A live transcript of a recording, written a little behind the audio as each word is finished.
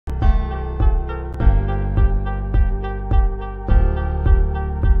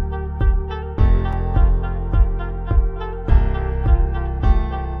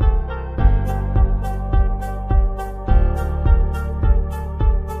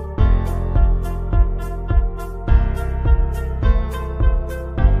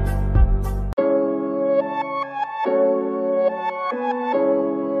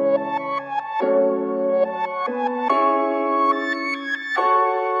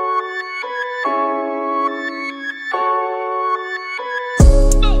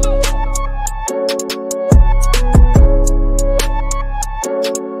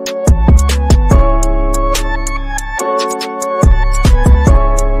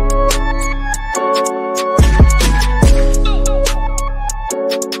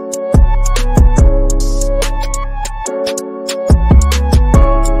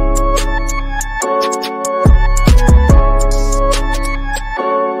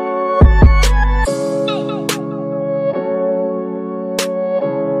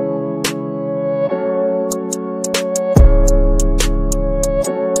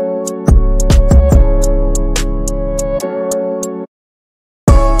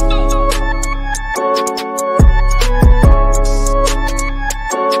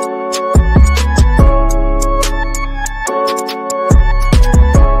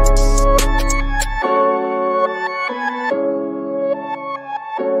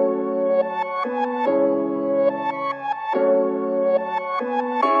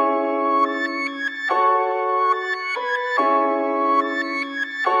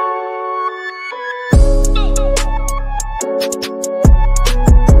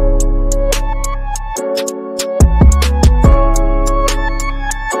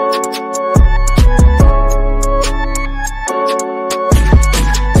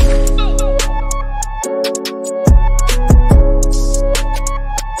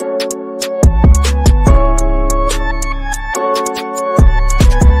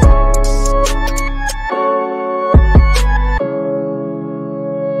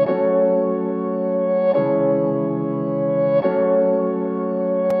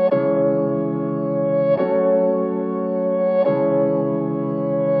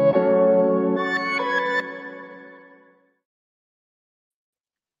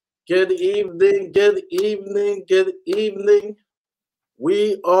Good evening, good evening, good evening.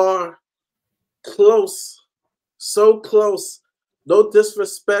 We are close, so close. No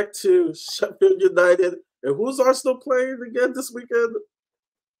disrespect to Sheffield United. And who's Arsenal playing again this weekend?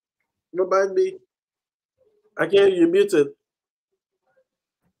 Remind me. I can't hear you, muted.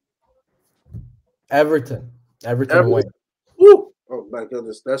 Everton win. Woo! Oh my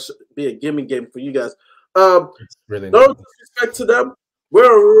goodness, that should be a gimme game for you guys. It's really No nice. disrespect to them.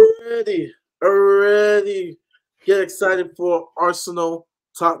 We're already get excited for Arsenal,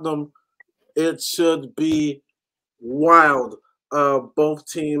 Tottenham. It should be wild. Both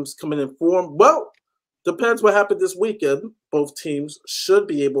teams coming in form. Well, depends what happened this weekend. Both teams should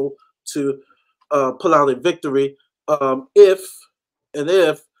be able to pull out a victory if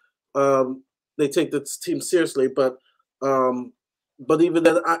they take this team seriously. But even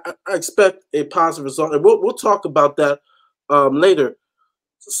then, I expect a positive result, and we'll talk about that later.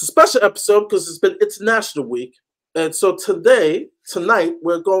 It's a special episode because it's been International Week, and so tonight,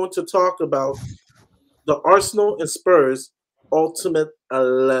 we're going to talk about the Arsenal and Spurs Ultimate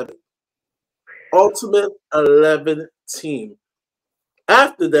 11. Ultimate 11 team.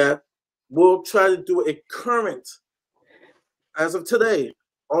 After that, we'll try to do a current, as of today,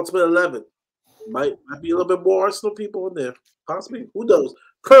 Ultimate 11. Might be a little bit more Arsenal people in there. Possibly. Who knows?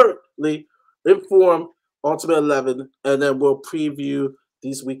 Currently informed Ultimate 11, and then we'll preview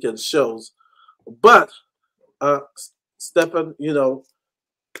these weekend shows. But, Stefan, though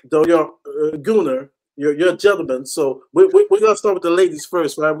you're a gooner, you're a gentleman, so we're going to start with the ladies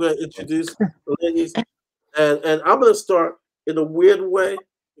first, right? I'm going to introduce the ladies, and I'm going to start in a weird way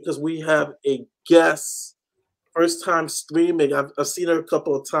because we have a guest, first time streaming. I've seen her a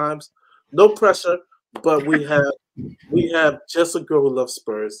couple of times. No pressure, but we have just a girl who loves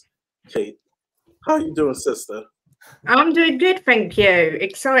Spurs, Kate. How you doing, sister? I'm doing good, thank you.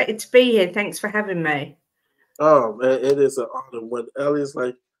 Excited to be here. Thanks for having me. Oh man, it is an honor when Ellie's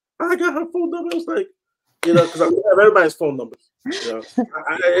like, I got her phone number. I was like, because I have everybody's phone numbers.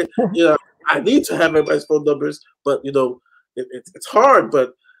 I need to have everybody's phone numbers, but it's hard.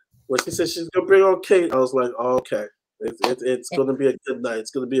 But when she said she's gonna bring on Kate, I was like, oh, okay, it's gonna be a good night.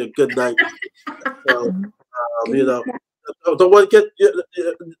 It's gonna be a good night. So, don't want to get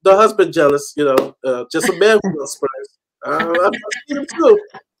the husband jealous. Just a man who loves Spurs. I've seen him too.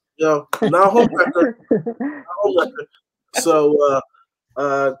 Not home record. So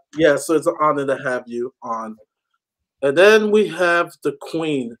so it's an honor to have you on. And then we have the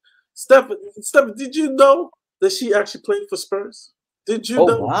Queen, Steph. Did you know that she actually played for Spurs? Did you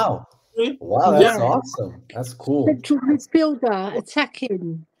know? Wow! Wow, that's awesome. That's cool. Central midfielder,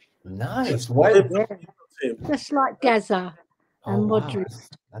 attacking. Nice. What? Yeah. Just like Gaza and Modric.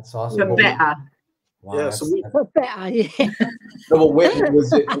 That's awesome. But better. Wow, yeah, so better. Yeah. No, but wait,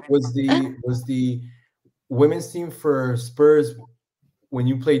 was the women's team for Spurs when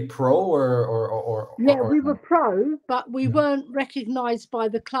you played pro or we were pro, but we weren't recognised by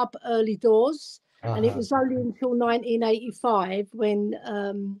the club early doors, and it was only until 1985 when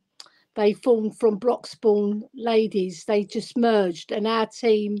they formed from Broxbourne ladies. They just merged, and our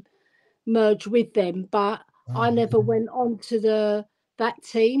team merged with them. But I never went on to that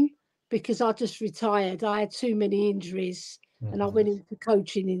team because I just retired. I had too many injuries, and I went into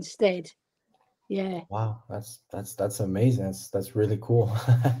coaching instead. Yeah. Wow, that's amazing. That's really cool.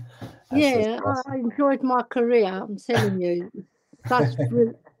 That's awesome. I enjoyed my career. I'm telling you, that's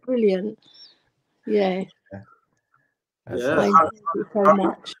brilliant. Yeah. Thank you so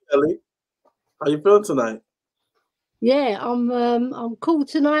much. Ellie, how you feeling tonight? Yeah, I'm cool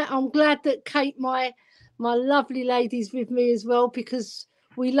tonight. I'm glad that Kate, my lovely lady's with me as well, because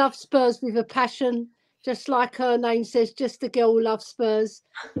we love Spurs with a passion. Just like her name says, just a girl who loves Spurs.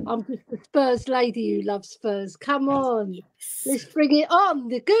 I'm just a Spurs lady who loves Spurs. Come on, let's bring it on,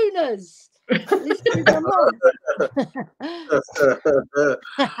 the Gooners. Let's bring them on.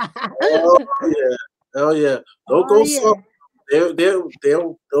 Oh yeah! Don't go soft. They'll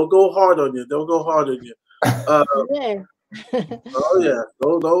go hard on you. They'll go hard on you. Oh yeah!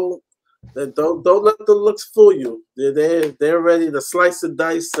 Don't let the looks fool you. They're ready to slice and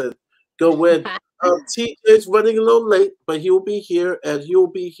dice and go win. TJ's running a little late, but he will be here, and he will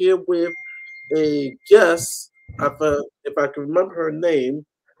be here with a guest. If I can remember her name,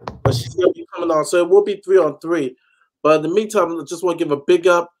 but she's gonna be coming on, so it will be 3-on-3. But in the meantime, I just want to give a big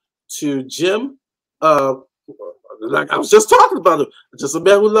up to Jim. Like I was just talking about him, just a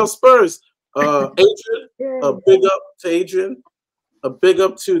man who loves Spurs. Adrian, a big up to Adrian. A big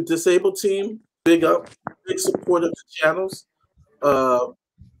up to Disabled Team. Big up, big support of the channels.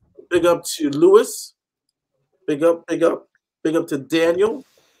 Big up to Lewis. Big up to Daniel.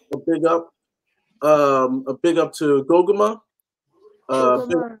 a big up. A big up to Goguma.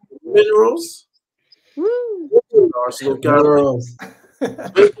 Big Minerals. Woo. Arsenal got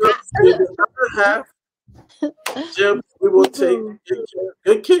big up to the other half. Jim, we will take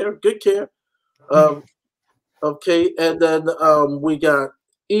good care. Okay, and then we got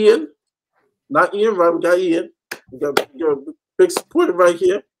Ian. Not Ian, right? We got Ian. We got a big supporter right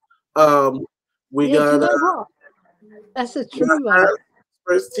here. We got. You know what? That's a true one.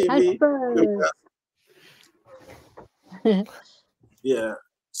 First TV. Yeah.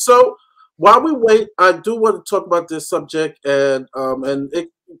 So while we wait, I do want to talk about this subject, and you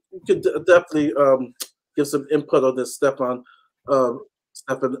could definitely give some input on this. Stefan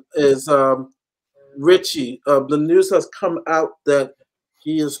is Richie. The news has come out that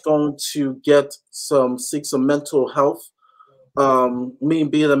he is going to seek some mental health. Me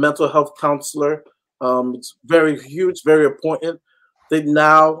being a mental health counselor, it's very huge, very important. That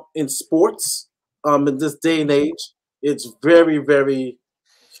now in sports, in this day and age, it's very, very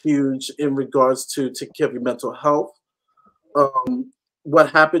huge in regards to take care of your mental health.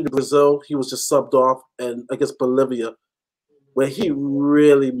 What happened in Brazil, he was just subbed off, and I guess Bolivia, where he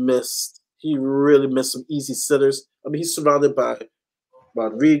really missed some easy sitters. I mean, he's surrounded by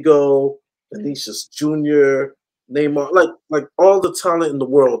Rodrigo, Vinicius Jr., Neymar, like all the talent in the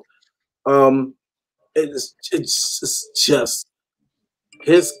world. It's just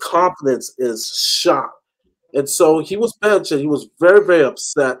his confidence is shot. And so he was benched, and he was very, very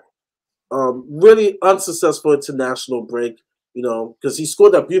upset. Really unsuccessful international break, because he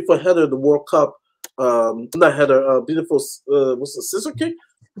scored that beautiful header in the World Cup. Not header, beautiful, what's the scissor kick?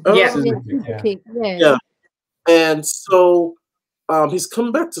 Yeah. And so he's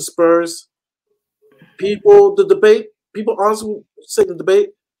coming back to Spurs. People honestly say the debate,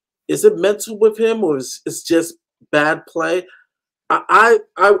 is it mental with him, or is it's just bad play? I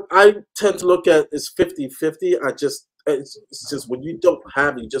tend to look at it's 50-50. It's just when you don't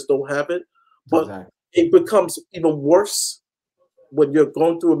have it, you just don't have it. But it becomes even worse when you're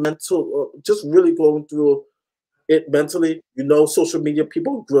going through a mental, just really going through it mentally. Social media,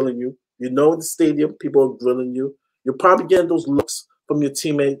 people are grilling you. In the stadium, people are grilling you. You're probably getting those looks from your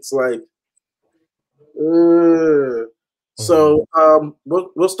teammates like, ugh. So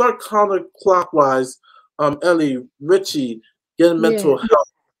we'll start counterclockwise. Ellie, Richie, getting mental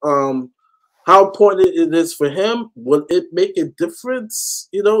health. How important it is for him? Will it make a difference?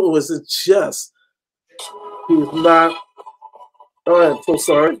 Or is it just he's not? All right, so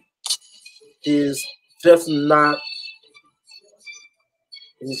sorry. He's just not.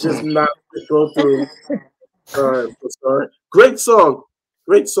 He's just not go through. All right, so sorry. Great song,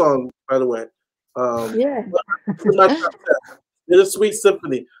 by the way. It's a sweet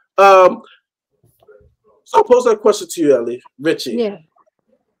symphony. So I'll pose that question to you, Ellie. Richie. Yeah.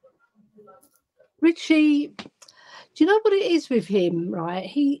 Richie, do you know what it is with him, right?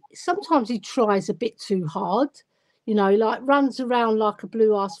 Sometimes he tries a bit too hard, like runs around like a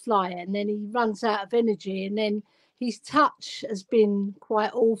blue-ass fly, and then he runs out of energy, and then his touch has been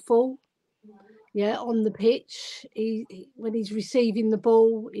quite awful. Yeah, on the pitch, when he's receiving the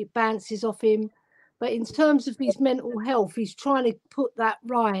ball, it bounces off him. But in terms of his mental health, he's trying to put that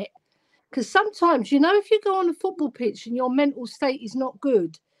right. Because sometimes, if you go on a football pitch and your mental state is not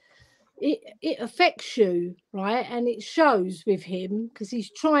good, it affects you, right? And it shows with him because he's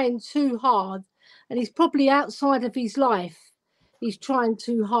trying too hard, and he's probably outside of his life. He's trying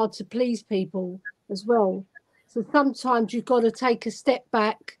too hard to please people as well. So sometimes you've got to take a step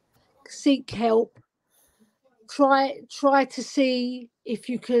back, seek help, try to see if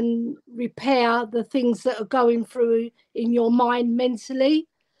you can repair the things that are going through in your mind mentally,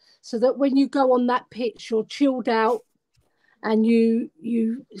 so that when you go on that pitch, you're chilled out and you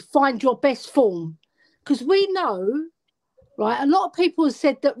find your best form. Because we know, right, a lot of people have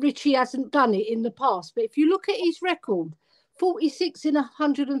said that Richie hasn't done it in the past, but if you look at his record, 46 in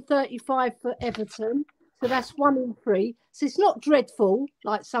 135 for Everton, so that's 1 in 3. So it's not dreadful,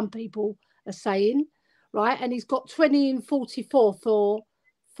 like some people are saying, right? And he's got 20 in 44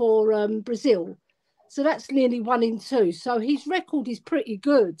 for Brazil. So that's nearly 1 in 2. So his record is pretty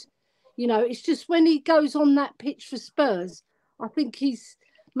good. It's just when he goes on that pitch for Spurs, I think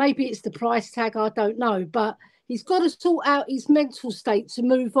maybe it's the price tag, I don't know, but he's got to sort out his mental state to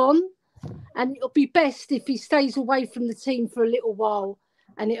move on. And it'll be best if he stays away from the team for a little while.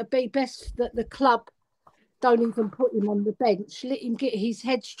 And it'll be best that the club don't even put him on the bench. Let him get his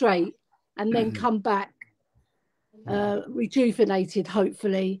head straight and then come back rejuvenated,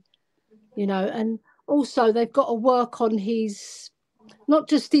 hopefully. And also they've got to work on not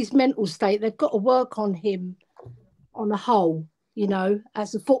just his mental state, they've got to work on him on a whole. you know,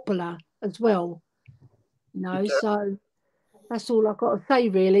 as a footballer as well. You know, so that's all I've got to say,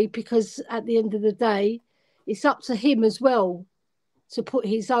 really, because at the end of the day, it's up to him as well to put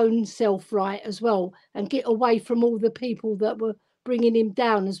his own self right as well and get away from all the people that were bringing him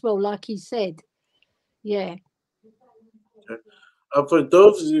down as well, like he said. Yeah. For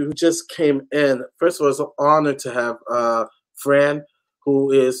those of you who just came in, first of all, it's an honor to have Fran,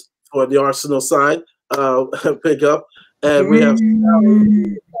 who is for the Arsenal side, pick up. And we have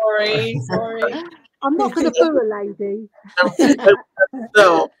Sorry. I'm not going to boo a lady.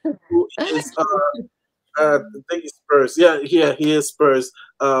 Sal, who is I think he's Spurs. Yeah, he is Spurs.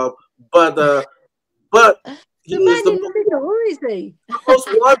 But he The man is the in the middle, or is he? most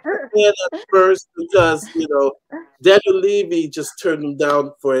wanted man at Spurs because Daniel Levy just turned him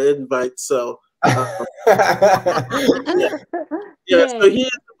down for an invite. So yeah, so he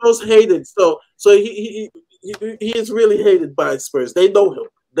is the most hated. So he is really hated by Spurs. They know him.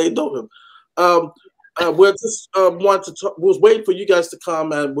 We're just want to talk. We was waiting for you guys to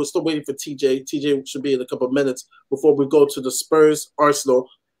come, and we're still waiting for TJ. TJ should be in a couple of minutes before we go to the Spurs Arsenal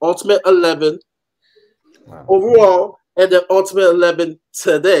Ultimate 11 overall, and then Ultimate 11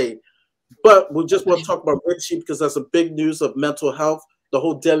 today. But we just want to talk about Richie because that's a big news of mental health. The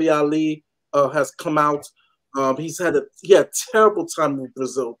whole Dele Alli has come out. He had a terrible time with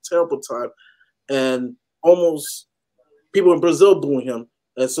Brazil, terrible time, and almost people in Brazil booing him.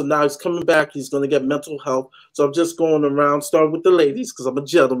 And so now he's coming back. He's going to get mental health. So I'm just going around, starting with the ladies because I'm a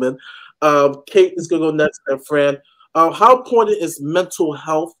gentleman. Kate is going to go next, and Fran. How important is mental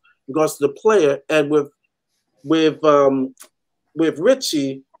health in regards to the player? And with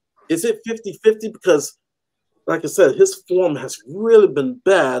Richie, is it 50-50? Because, like I said, his form has really been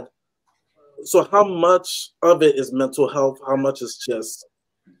bad. So how much of it is mental health? How much is just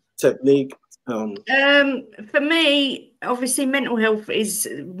technique? For me, obviously, mental health is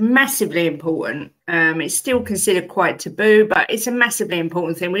massively important. It's still considered quite taboo, but it's a massively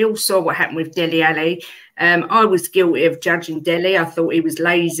important thing. We all saw what happened with Dele Alli. I was guilty of judging Dele. I thought he was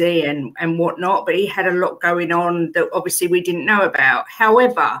lazy and whatnot, but he had a lot going on that obviously we didn't know about.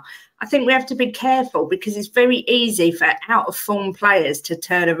 However, I think we have to be careful because it's very easy for out-of-form players to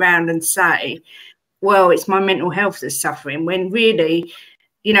turn around and say, well, it's my mental health that's suffering, when really,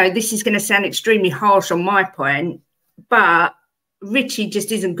 this is going to sound extremely harsh on my point, but Richie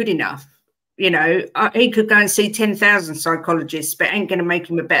just isn't good enough. He could go and see 10,000 psychologists, but ain't going to make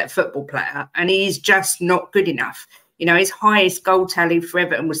him a better football player. And he is just not good enough. His highest goal tally for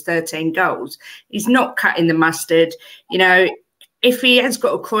Everton was 13 goals. He's not cutting the mustard. If he has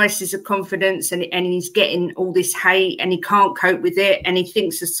got a crisis of confidence and he's getting all this hate and he can't cope with it and he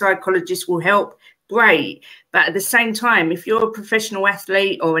thinks a psychologist will help, great. But at the same time, if you're a professional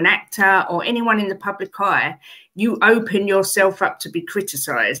athlete or an actor or anyone in the public eye, you open yourself up to be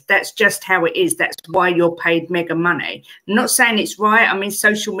criticised. That's just how it is. That's why you're paid mega money. I'm not saying it's right. I mean,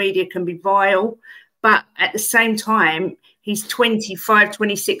 social media can be vile, but at the same time, he's 25,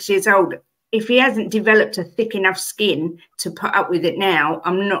 26 years old. If he hasn't developed a thick enough skin to put up with it now,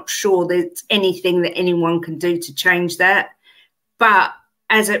 I'm not sure there's anything that anyone can do to change that. But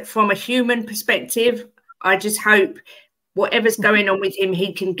from a human perspective, I just hope whatever's going on with him,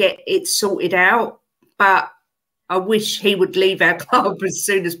 he can get it sorted out. But I wish he would leave our club as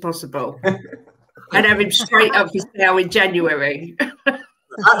soon as possible. I'd have him straight up his tail in January.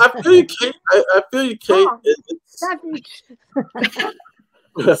 I feel you, Kate. I feel you, Kate. Savage.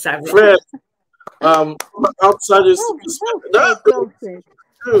 Fred, from an outsider's perspective,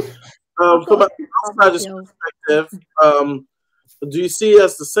 do you see it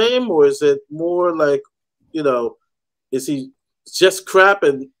as the same, or is it more like, is he just crap?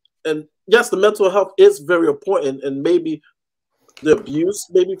 And yes, the mental health is very important, and maybe the abuse,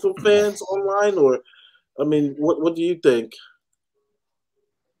 maybe from fans online, or I mean, what do you think?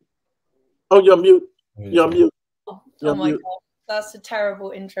 Oh, you're mute. You're mute. Oh my God. That's a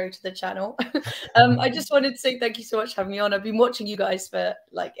terrible intro to the channel. I just wanted to say thank you so much for having me on. I've been watching you guys for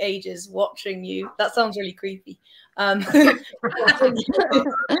like ages, watching you. That sounds really creepy. Thank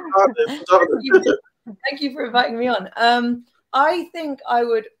you for inviting me on. I think I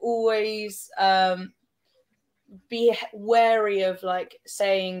would always be wary of like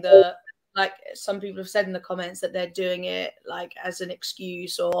saying that, like some people have said in the comments, that they're doing it like as an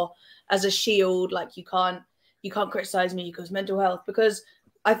excuse or as a shield, like you can't criticize me because mental health, because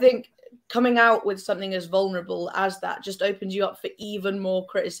I think coming out with something as vulnerable as that just opens you up for even more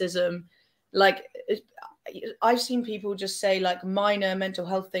criticism. Like I've seen people just say like minor mental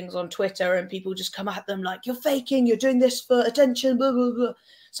health things on Twitter and people just come at them like, you're faking, you're doing this for attention, blah, blah, blah.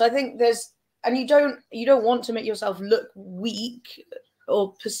 So I think there's and you don't want to make yourself look weak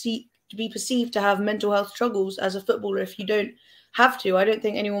or to be perceived to have mental health struggles as a footballer if you don't have to. I don't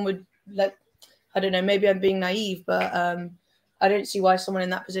think anyone would, like, I don't know, maybe I'm being naive, but I don't see why someone in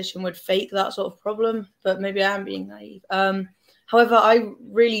that position would fake that sort of problem, but maybe I am being naive. However, I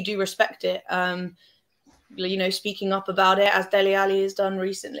really do respect it, you know, speaking up about it as Dele Alli has done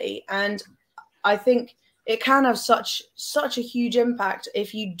recently. And I think it can have such a huge impact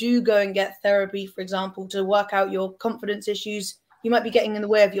if you do go and get therapy, for example, to work out your confidence issues. You might be getting in the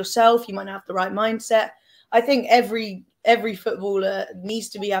way of yourself. You might not have the right mindset. I think every footballer needs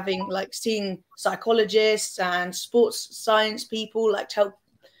to be having, like, seeing psychologists and sports science people, like, to help,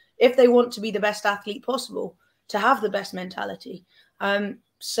 if they want to be the best athlete possible, to have the best mentality.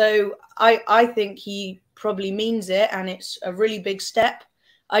 So I think he probably means it, and it's a really big step.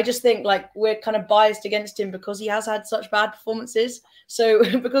 I just think, like, we're kind of biased against him because he has had such bad performances. So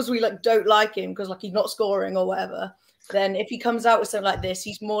because we, like, don't like him because, like, he's not scoring or whatever, then if he comes out with something like this,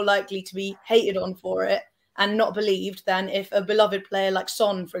 he's more likely to be hated on for it and not believed than if a beloved player like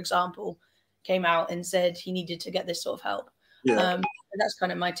Son, for example, came out and said he needed to get this sort of help. Yeah. That's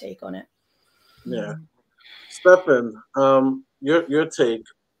kind of my take on it. Yeah. Stefan, your take.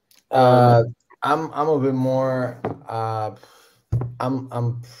 I'm a bit more.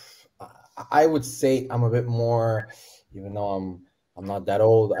 I would say I'm a bit more, even though I'm not that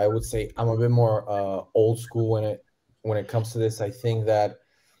old. I would say I'm a bit more old school when it comes to this. I think that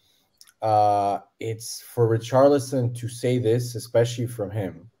it's for Richarlison to say this, especially from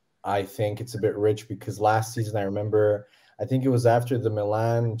him. I think it's a bit rich because last season I remember, I think it was after the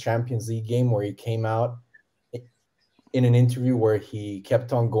Milan Champions League game where he came out in an interview where he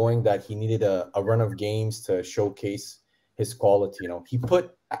kept on going that he needed a run of games to showcase his quality. You know, he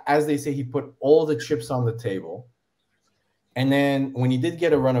put, as they say, he put all the chips on the table. And then when he did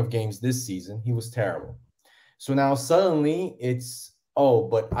get a run of games this season, he was terrible. So now suddenly it's, oh,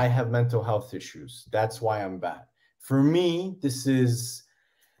 but I have mental health issues. That's why I'm bad. For me, this is,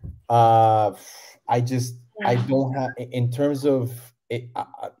 I don't have, in terms of it,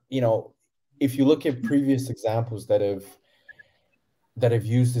 you know, if you look at previous examples that have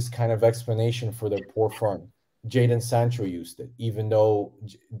used this kind of explanation for their poor form, Jadon Sancho used it, even though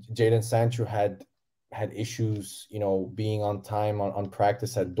Jadon Sancho had issues, you know, being on time on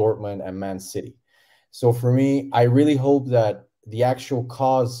practice at Dortmund and Man City. So for me, I really hope that the actual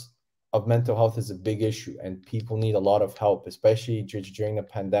cause of mental health is a big issue and people need a lot of help, especially during the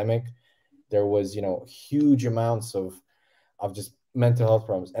pandemic. There was, you know, huge amounts of just mental health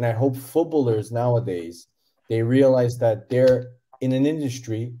problems. And I hope footballers nowadays, they realize that they're in an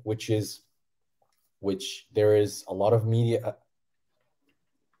industry which there is a lot of media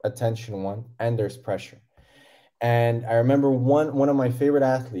attention and there's pressure. And I remember one of my favorite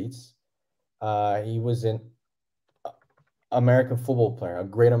athletes, he was an American football player, a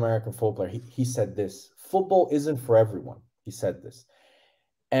great American football player. He said this: football isn't for everyone. He said this.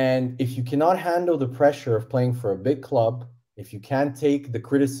 And if you cannot handle the pressure of playing for a big club, if you can't take the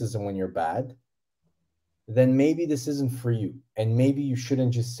criticism when you're bad, then maybe this isn't for you. And maybe you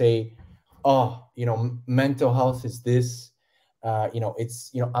shouldn't just say, oh, you know, mental health is this, you know, it's,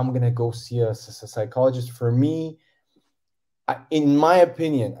 you know, I'm going to go see a psychologist. For me, in my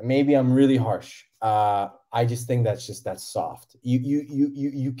opinion, maybe I'm really harsh. I just think that's soft.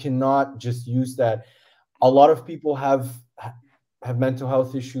 You cannot just use that. A lot of people have mental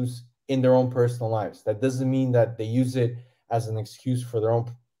health issues in their own personal lives. That doesn't mean that they use it as an excuse for their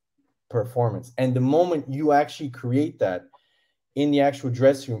own performance. And the moment you actually create that in the actual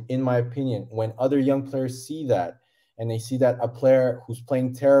dressing room, in my opinion, when other young players see that and they see that a player who's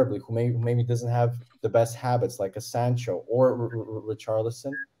playing terribly, who maybe doesn't have the best habits like a Sancho or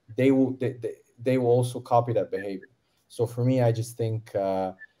Richarlison, they will also copy that behavior. So for me, I just think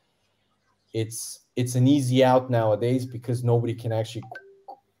it's an easy out nowadays because nobody can actually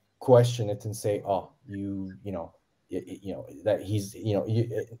question it and say, oh, you know that he's, you know,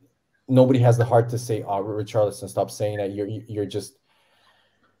 nobody has the heart to say, oh, Richarlison, stop saying that, you're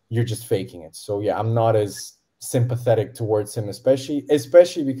just faking it. So yeah, I'm not as sympathetic towards him,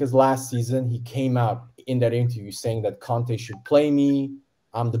 especially because last season he came out in that interview saying that Conte should play me.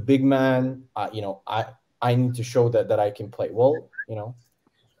 I'm the big man. You know, I need to show that I can play. Well, you know,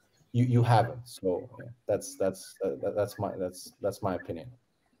 you haven't. So yeah, that's my opinion.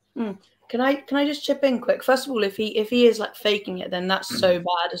 Can I just chip in quick? First of all, if he is like faking it, then that's so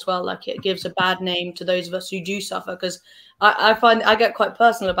bad as well. Like, it gives a bad name to those of us who do suffer, because I find I get quite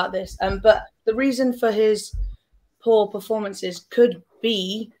personal about this. But the reason for his poor performances could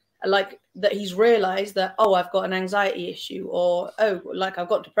be like that he's realized that, oh, I've got an anxiety issue, or oh, like I've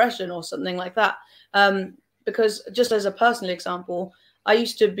got depression or something like that. Because just as a personal example, I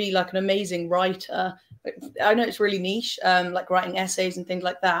used to be like an amazing writer. I know it's really niche, like writing essays and things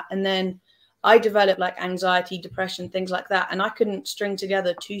like that. And then I developed like anxiety, depression, things like that. And I couldn't string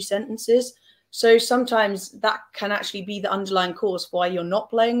together 2 sentences. So sometimes that can actually be the underlying cause for why you're not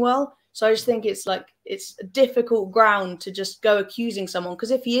playing well. So I just think it's like, it's a difficult ground to just go accusing someone.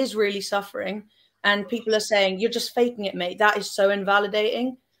 Because if he is really suffering and people are saying, you're just faking it, mate, that is so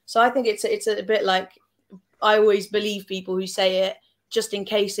invalidating. So I think it's a bit like, I always believe people who say it just in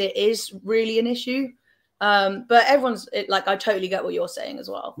case it is really an issue. But everyone's like, I totally get what you're saying as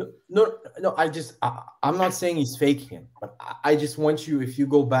well. No, I'm not saying he's faking it, but I just want you, if you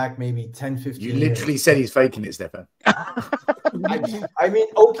go back maybe 10, 15 You literally said he's faking it, Stefan. I mean,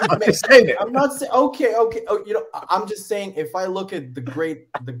 okay, I'm saying it. I'm not saying, okay. Oh, you know, I'm just saying, if I look at the great,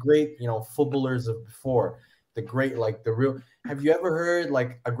 you know, footballers of before, the great, like the real, have you ever heard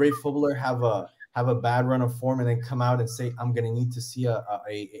like a great footballer have a bad run of form and then come out and say, I'm going to need to see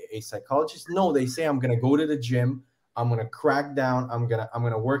a psychologist? No, they say, I'm going to go to the gym. I'm going to crack down. I'm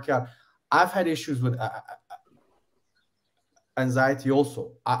going to work out. I've had issues with anxiety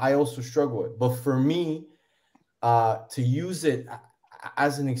also. I also struggle with, but for me, to use it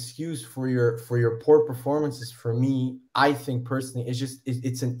as an excuse for your poor performances, for me, I think personally,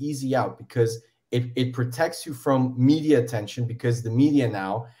 it's an easy out, because it protects you from media attention, because the media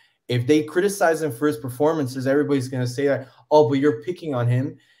now, if they criticize him for his performances, everybody's going to say that, oh, but you're picking on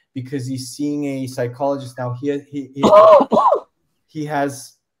him because he's seeing a psychologist now. He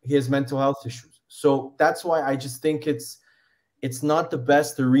has mental health issues. So that's why I just think it's not the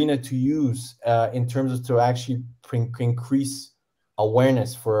best arena to use in terms of to actually increase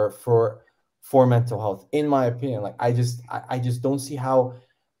awareness for mental health, in my opinion. Like I just don't see how,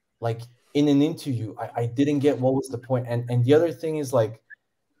 like in an interview, I didn't get what was the point. And the other thing is, like,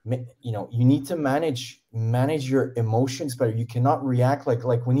 you know, you need to manage your emotions better. You cannot react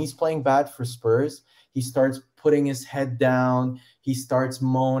like when he's playing bad for Spurs, he starts putting his head down, he starts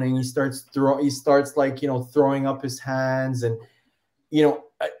moaning, he starts like, you know, throwing up his hands, and you know,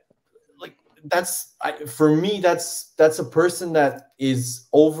 like for me that's a person that is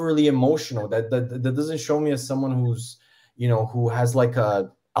overly emotional. That doesn't show me as someone who's, you know, who has like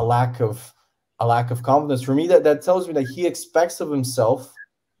a lack of confidence. For me, that tells me that he expects of himself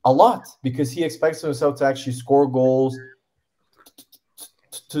a lot, because he expects himself to actually score goals,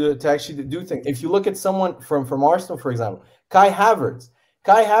 to actually do things. If you look at someone from Arsenal, for example, Kai Havertz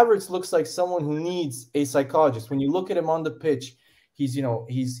looks like someone who needs a psychologist. When you look at him on the pitch, he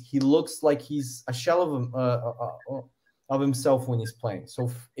looks like he's a shell of himself when he's playing. So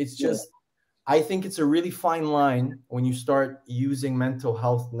it's just, I think it's a really fine line when you start using mental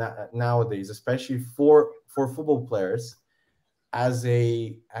health nowadays, especially for football players, as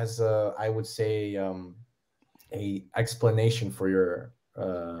a I would say a explanation for your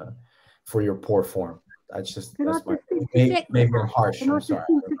poor form. That's maybe I'm harsh. I'm sorry.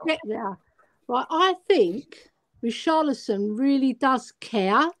 Right, I think Richarlison really does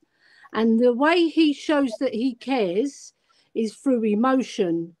care, and the way he shows that he cares is through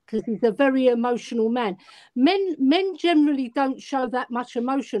emotion, because he's a very emotional man. Men generally don't show that much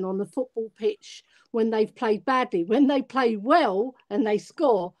emotion on the football pitch when they've played badly. When they play well and they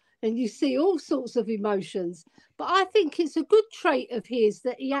score, and you see all sorts of emotions. But I think it's a good trait of his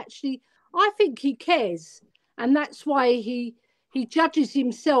that I think he cares. And that's why he judges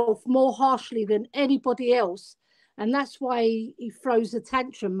himself more harshly than anybody else. And that's why he throws a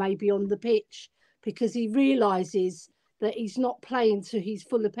tantrum maybe on the pitch, because he realises that he's not playing to his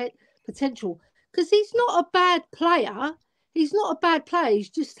full potential. Because he's not a bad player. He's not a bad player. He's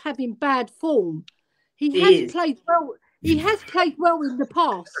just having bad form. He has played well. He has played well in the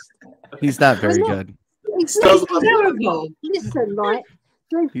past. He's not very good. He's terrible. Listen, right?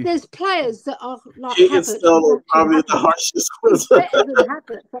 There's players that are like Havertz. Probably the harshest. He's better than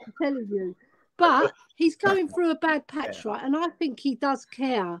Havertz, I'm telling you. But he's going through a bad patch, right? And I think he does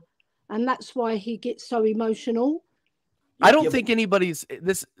care, and that's why he gets so emotional. I don't think anybody's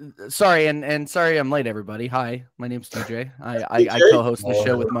this. Sorry, and sorry I'm late, everybody. Hi, my name's DJ. I co-host the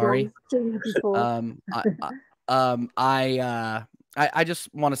show with Mari. I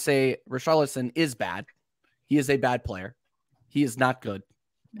just want to say Richarlison is bad. He is a bad player. He is not good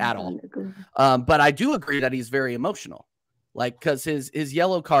at all. But I do agree that he's very emotional. Like, because his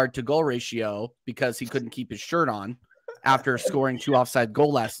yellow card to goal ratio, because he couldn't keep his shirt on after scoring 2 offside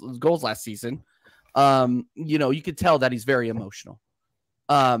goals last season. You know, you could tell that he's very emotional.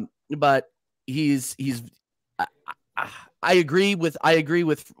 But he's I agree with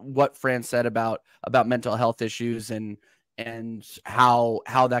what Fran said about mental health issues and how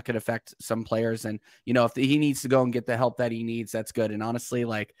that could affect some players. And, you know, if he needs to go and get the help that he needs, that's good. And honestly,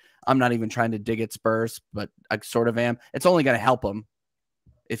 like, I'm not even trying to dig at Spurs, but I sort of am. It's only going to help him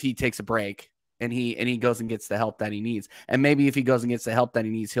if he takes a break and he goes and gets the help that he needs. And maybe if he goes and gets the help that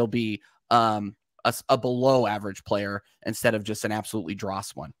he needs, he'll be a below average player instead of just an absolutely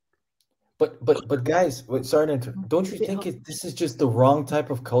dross one. But guys, sorry to interrupt. Don't you think this is just the wrong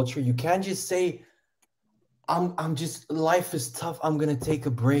type of culture? You can't just say, I'm just, life is tough, I'm gonna take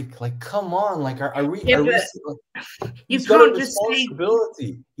a break. Like, come on, like, are we? Yeah, are we you can't just say,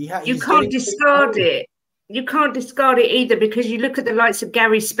 you can't discard it. You can't discard it either, because you look at the likes of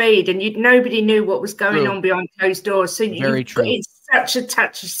Gary Speed and nobody knew what was going on behind closed doors. So it's such a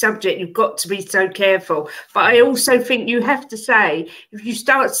touchy subject. You've got to be so careful. But I also think you have to say, if you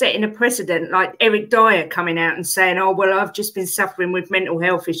start setting a precedent, like Eric Dyer coming out and saying, oh, well, I've just been suffering with mental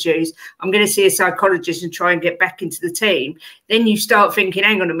health issues, I'm going to see a psychologist and try and get back into the team. Then you start thinking,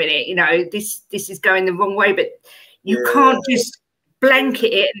 hang on a minute, you know, this is going the wrong way. But you can't just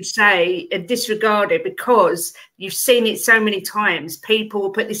blanket it and say and disregard it, because you've seen it so many times. People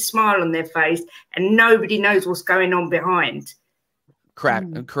will put this smile on their face and nobody knows what's going on behind. Correct.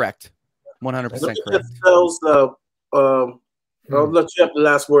 100% correct. I'll let you have the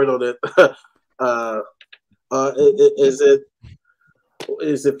last word on it.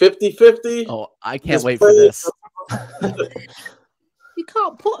 Is it 50-50? Oh, I can't wait for this. You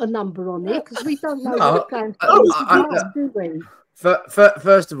can't put a number on it because we don't know what's going on, do we?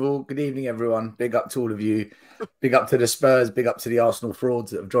 First of all, good evening, everyone. Big up to all of you. Big up to the Spurs. Big up to the Arsenal frauds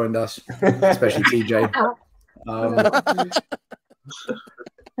that have joined us, especially TJ.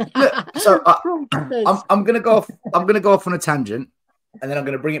 So I'm gonna go off. I'm gonna go off on a tangent, and then I'm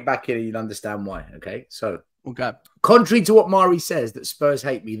gonna bring it back in, and you'll understand why. Okay. So, contrary to what Mari says, that Spurs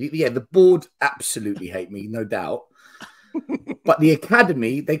hate me. The board absolutely hate me, no doubt. But the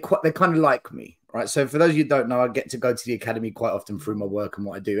academy, they kind of like me. Right, so for those of you who don't know, I get to go to the academy quite often through my work and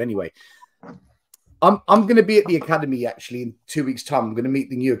what I do. Anyway, I'm going to be at the academy actually in 2 weeks' time. I'm going to meet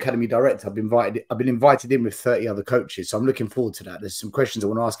the new academy director. I've been invited in with 30 other coaches, so I'm looking forward to that. There's some questions I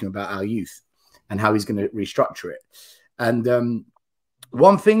want to ask him about our youth and how he's going to restructure it. And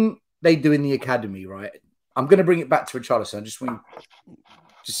one thing they do in the academy, right? I'm going to bring it back to Richarlison. I just want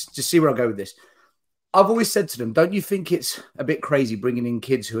just see where I go with this. I've always said to them, don't you think it's a bit crazy bringing in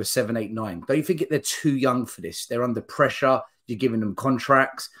kids who are 7, 8, 9? Don't you think they're too young for this? They're under pressure. You're giving them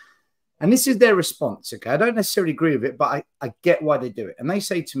contracts. And this is their response, okay? I don't necessarily agree with it, but I get why they do it. And they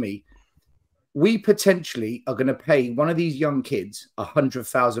say to me, we potentially are going to pay one of these young kids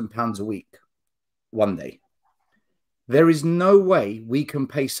 £100,000 a week one day. There is no way we can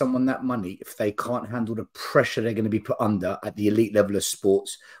pay someone that money if they can't handle the pressure they're going to be put under at the elite level of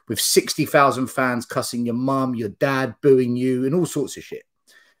sports, with 60,000 fans cussing your mum, your dad, booing you, and all sorts of shit.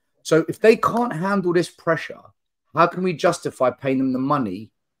 So if they can't handle this pressure, how can we justify paying them the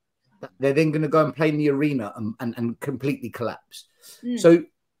money that they're then going to go and play in the arena and completely collapse? So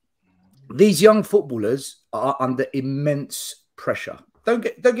these young footballers are under immense pressure. Don't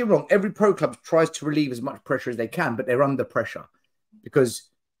get me wrong. Every pro club tries to relieve as much pressure as they can, but they're under pressure because,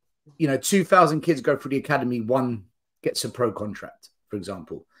 you know, 2,000 kids go through the academy. One gets a pro contract, for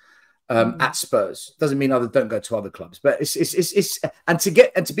example, at Spurs. Doesn't mean others don't go to other clubs, but it's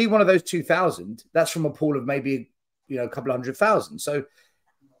to be one of those 2,000. That's from a pool of maybe, you know, a couple 100,000. So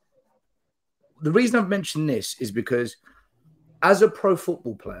the reason I've mentioned this is because as a pro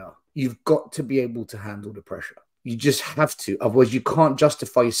football player, you've got to be able to handle the pressure. You just have to. Otherwise, you can't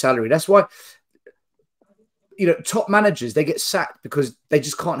justify your salary. That's why, you know, top managers, they get sacked because they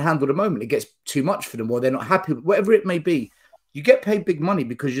just can't handle the moment. It gets too much for them or they're not happy. Whatever it may be, you get paid big money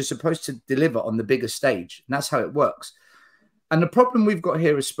because you're supposed to deliver on the bigger stage. And that's how it works. And the problem we've got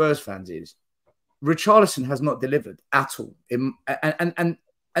here as Spurs fans is Richarlison has not delivered at all. And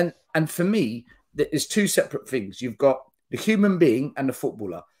for me, there's two separate things. You've got the human being and the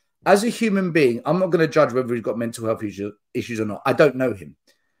footballer. As a human being, I'm not going to judge whether he's got mental health issues or not. I don't know him.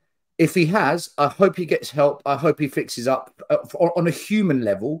 If he has, I hope he gets help. I hope he fixes up. On a human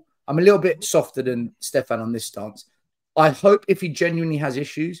level, I'm a little bit softer than Stefan on this stance. I hope if he genuinely has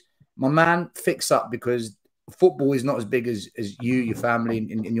issues, my man, fix up, because football is not as big as you, your family,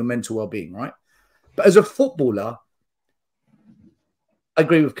 and your mental well-being, right? But as a footballer, I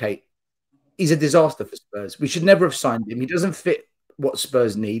agree with Kate. He's a disaster for Spurs. We should never have signed him. He doesn't fit what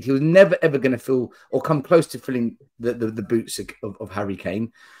Spurs need. He was never, ever going to fill or come close to filling the boots of Harry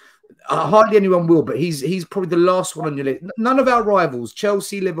Kane. Hardly anyone will, but he's probably the last one on your list. None of our rivals,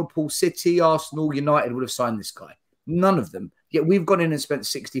 Chelsea, Liverpool, City, Arsenal, United, would have signed this guy. None of them. Yet we've gone in and spent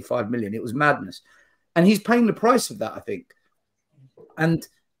 65 million. It was madness. And he's paying the price of that, I think. And,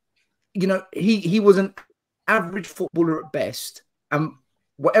 you know, he was an average footballer at best. And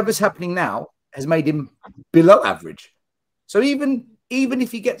whatever's happening now has made him below average. So even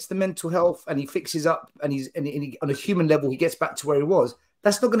if he gets the mental health and he fixes up and he, on a human level, he gets back to where he was,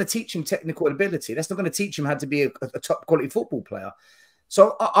 that's not going to teach him technical ability. That's not going to teach him how to be a top quality football player.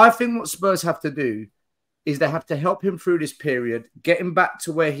 So I think what Spurs have to do is they have to help him through this period, get him back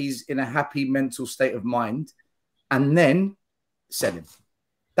to where he's in a happy mental state of mind, and then sell him.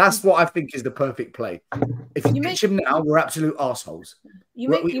 That's what I think is the perfect play. If you pitch him now, we're absolute arseholes. We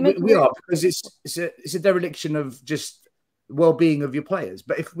are, because it's a dereliction of just well-being of your players.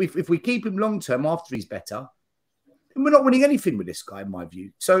 But if we keep him long-term after he's better, then we're not winning anything with this guy, in my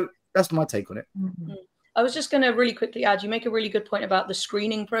view. So that's my take on it. Mm-hmm. I was just going to really quickly add, you make a really good point about the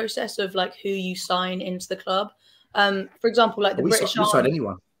screening process of like who you sign into the club. For example, like the British Army. Sign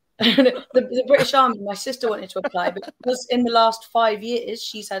anyone. the British Army, my sister wanted to apply, but because in the last 5 years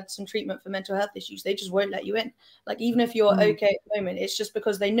she's had some treatment for mental health issues, they just won't let you in. Like, even if you're okay at the moment, it's just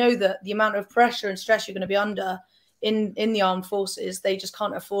because they know that the amount of pressure and stress you're going to be under in the armed forces, they just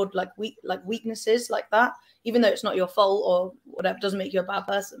can't afford like weaknesses like that, even though it's not your fault or whatever, doesn't make you a bad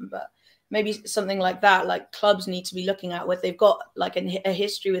person. But maybe something like that, like clubs need to be looking at, where they've got like a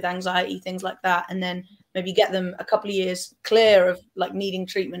history with anxiety, things like that, and then maybe get them a couple of years clear of like needing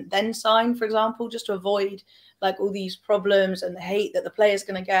treatment, then sign, for example, just to avoid like all these problems and the hate that the player's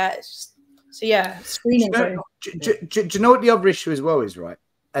going to get. It's just, so yeah, screening. Do you know what the other issue as well is, right?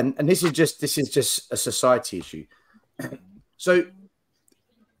 And this is just a society issue. So,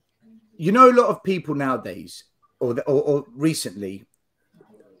 you know, a lot of people nowadays, or recently,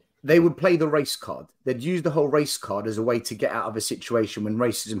 they would play the race card. They'd use the whole race card as a way to get out of a situation when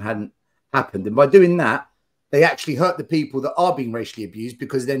racism hadn't happened. And by doing that, they actually hurt the people that are being racially abused,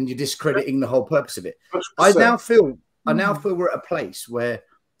 because then you're discrediting the whole purpose of it. 100%. I now feel we're at a place where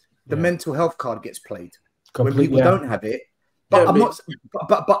the mental health card gets played. Completely, when people don't have it. But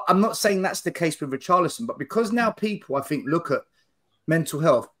I'm not saying that's the case with Richarlison. But because now people, I think, look at mental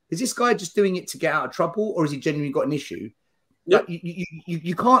health, is this guy just doing it to get out of trouble, or has he genuinely got an issue? Yep. Like,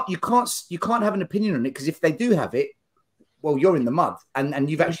 you can't have an opinion on it, because if they do have it, well, you're in the mud, and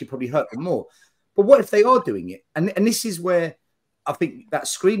you've actually probably hurt them more. But what if they are doing it? And this is where I think that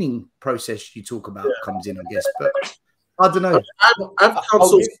screening process you talk about comes in, I guess. But I don't know.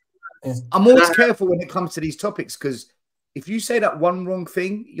 I'm always careful when it comes to these topics, because if you say that one wrong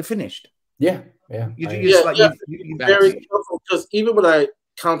thing, you're finished. Yeah. You're very careful, because even when I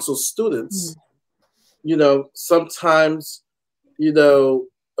counsel students, you know, sometimes, you know,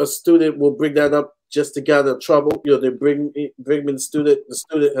 a student will bring that up just to get out of trouble. You know, they bring in the student. The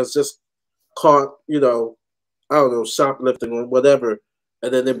student has just caught, you know, I don't know, shoplifting or whatever,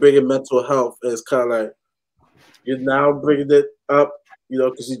 and then they bring in mental health, and it's kind of like, you're now bringing it up, you know,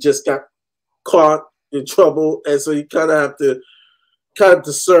 because you just got caught in trouble, and so you kind of have to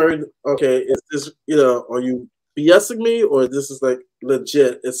discern, okay, is this, you know, are you BSing me, or this is like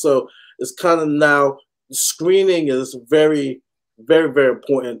legit? And so it's kind of now screening is very, very, very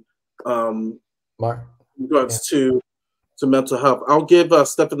important. Mark, in regards to mental health. I'll give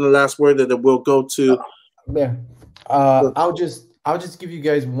Stefan the last word, and then we'll go to. I'll just give you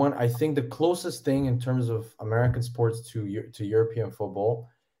guys one. I think the closest thing in terms of American sports to European football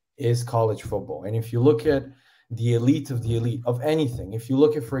is college football. And if you look at the elite of anything, if you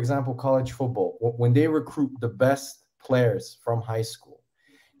look at, for example, college football, when they recruit the best players from high school,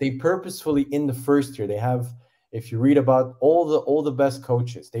 they purposefully, in the first year, they have, if you read about all the best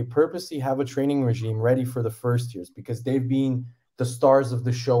coaches, they purposely have a training regime ready for the first years, because they've been the stars of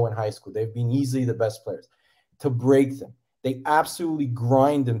the show in high school. They've been easily the best players. To break them, they absolutely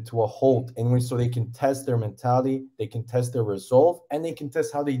grind them to a halt, so they can test their mentality, they can test their resolve, and they can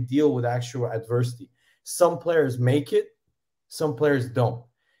test how they deal with actual adversity. Some players make it, some players don't.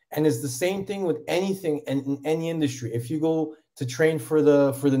 And it's the same thing with anything in any industry. If you go to train for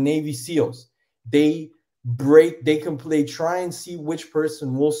the Navy SEALs, they try and see which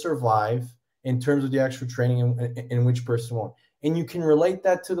person will survive in terms of the actual training, and which person won't. And you can relate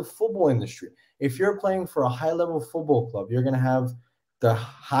that to the football industry. If you're playing for a high-level football club, you're going to have the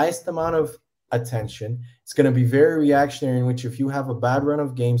highest amount of attention. It's going to be very reactionary, in which if you have a bad run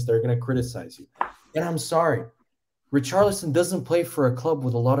of games, they're going to criticize you. And I'm sorry, Richarlison doesn't play for a club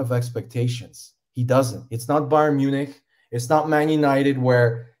with a lot of expectations. He doesn't. It's not Bayern Munich. It's not Man United,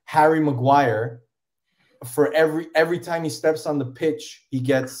 where Harry Maguire, for every time he steps on the pitch, he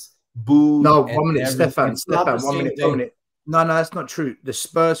gets booed. No, 1 minute, Stefan, 1 minute. No, that's not true. The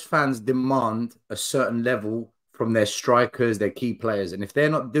Spurs fans demand a certain level from their strikers, their key players, and if they're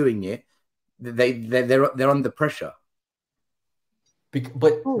not doing it, they're under pressure.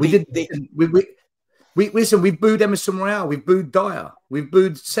 But we listen. We've booed Emerson Royale. We've booed Dyer. We've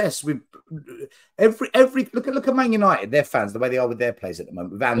booed Cess. We've every look at Man United. Their fans, the way they are with their players at the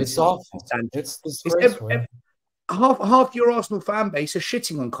moment. With Anthony, it's awful. It's disgraceful. Half your Arsenal fan base are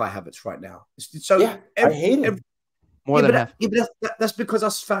shitting on Kai Havertz right now. So yeah, I hate him. More than half. That's because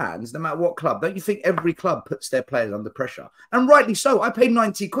us fans, no matter what club, don't you think every club puts their players under pressure? And rightly so. I paid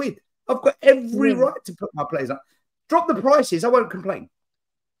 90 quid. I've got every right to put my players up. Drop the prices. I won't complain.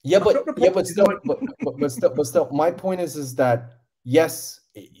 Yeah, but still, my point is that yes,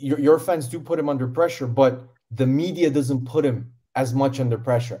 your fans do put him under pressure, but the media doesn't put him as much under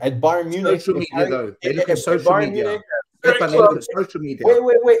pressure. At Bayern Munich, social media though. They look at social media. Social media.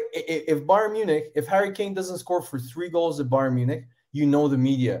 Wait. If Bayern Munich, if Harry Kane doesn't score for 3 goals at Bayern Munich, you know the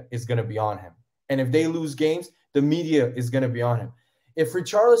media is going to be on him. And if they lose games, the media is going to be on him. If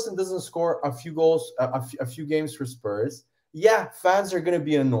Richarlison doesn't score a few goals, a few games for Spurs, yeah, fans are going to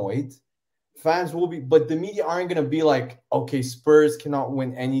be annoyed. Fans will be, but the media aren't going to be like, okay, Spurs cannot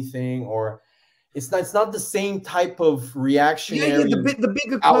win anything, or it's not the same type of reactionary. Yeah, the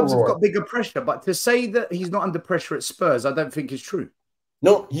bigger clubs have got bigger pressure, but to say that he's not under pressure at Spurs, I don't think is true.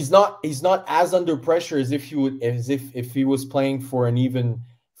 No, he's not as under pressure as if he was playing for a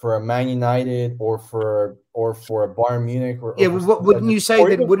Man United or for a Bayern Munich. Wouldn't you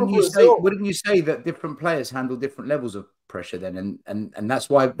say that different players handle different levels of pressure then, and that's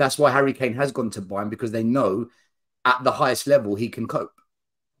why Harry Kane has gone to Bayern, because they know at the highest level he can cope.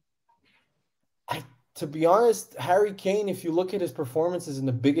 To be honest, Harry Kane, if you look at his performances in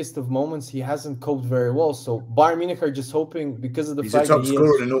the biggest of moments, he hasn't coped very well. So Bayern Munich are just hoping, because of the fact that he's a top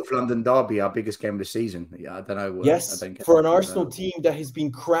scorer in the North London derby, our biggest game of the season. Yeah, I don't know. Yes, for an Arsenal team that has been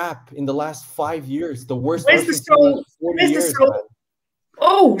crap in the last 5 years, the worst. Where's the salt? Where's the salt?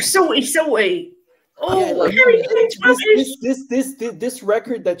 Oh, salty. Oh, yeah, like, this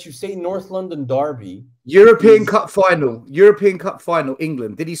record that you say North London derby, European Cup final,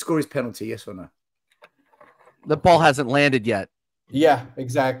 England. Did he score his penalty? Yes or no? The ball hasn't landed yet. Yeah,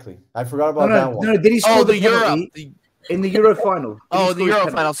 exactly. I forgot about that one. No, did he score the Euro in the Euro final? The Euro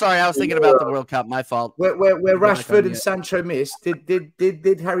final. Sorry, I was thinking about the World Cup. My fault. Where Rashford and Sancho missed.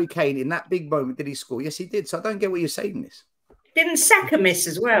 Did Harry Kane in that big moment? Did he score? Yes, he did. So I don't get what you're saying. This didn't Saka miss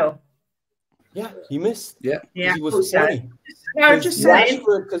as well? Yeah, he missed. Yeah. He was 20. No, just saying.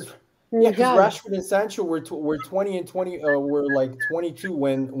 Because Rashford and Sancho were 20 and 20. Were like 22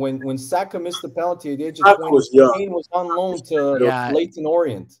 when Saka missed the penalty at the age of 20. Kane was on loan to Leyton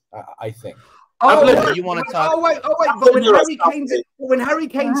Orient, I think. You want to talk? Oh wait! But when Harry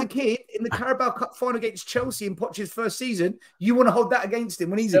Kane's a kid in the Carabao Cup final against Chelsea in Poch's first season, you want to hold that against him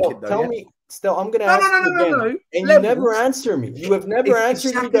when he's a kid, though? Tell me, Still, I'm going to ask you again. No. And you never answer me. You have never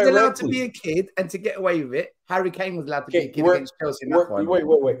answered me directly. Allowed to be a kid and to get away with it. Harry Kane was allowed to be a kid against Chelsea. Wait.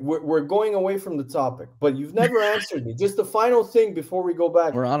 We're going away from the topic, but you've never answered me. Just the final thing before we go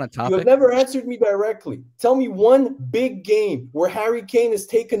back. We're on a topic. You have never answered me directly. Tell me one big game where Harry Kane has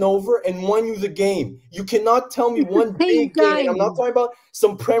taken over and won you the game. You cannot tell me one big game. I'm not talking about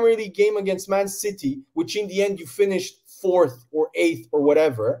some Premier League game against Man City, which in the end you finished 4th or 8th or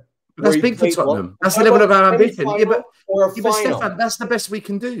whatever. That's big for Tottenham. That's the level of our ambition. But Stefan, that's the best we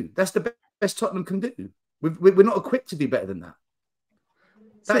can do. That's the best Tottenham can do. We're not equipped to do better than that.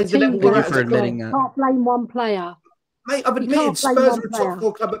 That is the level we're at. For admitting that. Can't blame one player. Mate, I've admitted Spurs are a top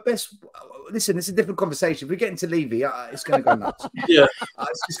 4 club at best. Listen, it's a different conversation. If we get into Levy, it's going to go nuts. Yeah.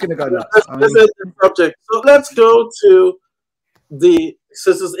 It's just going to go nuts. That's a subject. So let's go to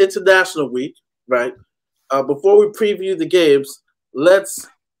since it's International Week, right? Before we preview the games, let's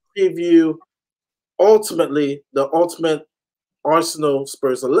preview the ultimate Arsenal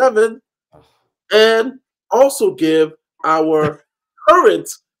Spurs 11 and also give our current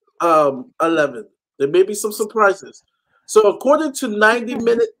 11. There may be some surprises. So according to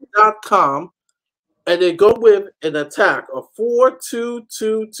 90minute.com, and they go with an attack of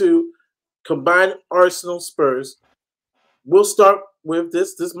 4-2-2-2 combined Arsenal Spurs. We'll start with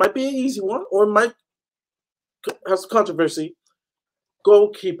this. This might be an easy one, or it might have some controversy.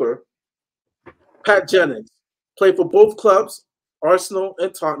 Goalkeeper Pat Jennings played for both clubs, Arsenal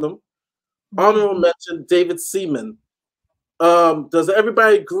and Tottenham. Honorable mention David Seaman. Does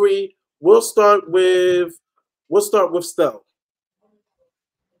everybody agree? We'll start with Stel.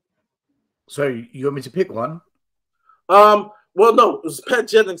 So you want me to pick one? Well, no, it was Pat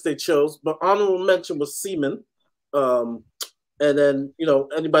Jennings they chose, but honorable mention was Seaman. And then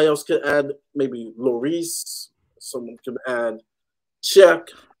anybody else could add maybe Lloris. Someone could add Czech.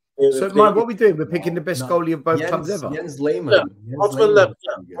 So, Mike, what are we doing? We're picking the best goalie of both clubs ever. Jens Lehmann. Yeah, ultimate 11.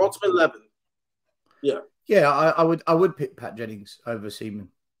 Yeah, ultimate 11. Yeah. Yeah, I would pick Pat Jennings over Seaman.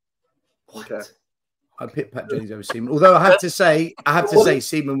 What? Okay. I'd pick Pat Jennings over Seaman. Although I have to say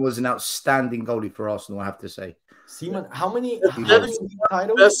Seaman was an outstanding goalie for Arsenal. I have to say. Seaman, how many titles?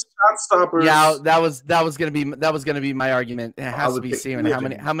 Best shot stoppers. Yeah, that was gonna be my argument. It has to be Seaman.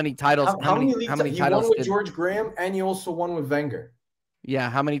 How many titles? How many he titles? Won with George Graham, and he also won with Wenger.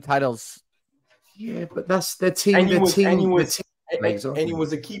 Yeah, how many titles? Yeah, but that's their team. And he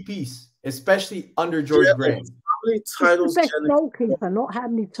was a key piece, especially under George Graham. How many titles? The best goalkeeper, not how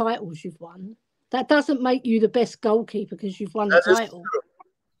many titles you've won. That doesn't make you the best goalkeeper because you've won the title.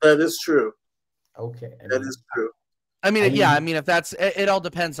 That is true. Okay, that is true. I mean, if that's it, all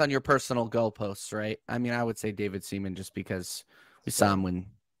depends on your personal goalposts, right? I mean, I would say David Seaman just because we saw him win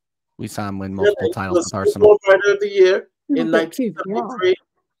multiple titles with Arsenal. Writer of the year in 1973.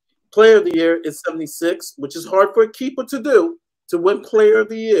 Player of the year in 76, which is hard for a keeper to do, to win Player of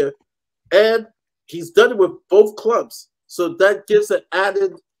the Year, and he's done it with both clubs, so that gives an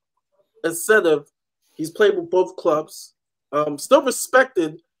added incentive. He's played with both clubs, still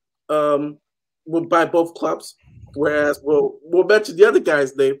respected by both clubs. Whereas we'll mention the other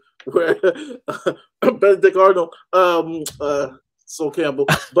guy's name, where Benedict Arnold, Sol Campbell,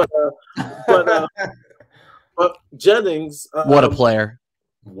 but Jennings. What a player!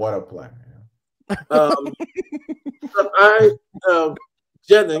 What a player!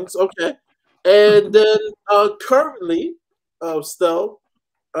 Jennings, okay, and then currently, still,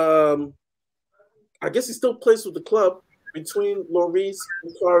 I guess he still plays with the club between Lloris,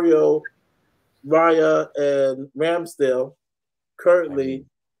 Vicario, Raya, and Ramsdale. Currently,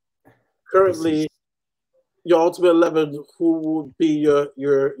 your ultimate 11. Who would be your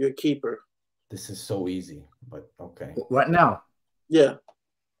keeper? This is so easy, but okay. Right now, yeah.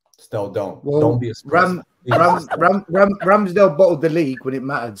 Still don't be a Ramsdale bottled the league when it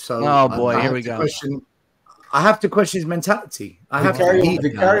mattered. So oh boy, here we go. I have to question his mentality.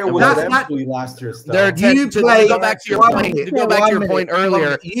 Vicario was absolutely last year. Go back to your point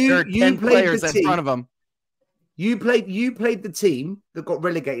earlier. You played players in front of him. You played the team that got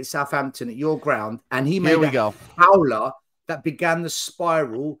relegated, Southampton, at your ground, and he made a howler that began the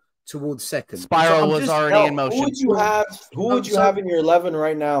spiral towards second. Spiral was already in motion. Who would you have in your 11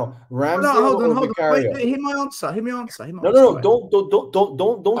 right now? Ramsdale or Vicario? Wait, hear my answer. No. Don't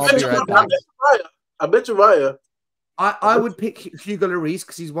say that. I bet you Raya. I would pick Hugo Lloris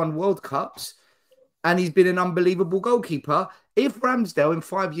because he's won World Cups and he's been an unbelievable goalkeeper. If Ramsdale in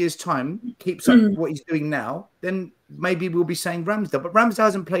 5 years' time keeps up what he's doing now, then maybe we'll be saying Ramsdale. But Ramsdale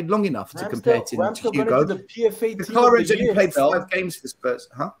hasn't played long enough to compare to Hugo. The PFA team only played 5 games for Spurs,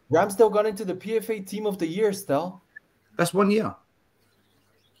 huh? Ramsdale got into the PFA team of the year, Stel. That's 1 year.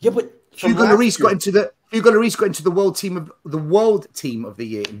 Yeah, but Hugo Lloris got into the world team of the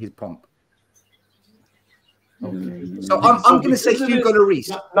year in his pomp. Okay. So I'm going to say Hugo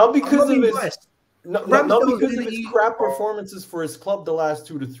Lloris. Not because of his crap performances for his club the last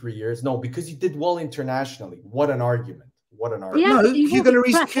 2 to 3 years. No, because he did well internationally. What an argument! No, Hugo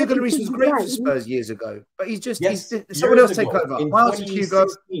Lloris was great for Spurs years ago, but he's someone else take over. My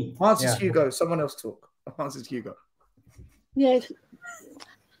answer's Hugo. Someone else talk. My answer's Hugo. Yes,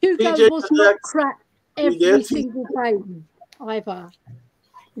 Hugo was not crap every single game either.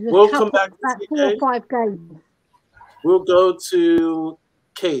 We'll come back to 4 or 5 games. We'll go to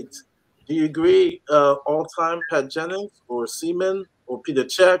Kate. Do you agree all-time Pat Jennings or Seaman or Peter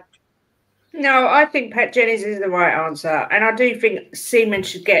Cech? No, I think Pat Jennings is the right answer. And I do think Seaman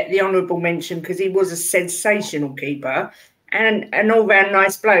should get the honourable mention because he was a sensational keeper and an all-round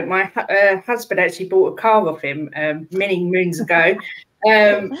nice bloke. My husband actually bought a car off him many moons ago.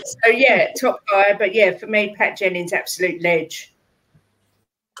 So, yeah, top guy. But, yeah, for me, Pat Jennings, absolute ledge.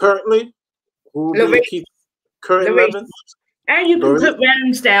 Currently? Who do you keep current 11? And you can put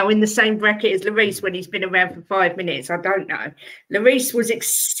Ramsdale in the same bracket as Lloris when he's been around for 5 minutes. I don't know. Lloris was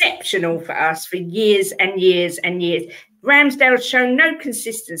exceptional for us for years and years and years. Ramsdale's shown no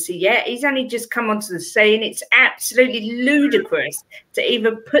consistency yet. He's only just come onto the scene. It's absolutely ludicrous to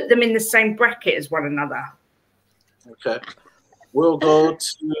even put them in the same bracket as one another. Okay. We'll go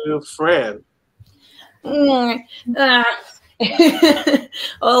to Fran. Well,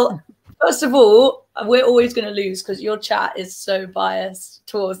 first of all, we're always going to lose because your chat is so biased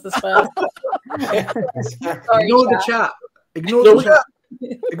towards the Spurs. Ignore the chat. Ignore the chat.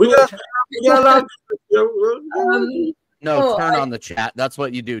 No, turn on the chat. That's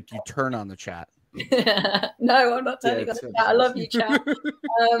what you do. You turn on the chat. No, I'm not turning on the chat. I love you, chat.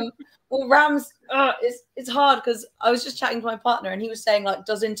 Well, Rams, it's hard because I was just chatting to my partner and he was saying, like,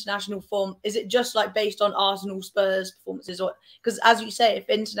 does international form, is it just like based on Arsenal, Spurs performances? Or because as you say, if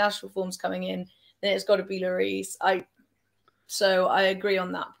international form's coming in, then it's got to be Lloris. So I agree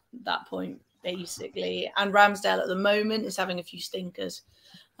on that point, basically. And Ramsdale at the moment is having a few stinkers.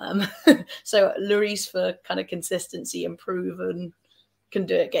 So Lloris for kind of consistency and proven can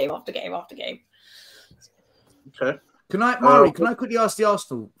do it game after game after game. Okay. Can I quickly ask the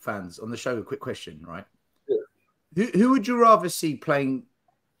Arsenal fans on the show a quick question, right? Yeah. Who would you rather see playing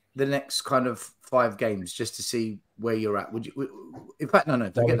the next kind of 5 games just to see where you're at? Would you? In fact, no,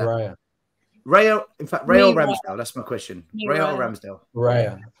 forget that. Raya. In fact, Raya or Ramsdale? That's my question. Raya or Ramsdale?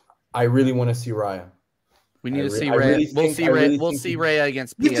 Raya. I really want to see Raya. We need to see Raya. Really we'll see Raya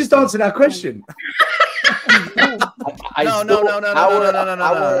against PSG. You just answered that question. No.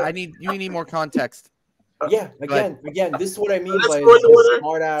 You need more context. Yeah, again, this is what I mean by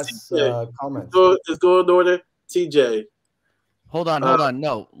smart ass comments. Let's go in order. TJ. Hold on.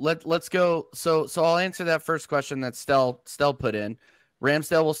 No, let's go. So I'll answer that first question that Stell put in.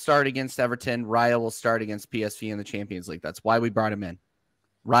 Ramsdale will start against Everton. Raya will start against PSV in the Champions League. That's why we brought him in.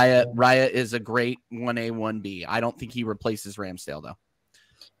 Raya is a great 1A, 1B. I don't think he replaces Ramsdale though.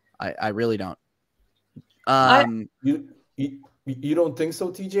 I really don't. You don't think so,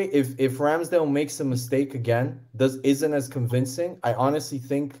 TJ? If Ramsdale makes a mistake again, isn't as convincing, I honestly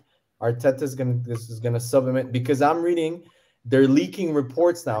think Arteta is gonna sub him in, because I'm reading they're leaking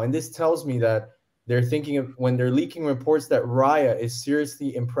reports now, and this tells me that they're thinking of, when they're leaking reports, that Raya is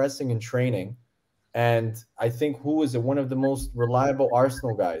seriously impressing in training. And I think who is one of the most reliable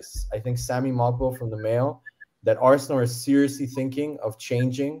Arsenal guys? I think Sammy Mogbo from the Mail, that Arsenal are seriously thinking of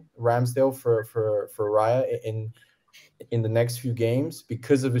changing Ramsdale for Raya in the next few games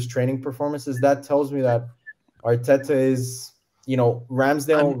because of his training performances. That tells me that Arteta is,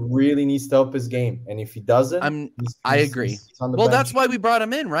 Ramsdale really needs to up his game. And if he doesn't, I agree. He's on the bench. That's why we brought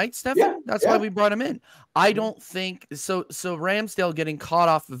him in, right, Stefan? Yeah, that's why we brought him in. I don't think so. So Ramsdale getting caught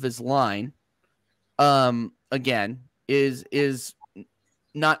off of his line, again, is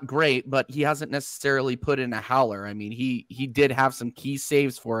not great, but he hasn't necessarily put in a howler. I mean, he did have some key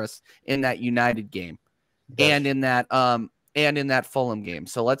saves for us in that United game. And in that Fulham game.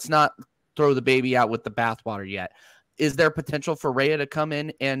 So let's not throw the baby out with the bathwater yet. Is there potential for Raya to come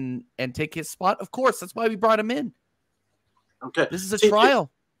in and take his spot? Of course. That's why we brought him in. Okay. This is a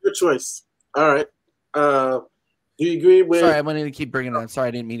trial. Your choice. All right. Do you agree with... Sorry, I wanted to keep bringing it on. Sorry,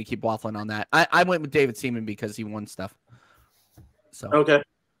 I didn't mean to keep waffling on that. I went with David Seaman because he won stuff. So okay.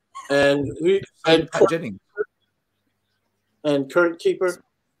 And current keeper?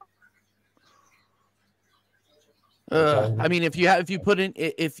 I mean, if you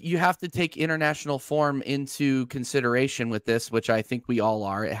have to take international form into consideration with this, which I think we all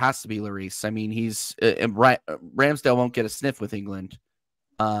are, it has to be Lloris. I mean, he's Ramsdale won't get a sniff with England,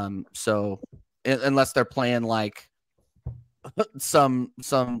 so unless they're playing like some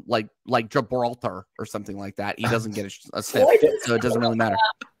like Gibraltar or something like that, he doesn't get a sniff, so it doesn't really matter.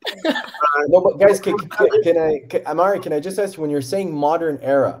 No, but guys, Amari, can I just ask you, when you're saying modern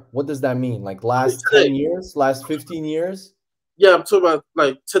era, what does that mean? Like last 10 years, last 15 years? Yeah, I'm talking about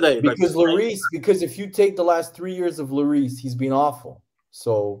like today. Because because if you take the last 3 years of Lloris, he's been awful.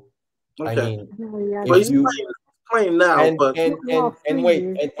 So I mean, but he's playing now.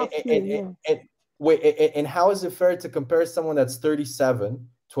 And how is it fair to compare someone that's 37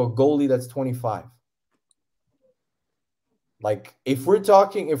 to a goalie that's 25? Like if we're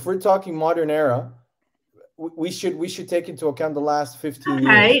talking modern era, we should take into account the last 15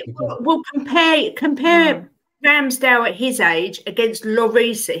 years. Well, compare Ramsdale at his age against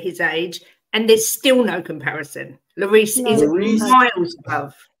Lloris at his age, and there's still no comparison. Lloris is miles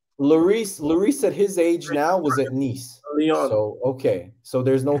above. Lloris at his age now was at Nice. Lyon. So okay, so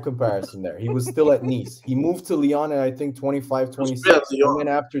there's no comparison there. He was still at Nice. He moved to Lyon at I think 25, 26, and then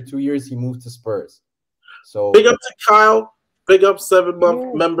after 2 years he moved to Spurs. So big up to Kyle. Big up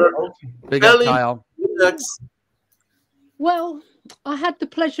 7-month member. Big up, Kyle. Next. Well, I had the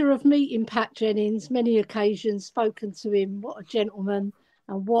pleasure of meeting Pat Jennings many occasions, spoken to him. What a gentleman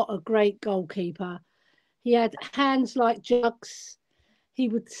and what a great goalkeeper. He had hands like jugs. He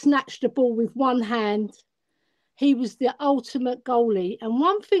would snatch the ball with one hand. He was the ultimate goalie. And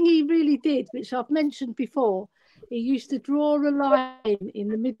one thing he really did, which I've mentioned before, he used to draw a line in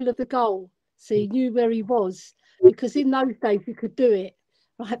the middle of the goal so he knew where he was. Because in those days you could do it,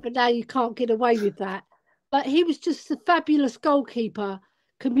 right? But now you can't get away with that. But he was just a fabulous goalkeeper.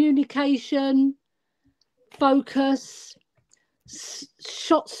 Communication, focus,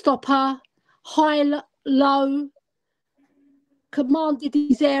 shot stopper, high, low, commanded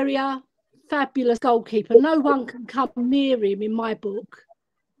his area, fabulous goalkeeper. No one can come near him in my book.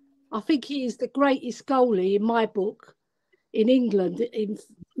 I think he is the greatest goalie in my book in England, in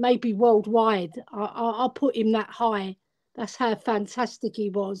maybe worldwide. I'll put him that high. That's how fantastic he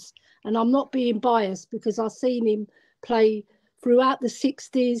was. And I'm not being biased because I've seen him play throughout the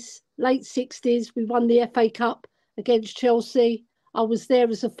 60s, late 60s. We won the FA Cup against Chelsea. I was there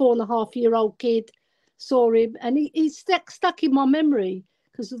as a 4.5-year-old kid, saw him, and he's stuck in my memory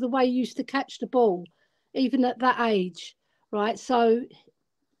because of the way he used to catch the ball, even at that age, right? So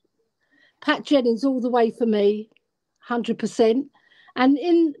Pat Jennings all the way for me, 100%. And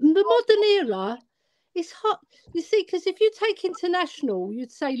in the modern era, it's hot. You see, because if you take international,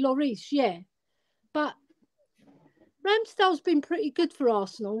 you'd say Lloris, yeah. But Ramsdale's been pretty good for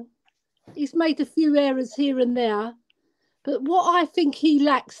Arsenal. He's made a few errors here and there. But what I think he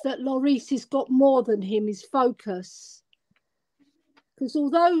lacks that Lloris has got more than him is focus. Because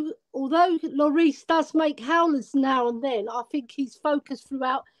although Lloris does make howlers now and then, I think his focus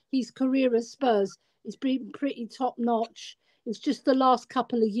throughout his career at Spurs has been pretty top notch. It's just the last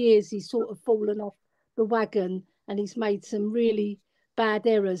couple of years he's sort of fallen off the wagon and he's made some really bad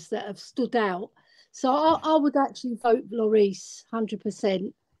errors that have stood out. So I would actually vote Lloris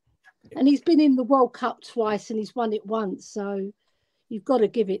 100%. And he's been in the World Cup twice and he's won it once. So you've got to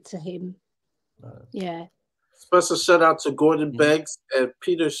give it to him. Yeah. Special shout out to Gordon Beggs and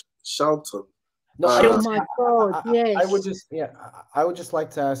Peter Shelton. No, oh my God! Yes. I would just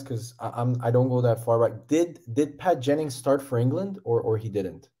like to ask because I don't go that far back. Did Pat Jennings start for England or he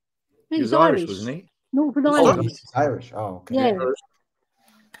didn't? He was Irish, wasn't he? Northern Ireland. He's Irish. Oh, okay. Yeah.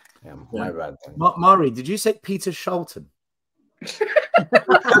 Yeah, my bad. Then. Mari, did you say Peter Shelton? Shelton.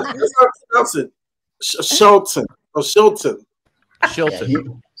 Oh, Shilton.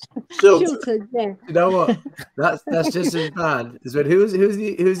 Shilton. Shilton, yeah. You know what? That's just as bad as when who's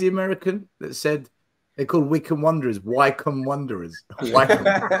the American that said they called Wycombe Wanderers Wycombe Wanderers. Wycombe.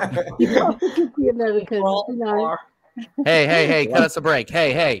 The Americans, you know. Hey, cut us a break.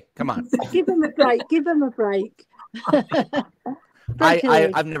 Hey, come on. Give them a break. Give them a break.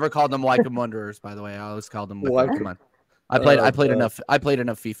 I've never called them Wycombe Wanderers, by the way. I always called them Wycombe. Come on. I played enough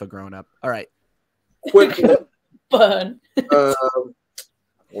FIFA growing up. All right. Quickly. Burn.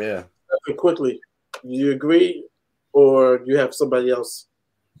 Yeah. Quickly. Do you agree or do you have somebody else?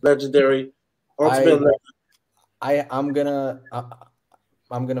 Legendary. Ultimate I'm gonna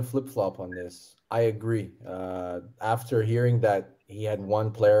flip flop on this. I agree. After hearing that he had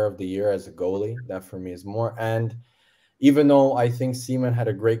one player of the year as a goalie, that for me is more. And even though I think Seaman had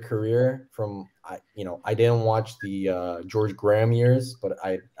a great career I didn't watch the George Graham years, but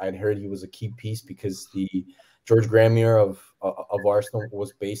I'd heard he was a key piece because the George Graham year of Arsenal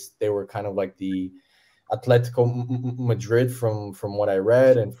was based. They were kind of like the Atletico Madrid from what I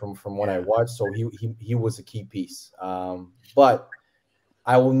read and from what I watched. So he was a key piece. But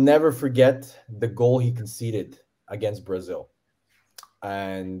I will never forget the goal he conceded against Brazil.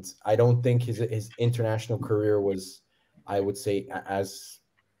 And I don't think his international career was, I would say, as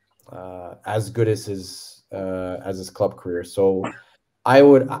good as his club career. So I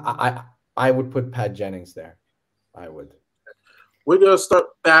would put Pat Jennings there. I would. We're gonna start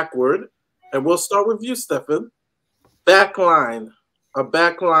backward, and we'll start with you, Stefan. Backline. Our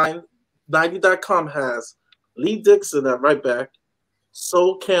backline 90.com has Lee Dixon at right back,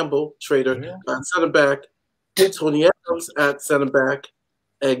 Sol Campbell, trader, at center back, Tony Adams at center back,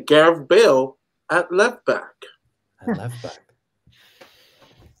 and Gareth Bale at left back. At left back.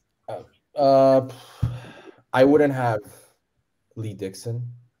 I wouldn't have Lee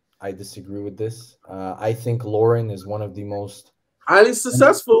Dixon. I disagree with this. I think Lauren is one of the most highly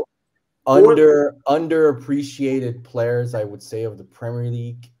successful, underappreciated players, I would say, of the Premier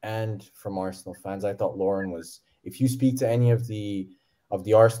League and from Arsenal fans. I thought Lauren was. If you speak to any of the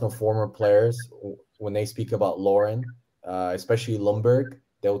Arsenal former players, when they speak about Lauren, especially Lundberg,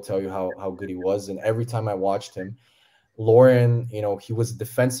 they'll tell you how good he was. And every time I watched him, Lauren, he was a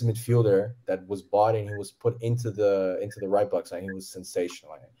defensive midfielder that was bought and he was put into the right box and he was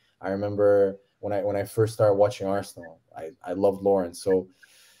sensational. I remember when I first started watching Arsenal, I loved Lauren. So,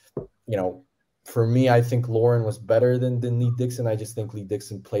 for me, I think Lauren was better than Lee Dixon. I just think Lee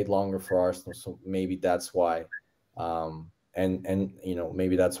Dixon played longer for Arsenal, so maybe that's why.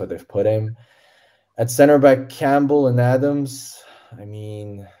 Maybe that's why they've put him at center back. Campbell and Adams. I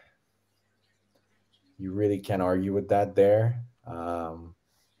mean, you really can't argue with that there.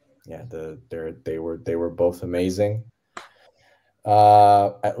 They were both amazing.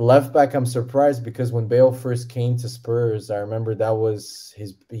 At left back, I'm surprised because when Bale first came to Spurs, I remember that was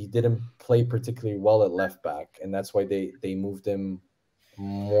he didn't play particularly well at left back, and that's why they moved him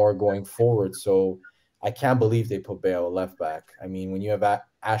more going forward. So I can't believe they put Bale at left back. I mean, when you have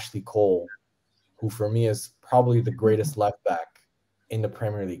Ashley Cole, who for me is probably the greatest left back in the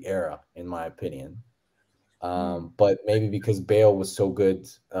Premier League era, in my opinion. But maybe because Bale was so good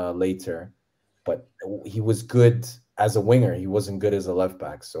later, but he was good as a winger. He wasn't good as a left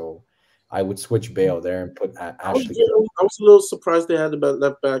back. So I would switch Bale there and put Ashley. I was a little surprised they had him at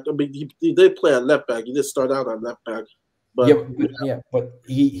left back. I mean, he did play at left back. He did start out at left back. But but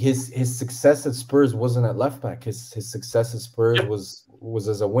his success at Spurs wasn't at left back. His success at Spurs was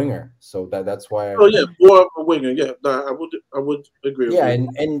as a winger. So that's why. More of a winger. Yeah, I would agree. With you.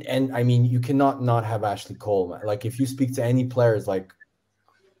 And I mean, you cannot not have Ashley Cole, man. Like if you speak to any players, like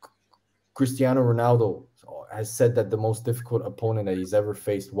Cristiano Ronaldo has said that the most difficult opponent that he's ever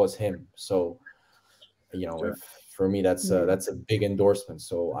faced was him. So, for me, that's a big endorsement.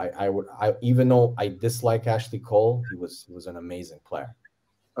 So I even though I dislike Ashley Cole, he was an amazing player.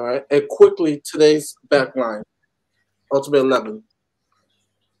 All right, and quickly today's back line, Ultimate 11.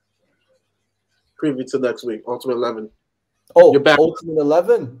 Preview to next week, Ultimate 11. Oh, you're back. Ultimate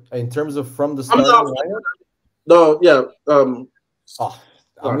 11 in terms of from the start. No, yeah.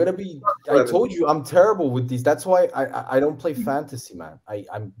 I'm gonna be. I told you I'm terrible with these. That's why I don't play fantasy, man.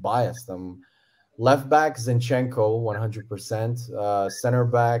 I'm biased. I'm left back Zinchenko 100%. Center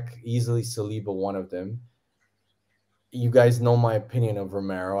back easily Saliba, one of them. You guys know my opinion of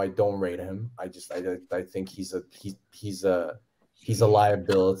Romero. I don't rate him. I think he's a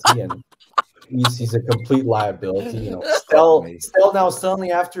liability and he's a complete liability. Stell now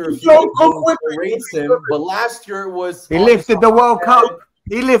suddenly after a few games rates him, but last year it was he lifted the World Cup.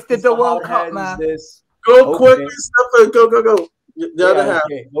 He lifted the World Cup, man. Go quickly, Stefan. Go. The other half.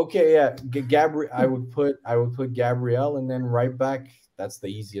 Okay, yeah. I would put Gabriel and then right back. That's the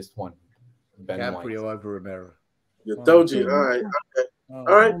easiest one. Gabriel over Romero. You told you. All right. Okay. All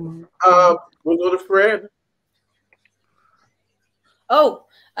right. We'll go to Fred.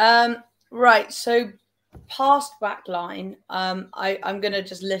 Right. So past back line, I'm gonna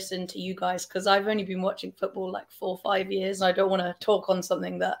just listen to you guys because I've only been watching football like 4 or 5 years and I don't want to talk on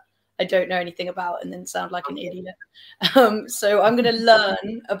something that I don't know anything about and then sound like an idiot. So I'm gonna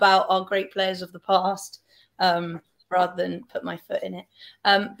learn about our great players of the past rather than put my foot in it.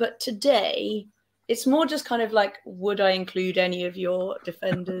 But today it's more just kind of like, would I include any of your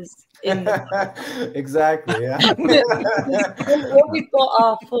defenders in the... Exactly, yeah. When we've got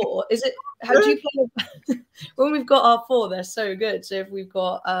our four, is it, how do you play? When we've got our four, they're so good. So if we've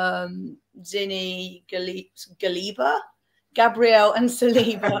got Zinni, Galiba, Gabriel and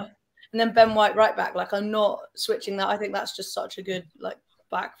Saliba, and then Ben White right back, like I'm not switching that. I think that's just such a good like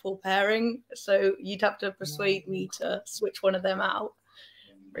back four pairing. So you'd have to persuade me to switch one of them out,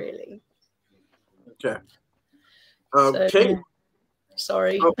 really. Okay. Kate?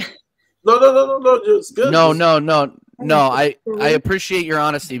 Sorry. No. It's good. No. I appreciate your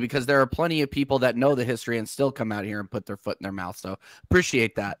honesty because there are plenty of people that know the history and still come out here and put their foot in their mouth. So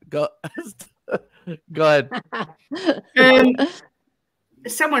appreciate that. Go ahead.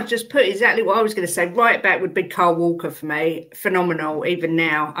 Someone's just put exactly what I was going to say. Right back would be Carl Walker for me. Phenomenal. Even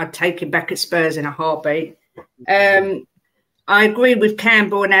now, I'd take him back at Spurs in a heartbeat. I agree with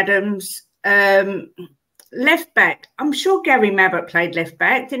Campbell and Adams. Left back, I'm sure Gary Mabbott played left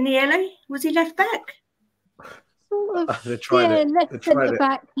back, didn't he, Ellie? Was he left back? Sort of, left centre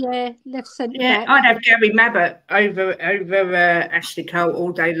back. Yeah, left centre back. I'd have Gary Mabbott over Ashley Cole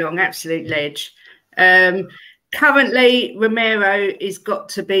all day long. Absolute ledge. Currently, Romero has got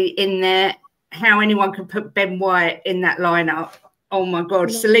to be in there. How anyone can put Ben White in that lineup? Oh my God,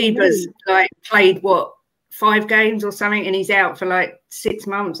 Saliba's like played what? 5 games or something, and he's out for like 6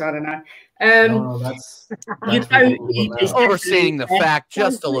 months. I don't know. That's overstating the fact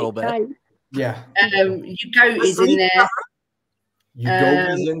just a little bit. Yeah. Ugo is in there.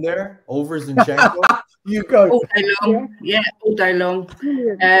 Ugo is in there. Over Zinchenko. Ugo all day long. Yeah, all day long.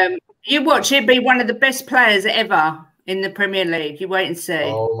 You watch it be one of the best players ever in the Premier League. You wait and see.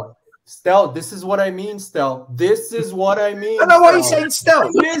 Oh my. Stel, this is what I mean, Stel. This is what I mean. I know why you're saying Stel.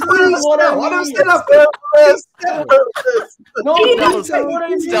 This is what I mean. I don't Stel. No,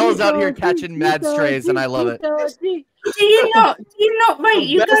 Stel's out here catching mad strays, and I love it. Do you not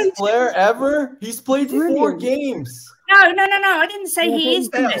rate the best player ever? He's played 4 games. No. I didn't say he is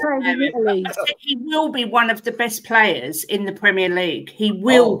the best player. Italy. I said he will be one of the best players in the Premier League. He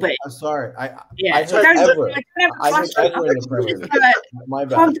will be. I'm sorry. I Yeah. heard ever. I heard ever in the Premier League. My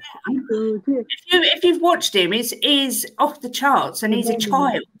bad. If you've watched him, he's off the charts, and he's a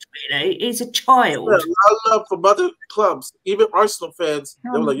child. Really, he's a child. Yeah, a lot of love from other clubs, even Arsenal fans. They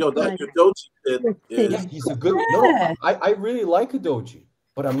were like, "Yo, that Udogie kid is." He's a good. No, I really like Udogie.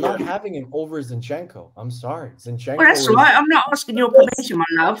 But I'm not having him over Zinchenko. I'm sorry. Zinchenko. Well, that's right. I'm not asking your permission, my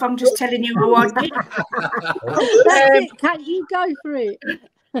love. I'm just telling you who I did. Can't you go for it?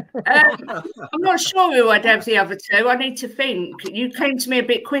 I'm not sure who I'd have the other two. I need to think. You came to me a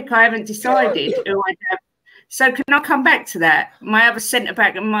bit quick. I haven't decided who I'd have. So can I come back to that? My other centre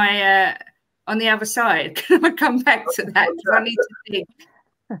back and my on the other side. Can I come back to that? Because I need to think.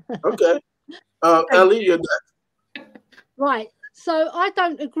 Okay. Ellie, you're next. Right. So I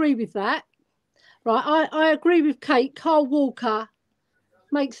don't agree with that. Right. I agree with Kate. Carl Walker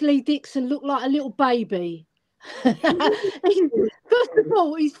makes Lee Dixon look like a little baby. First of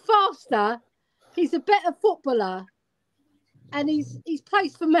all, he's faster. He's a better footballer. And he's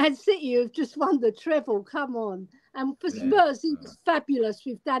placed for Man City, who've just won the treble. Come on. And for Spurs, he was fabulous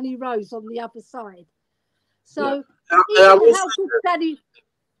with Danny Rose on the other side. So I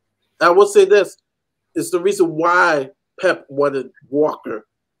will say this. It's the reason why Pep wanted Walker,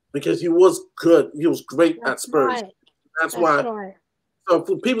 because he was good. He was great at Spurs. Right. That's why. Right. So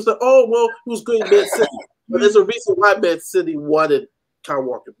for people say, "Oh, well, he was good at Man City," but there's a reason why Man City wanted Kyle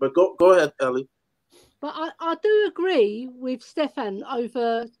Walker. But go ahead, Ellie. But I do agree with Stefan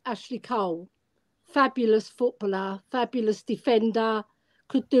over Ashley Cole. Fabulous footballer, fabulous defender,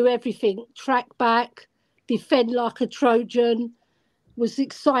 could do everything. Track back, defend like a Trojan, was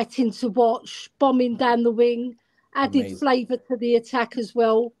exciting to watch, bombing down the wing, added flavour to the attack as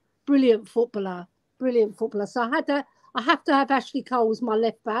well. Brilliant footballer, brilliant footballer. So I have to have Ashley Cole as my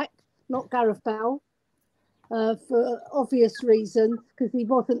left back, not Gareth Bale, for obvious reasons, because he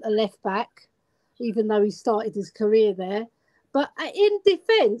wasn't a left back, even though he started his career there. But in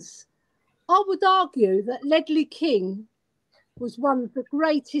defence, I would argue that Ledley King was one of the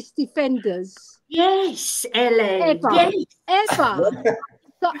greatest defenders. Yes, Ellie. Ever.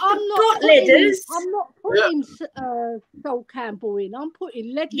 So I'm not putting Sol Campbell in. I'm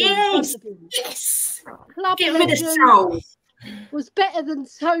putting Ledley in front of him. Yes. Club Get rid of legend, Sol. was better than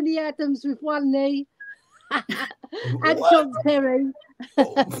Tony Adams with one knee. And John Terry.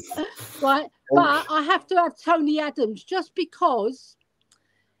 Right. But I have to have Tony Adams just because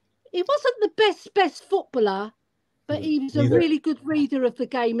he wasn't the best footballer, but he was a really good reader of the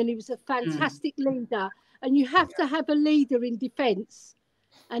game, and he was a fantastic leader. And you have to have a leader in defence,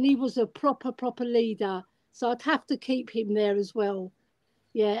 and he was a proper leader. So I'd have to keep him there as well.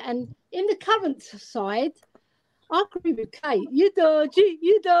 Yeah, and in the current side, I agree with Kate.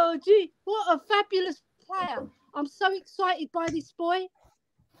 Udogie, what a fabulous player. I'm so excited by this boy.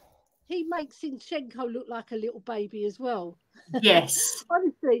 He makes Zinchenko look like a little baby as well. Yes.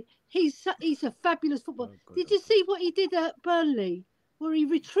 Honestly, he's a fabulous footballer. Did you see what he did at Burnley? Where he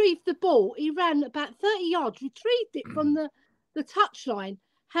retrieved the ball. He ran about 30 yards, retrieved it from the touchline,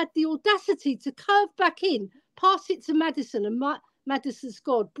 had the audacity to curve back in, pass it to Maddison, and Maddison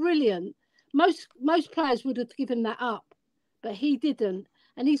scored. Brilliant. Most players would have given that up, but he didn't.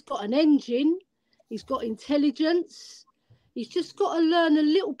 And he's got an engine. He's got intelligence. He's just got to learn a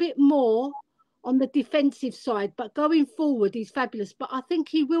little bit more on the defensive side. But going forward, he's fabulous. But I think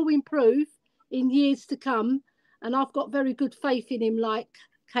he will improve in years to come. And I've got very good faith in him, like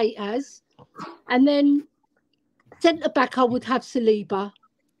Kate has. And then centre-back, I would have Saliba.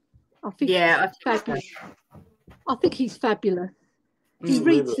 I think he's fabulous. I think he's fabulous. He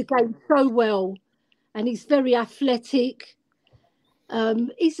reads the game so well. And he's very athletic.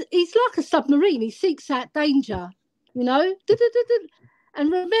 He's like a submarine. He seeks out danger. You know, and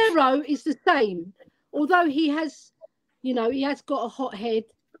Romero is the same. Although he has got a hot head,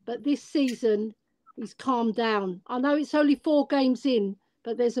 but this season he's calmed down. I know it's only 4 games in,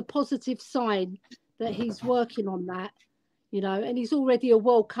 but there's a positive sign that he's working on that, you know, and he's already a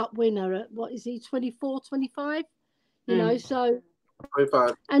World Cup winner at, what is he, 24, 25? You know, so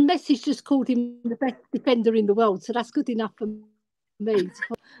 25. And Messi's just called him the best defender in the world, so that's good enough for me.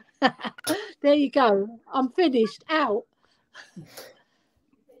 There you go. I'm finished. Out.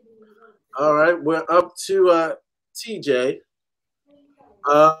 All right, we're up to TJ.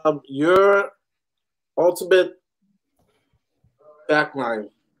 Your ultimate backline. I'm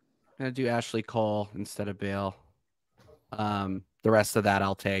gonna do Ashley Cole instead of Bale. The rest of that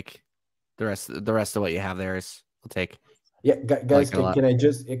I'll take. The rest of what you have there is I'll take. Yeah, guys, can I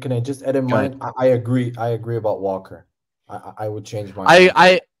just add in mind? I agree about Walker. I would change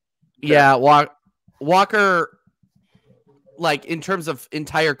my. Yeah, Walker. Like in terms of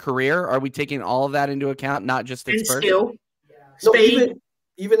entire career, are we taking all of that into account, not just at Spurs? Still, no,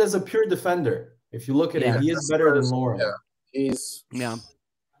 even as a pure defender, if you look at it, he is better than Lauren. Yeah,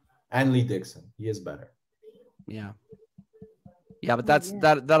 and Lee Dixon, he is better. Yeah, but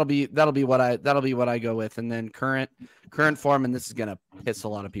that'll be what I go with, and then current form, and this is gonna piss a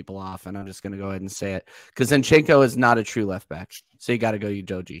lot of people off, and I'm just gonna go ahead and say it because Zinchenko is not a true left back, so you got to go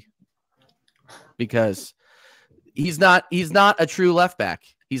Udogie because. He's not a true left back.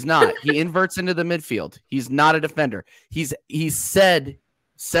 He's not. He inverts into the midfield. He's not a defender. He's said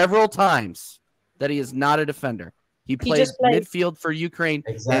several times that he is not a defender. He played midfield for Ukraine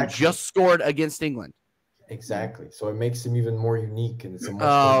and just scored against England. Exactly. So it makes him even more unique. And it's a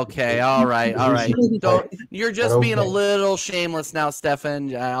okay. All right. You're just being a little shameless now,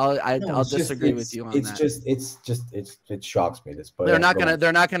 Stefan. I'll disagree with you on that. It shocks me. This, but they're not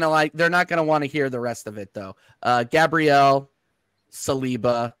gonna want to hear the rest of it though. Gabriel,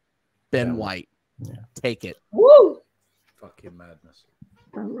 Saliba, Ben White. Yeah. Take it. Woo! Fucking madness.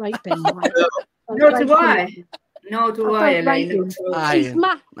 Don't rate Ben White. No, do I? No, do I, Elaine? It's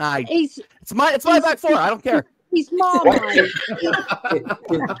my back four. I don't care. He's Marmite.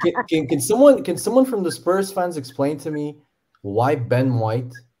 Can someone from the Spurs fans explain to me why Ben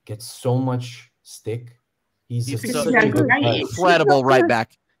White gets so much stick? He's incredible right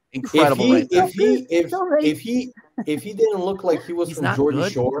back. Incredible right back. If he didn't look like he was from Geordie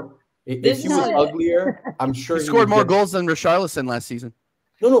Shore, if he was uglier, I'm sure he scored more goals than Richarlison last season.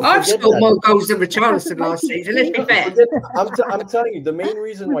 No, I've scored more goals than Richarlison last season. Let's be fair. I'm telling you, the main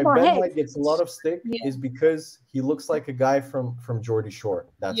reason why Ben White gets a lot of stick is because he looks like a guy from Geordie Shore.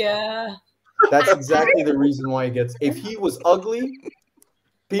 That's exactly the reason why he gets. If he was ugly,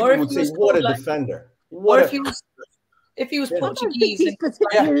 people would say, "What a defender!" If he was Portuguese, he's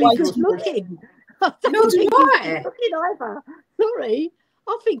particularly good looking. No, do I? Either. Sorry,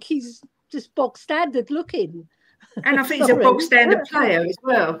 I think he's just bog standard looking. And I think he's a box standard player as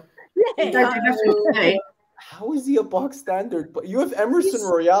well. Yeah. How is he a box standard? But you have Emerson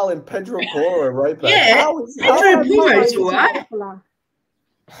Royale and Pedro Porro right back. Yeah, Pedro Porro's all right.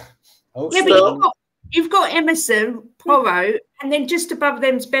 Yeah, but you've got Emerson, Porro, and then just above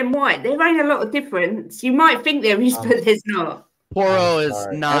them's Ben White. There ain't a lot of difference. You might think there is, but there's not. Porro is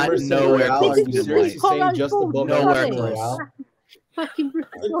not Emerson nowhere Royale, close to saying just above nowhere close. Fucking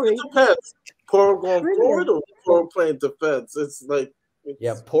it depends. Porro going forward or Porro playing defense? It's like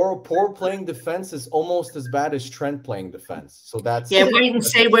Porro playing defense is almost as bad as Trent playing defense. So that's wait and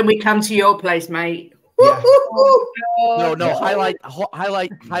see when we come to your place, mate. Yeah. No. Highlight that.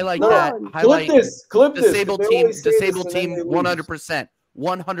 Highlight clip this. Disabled team. 100%.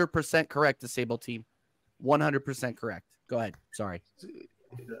 100% correct. Disabled team. 100% correct. Go ahead. Sorry.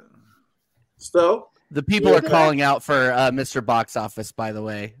 So the people are calling out for Mr. Box Office, by the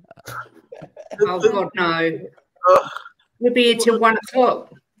way. Oh God, no! We'll be here till 1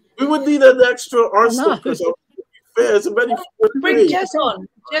 o'clock. We would need an extra Arsenal because fair. Bring Jez on.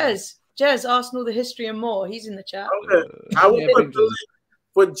 Jez, Arsenal, the history and more. He's in the chat. Okay, I will put the link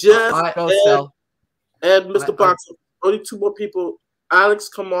for Jez and Mr. Box. Only 2 more people. Alex,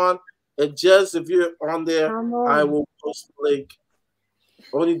 come on, and Jez, if you're on there, I will post the link.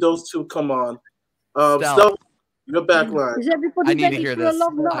 Only those 2, come on. Steph, your back line. Is everybody I need to hear this. A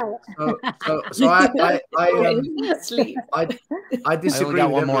long night? So I disagree. I only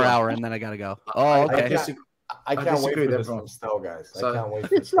got one more hour and then I gotta go. Oh, okay. I can't wait for this from Stell, guys. I can't wait.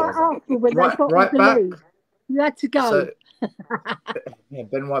 It's like Arsenal when they got the lead. You had to go.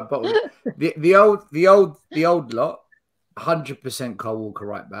 Ben White bottled. The old lot, 100% Cole Walker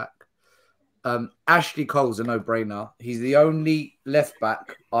right back. Ashley Cole's a no-brainer. He's the only left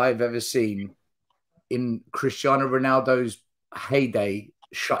back I've ever seen in Cristiano Ronaldo's heyday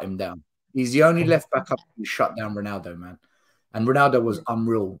shut him down. He's the only left back who shut down Ronaldo, man. And Ronaldo was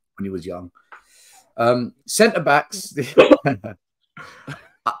unreal when he was young. Centre backs,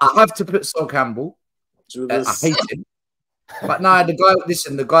 I have to put Sol Campbell. I hate him, but no,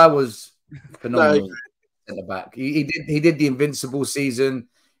 the guy was phenomenal. Centre back, he did the Invincible season.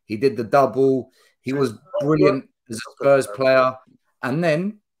 He did the double. He was brilliant as a Spurs player, and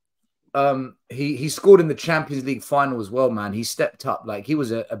then he scored in the Champions League final as well, man. He stepped up. Like, he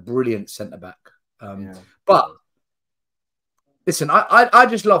was a brilliant centre-back. But listen, I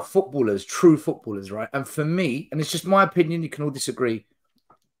just love footballers, true footballers, right? And for me, and it's just my opinion, you can all disagree,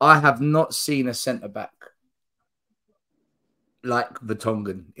 I have not seen a centre-back like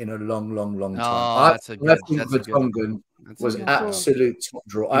Vertonghen in a long, long, long time. I think Vertonghen was absolute top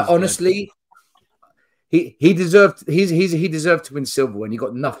draw. I honestly... he deserved he deserved to win silver, and he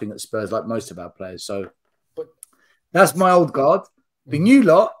got nothing at Spurs like most of our players. So, but that's my old guard. The new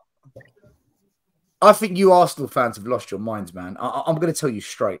lot. I think you Arsenal fans have lost your minds, man. I'm going to tell you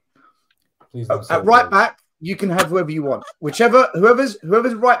straight. Please don't at right back, you can have whoever you want. Whoever's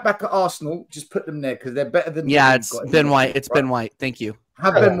right back at Arsenal, just put them there because they're better than. Yeah, it's Ben White. It's Ben White. Thank you.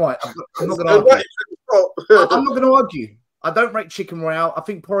 Have Ben White. I'm not going to argue. I'm not going to argue. I don't rate Chicken Royale. I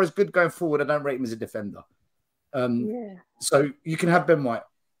think Porro's good going forward. I don't rate him as a defender. So you can have Ben White.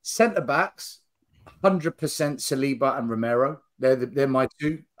 Centre backs, 100% Saliba and Romero. They're my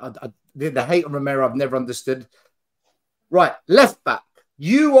two. The hate on Romero I've never understood. Right, left back.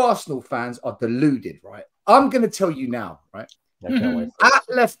 You Arsenal fans are deluded, right? I'm going to tell you now, right? At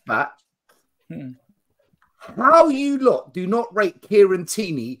left back, how you lot do not rate Kieran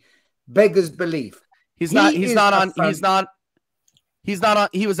Tierney beggars belief. He was out on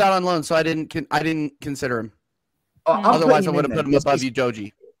loan, so I didn't consider him. Otherwise, I would have put him above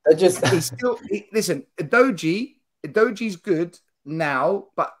Udogie. Listen, Udogie's good now,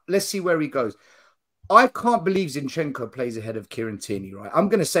 but let's see where he goes. I can't believe Zinchenko plays ahead of Kieran Tierney, right? I'm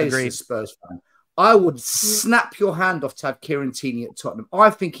going to say this as a Spurs fan. I would snap your hand off to have Kieran Tierney at Tottenham. I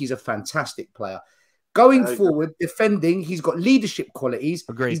think he's a fantastic player. Going forward, defending, he's got leadership qualities.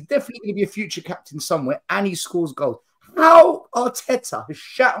 He's definitely going to be a future captain somewhere, and he scores goals. How Arteta has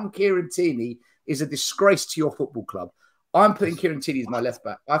shat on Kieran Tierney is a disgrace to your football club. I'm putting Kieran Tierney as my left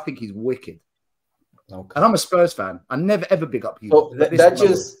back. I think he's wicked. Okay. And I'm a Spurs fan. I never ever big up you. So that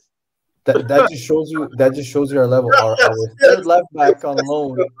just shows you our level. Our third left back on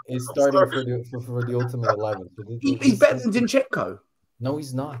loan is starting for the ultimate 11. So he's better than Zinchenko. No,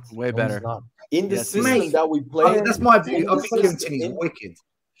 he's not. Way better. He's not. In the system that we play, that's my view. I think Kieran Tierney's wicked.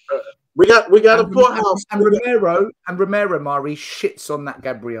 We got a poorhouse. And Romero, Mari shits on that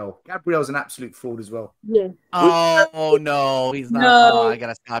Gabriel. Gabriel's an absolute fraud as well. Yeah. Oh no, he's not. No. Oh, I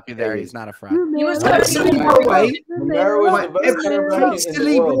gotta stop you there. He's not a fraud. He was Take Saliba away.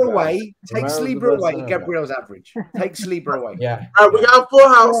 Take Saliba away. Gabriel's average. Take Saliba away. Yeah. All right, we got a full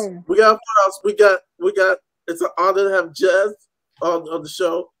house. We got a full house. We got. It's an honor to have Jez on the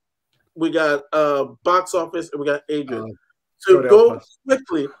show. We got box office and we got Adrian. To go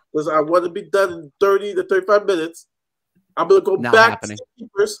quickly, because I want to be done in 30 to 35 minutes. I'm going to go back to the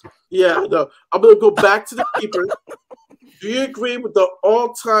keepers. Yeah, I know. I'm going to go back to the keepers. Do you agree with the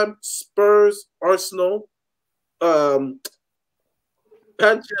all-time Spurs Arsenal Pat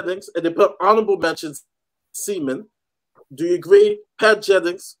Jennings, and they put honorable mentions Seaman? Do you agree Pat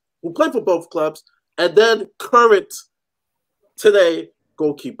Jennings, who played for both clubs, and then current today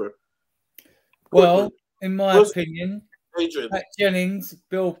goalkeeper? Well, in my opinion, Pat Jennings,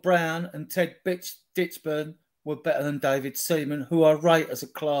 Bill Brown, and Ted Ditchburn were better than David Seaman, who I rate as a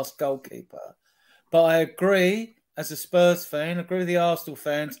class goalkeeper. But I agree, as a Spurs fan, I agree with the Arsenal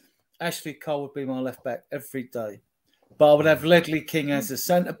fans, Ashley Cole would be my left back every day. But I would have Ledley King as a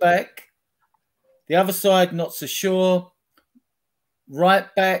centre back. The other side, not so sure. Right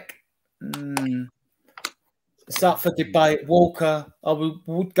back, it's up for debate. Walker, I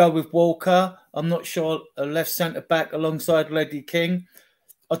would go with Walker. I'm not sure a left centre back alongside Ledley King.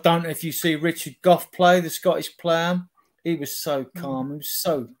 I don't know if you see Richard Gough play, the Scottish player. He was so calm. He was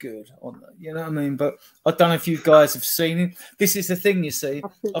so good. You know what I mean? But I don't know if you guys have seen him. This is the thing, you see.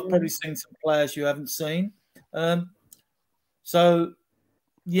 I've probably seen some players you haven't seen. So,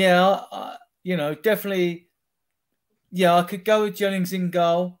 yeah, definitely, yeah, I could go with Jennings in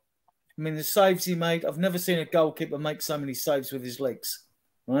goal. I mean, the saves he made, I've never seen a goalkeeper make so many saves with his legs,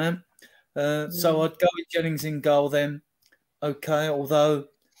 right? So I'd go with Jennings in goal then. Okay, although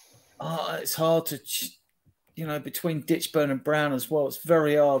it's hard to, between Ditchburn and Brown as well. It's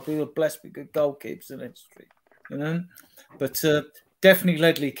very hard. We were blessed with good goalkeepers in history, But definitely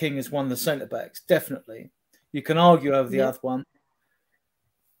Ledley King has won the centre-backs, definitely. You can argue over the other one.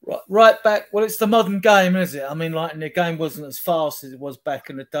 Right back, well, it's the modern game, is it? I mean, and the game wasn't as fast as it was back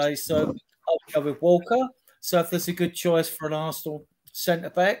in the day, so I'll go with Walker. So if there's a good choice for an Arsenal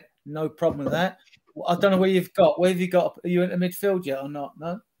centre-back, no problem with that. I don't know where you've got. Where have you got? Are you in the midfield yet or not?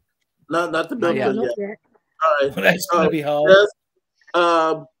 No? No, not the midfield yet. All right. Well, that's going to be hard.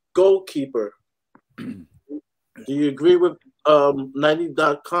 Yes. Goalkeeper. Do you agree with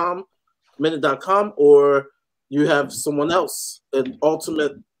 90.com, minute.com, or you have someone else, an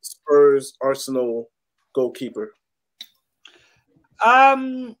ultimate Spurs Arsenal goalkeeper?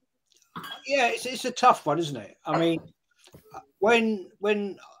 Yeah, it's a tough one, isn't it? I mean, when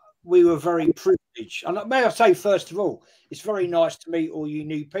we were very privileged, and may I say, first of all, it's very nice to meet all you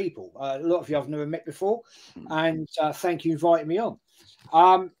new people. A lot of you I've never met before, and thank you for inviting me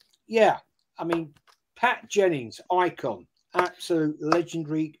on. Yeah, I mean, Pat Jennings, icon, absolute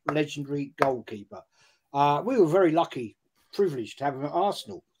legendary goalkeeper. We were very lucky, privileged to have him at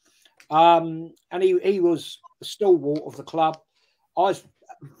Arsenal. And he was the stalwart of the club. I was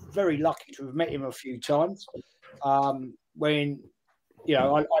very lucky to have met him a few times. When, you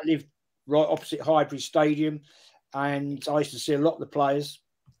know, I lived right opposite Highbury Stadium, and I used to see a lot of the players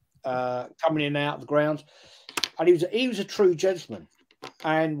coming in and out of the ground. And he was a true gentleman.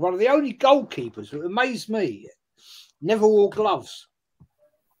 And one of the only goalkeepers who amazed me, never wore gloves.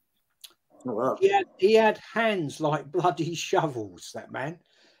 Oh, wow. He had hands like bloody shovels, that man.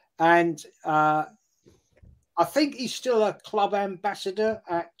 And I think he's still a club ambassador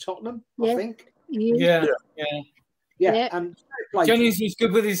at Tottenham, I think. Yeah. And Jennings was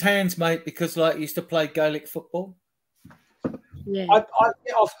good with his hands, mate, because like he used to play Gaelic football. Yeah,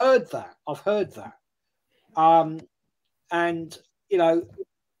 I've heard that. And you know,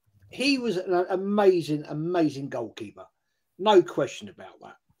 he was an amazing goalkeeper, no question about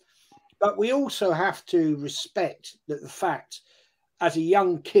that. But we also have to respect that the fact, as a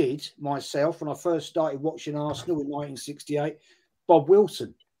young kid myself, when I first started watching Arsenal in 1968, Bob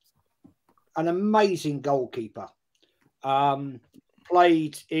Wilson, an amazing goalkeeper,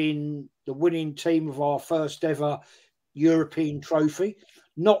 played in the winning team of our first ever European trophy.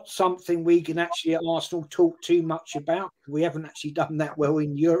 Not something we can actually at Arsenal talk too much about. We haven't actually done that well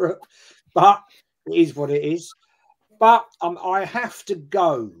in Europe, but it is what it is. But I have to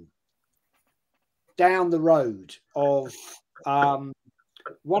go down the road of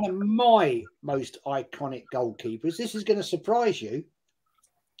one of my most iconic goalkeepers. This is going to surprise you,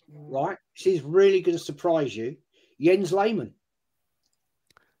 right? This is really going to surprise you. Jens Lehmann.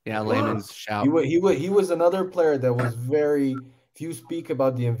 Yeah, Lehmann's shout. He was another player that was very. If you speak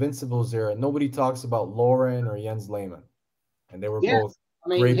about the Invincibles era, nobody talks about Lauren or Jens Lehmann, and they were both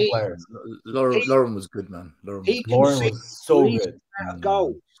great players. Lauren was good, man. Lauren was so good.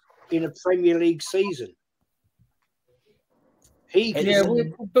 Goals in a Premier League season.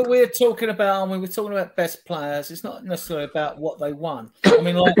 But we're talking about, we were talking about best players. It's not necessarily about what they won. I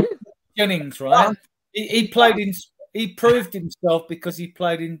mean, like Jennings, right? He proved himself because he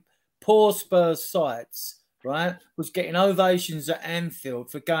played in poor Spurs sides, right? Was getting ovations at Anfield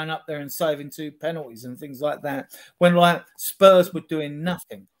for going up there and saving 2 penalties and things like that. When like Spurs were doing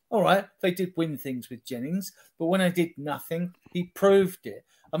nothing. All right, they did win things with Jennings, but when they did nothing, he proved it.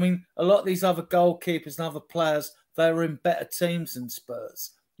 I mean, a lot of these other goalkeepers and other players, they were in better teams than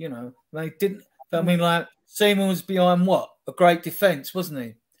Spurs. You know, they didn't. I mean, like Seaman was behind what? A great defence, wasn't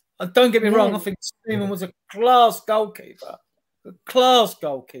he? And don't get me wrong. I think Seaman was a class goalkeeper. A class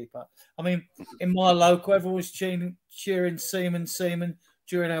goalkeeper. I mean, in my local, everyone was cheering Seaman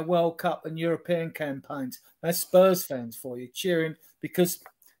during our World Cup and European campaigns. That's Spurs fans for you, cheering because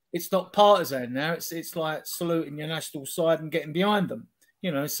it's not partisan now. It's like saluting your national side and getting behind them.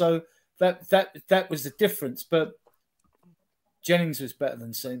 You know, so that was the difference. But Jennings was better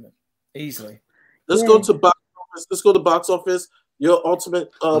than Seaman, easily. Let's go to box office. Let's go to box office. Your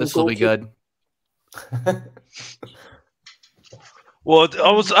ultimate. This will be good. Well,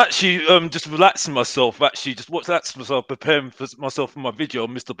 I was actually just relaxing myself, preparing for myself for my video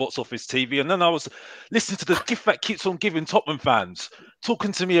on Mr. Box Office TV, and then I was listening to the gift that keeps on giving Tottenham fans,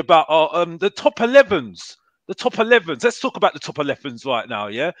 talking to me about the top 11s. The top 11s. Let's talk about the top 11s right now,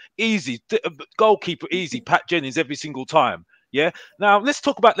 yeah? Easy. Goalkeeper, easy. Pat Jennings every single time, yeah? Now, let's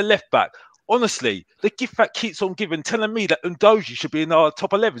talk about the left back. Honestly, the gift that keeps on giving, telling me that Ndoji should be in our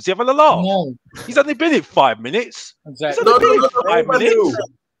top 11s. Is he having a laugh? No. He's only been in 5 minutes. Exactly. He's only been in 5 minutes.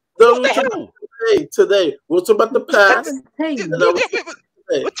 What the hell? Today, we'll talk about the past.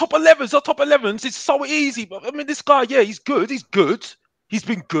 We're top 11s. Our top 11s. It's so easy. But I mean, this guy, yeah, he's good. He's good. He's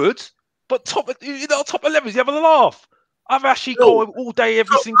been good. But top 11s, you having a laugh? I've actually called him all day,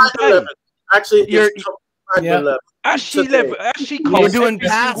 every single day. 11. Actually, it's top 11. Actually, we're doing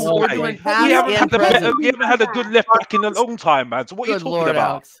pass. We're doing pass. We haven't had a good left back in a long time, man. So what are you talking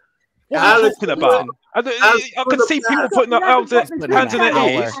about? What are you talking about? I can see people putting their hands in their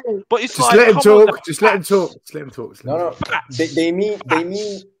ears, but it's just like, let him talk. Just let him talk. Just let him talk. No. They mean.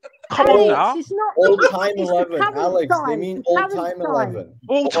 Come on now. All-time 11, Alex. They mean all-time 11.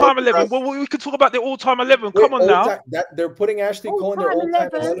 All-time 11. Well, we could talk about the all-time 11. Come on now. They're putting Ashley Cole in their all-time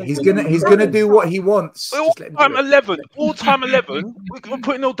 11. He's gonna do what he wants. All-time 11. All-time 11. We're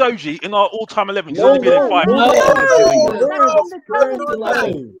putting Ndoji in our all-time 11. He's only been in 5 minutes.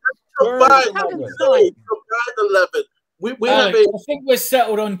 I think we're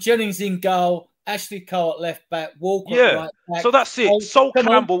settled on Jennings in goal. Ashley Cole at left back, Walker at right back. So that's it. Sol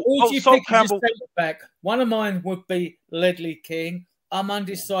Campbell. Back. One of mine would be Ledley King. I'm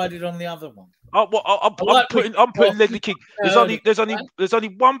undecided on the other one. I'm putting Ledley King. There's only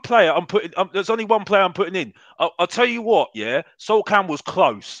one player I'm putting. There's only one player I'm putting in. I'll tell you what. Yeah, Sol Campbell's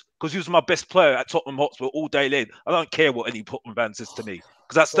close because he was my best player at Tottenham Hotspur all day long. I don't care what any Tottenham fan says to me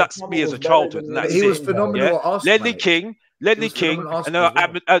because that's me as a childhood, and that's he it. was phenomenal. Yeah? At Arsenal, Ledley King, and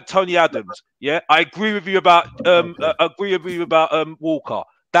then Tony Adams. Yeah, I agree with you about Walker.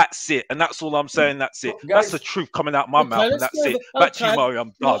 That's it, and that's all I'm saying. That's it. Guys, that's the truth coming out my mouth, and that's it. Back to you, Mario.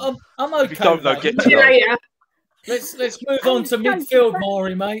 I'm done. I'm okay. If you don't know, get to See you know. later. Let's move on to midfield,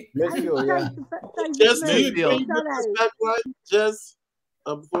 Maury, mate. Midfield, yeah. Just Midfield. Just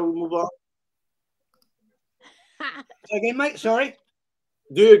before we move on. Again, mate. Sorry.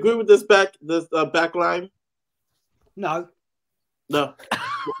 Do you agree with this back line? No. No.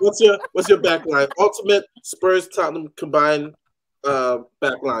 What's your back line? Ultimate Spurs Tottenham combined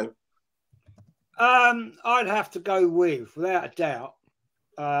back line. I'd have to go with, without a doubt.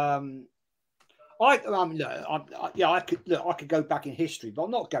 I could go back in history, but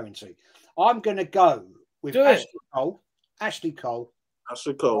I'm not going to. I'm going to go with Ashley Cole.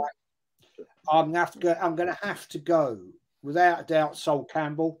 I'm going to have to go, without a doubt, Sol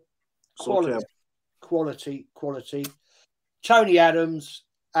Campbell. Quality. Tony Adams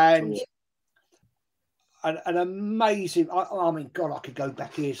and an amazing. I mean, God, I could go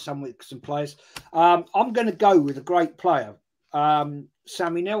back here with some players. I'm going to go with a great player,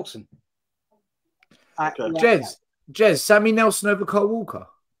 Sammy Nelson. Jez, Sammy Nelson over Kyle Walker.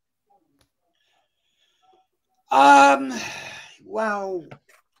 Well,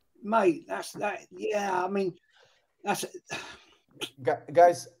 mate, that's that. Yeah, I mean, that's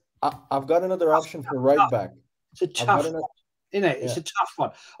guys. I've got another option for right back. It's a tough one, isn't it? It's a tough one.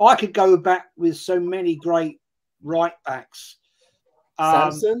 I could go back with so many great right backs.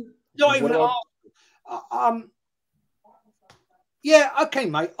 Samson? Not even yeah, okay,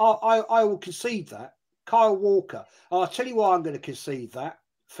 mate. I will concede that. Kyle Walker. I'll tell you why I'm going to concede that.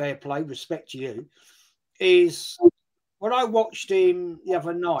 Fair play, respect to you. Is when I watched him the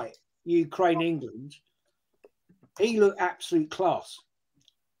other night, Ukraine, England, he looked absolute class.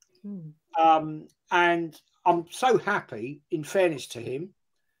 And I'm so happy, in fairness to him,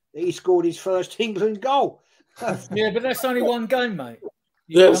 that he scored his first England goal. Yeah, but that's only one game, mate.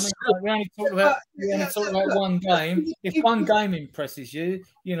 Yes. I mean, we only talk about one game. If one game impresses you,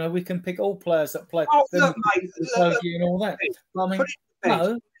 we can pick all players that play. Look, mate, and all that. I mean,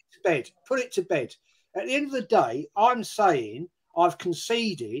 put it to bed. At the end of the day, I'm saying I've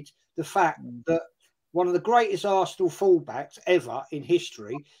conceded the fact that one of the greatest Arsenal fullbacks ever in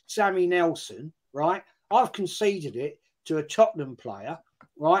history, Sammy Nelson, right? I've conceded it to a Tottenham player,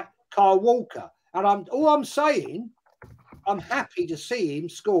 right? Kyle Walker. And all I'm saying, I'm happy to see him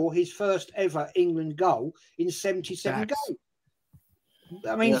score his first ever England goal in 77 games.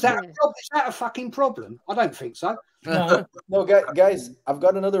 I mean, is that a fucking problem? I don't think so. No, guys, I've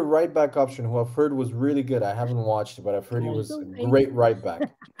got another right back option who I've heard was really good. I haven't watched it, but I've heard he was a great right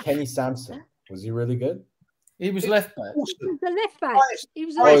back. Kenny Sampson. Was he really good? He was left back. He was a left back. He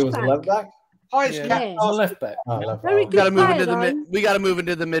was a left back? Left back. Very good we got to move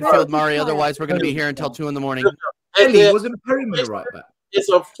into the midfield, Mari. Otherwise, we're going to be here until 2 in. He wasn't a perimeter right back. It's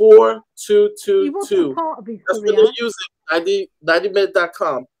a 4-2-2-2. He wasn't part of his That's career. what they're using.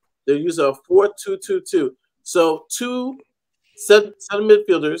 90minute.com. They're using a 4-2-2-2. So 2 center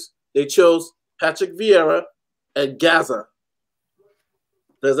midfielders. They chose Patrick Vieira and Gaza.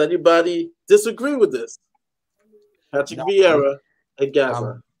 Does anybody disagree with this? Patrick Vieira and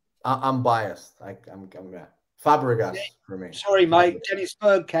Gaza. I'm biased. I'm Fabregas for me. Sorry, mate. Dennis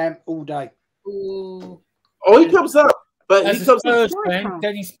Bergkamp all day. Ooh. Oh, he comes up. But As he comes a Spurs fan,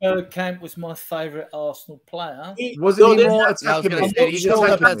 Dennis Bergkamp was my favourite Arsenal player. Wasn't he more attacking? He still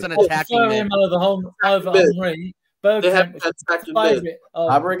has an attacking him over Henry. Bergkamp was my favourite.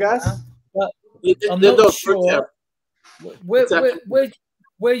 Fabregas? But I'm not sure.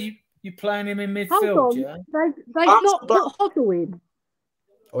 Where you playing him in midfield, yeah? They've not put Hoddle in.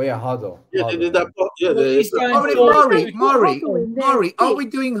 Oh yeah, Hoddle. Yeah, they did that. Yeah, Murray, are we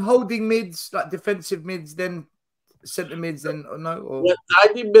doing holding mids, like defensive mids, then centre mids, then or no? Or... What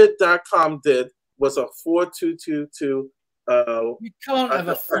 90mid.com did was a 4-2-2-2. You can't have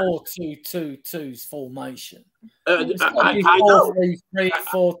a 4-2-2-2 formation. I know. 4-3-3,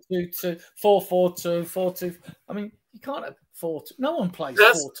 4-2-2, 4-4-2, 4-2. I mean, you can't have 4-2. No one plays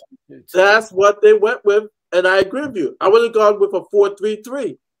 4-2-2. That's what they went with, and I agree with you. I would have gone with a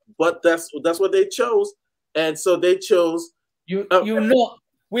 4-3-3, but that's what they chose, and so they chose. You're not.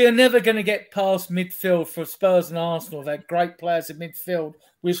 We are never going to get past midfield for Spurs and Arsenal. They're great players in midfield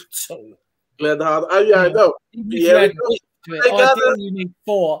with 2. Yeah, I know. to it. Ideally, you need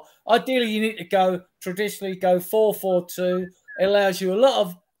 4. Ideally, you need to go traditionally go 4-4-2. It allows you a lot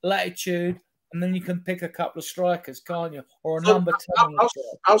of latitude, and then you can pick a couple of strikers, can't you? Or a number 10.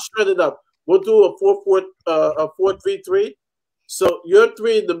 I'll shred it up. We'll do a 4-3-3. So you're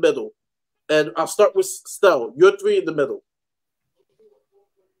 3 in the middle, and I'll start with Stell. You're 3 in the middle.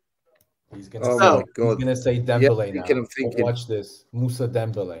 He's gonna say Dembele now. I'm thinking. Watch this, Musa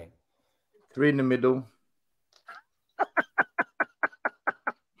Dembele. 3 in the middle.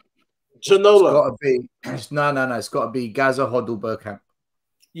 Janola. It's gotta be no. It's got to be Gaza, Hoddle, Bergkamp.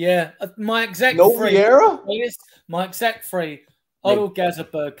 Yeah, my exact three. Vieira? My exact 3. Hoddle, Gaza,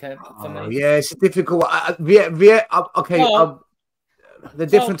 Bergkamp for me. Yeah, it's difficult. Okay. The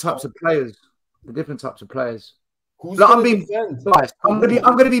different types of players. Who's Look, I'm being biased. I'm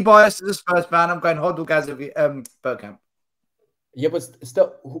gonna be biased as a Spurs fan. I'm going Hoddle, Gaza, Bergkamp. Yeah, but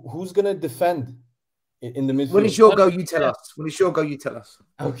still, who's gonna defend in the midfield? When it's your go, you tell us.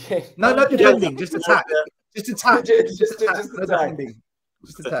 Okay. No defending. Just attack. Just attack. Just attack.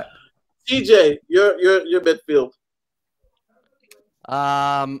 Just attack. TJ, your midfield.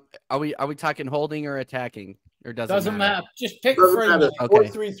 Are we talking holding or attacking? Or doesn't matter. Just pick Doesn't 3. matter. Okay.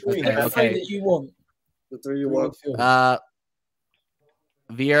 4-3-3. Pick 3 that you want. The 3 you want.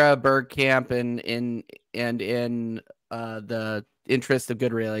 Vieira, Bergkamp, and in the interest of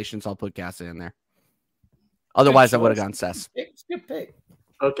good relations, I'll put Gassa in there. Otherwise, I would have gone Cess. It's a good pick.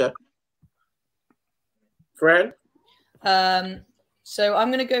 Okay. Fran? So I'm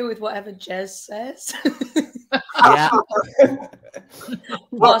going to go with whatever Jez says. Yeah. And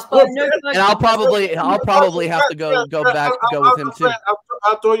I'll probably have to go with him too.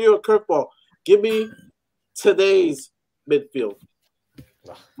 I'll throw you a curveball. Give me today's midfield.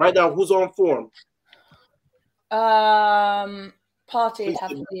 Right now, who's on form? Partey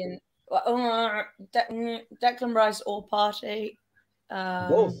have to be in. Declan Rice or Partey.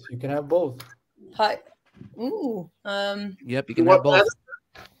 Both. You can have both. Ooh. Yep, you can have both.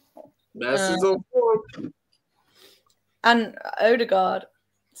 Madison's on form. And Odegaard.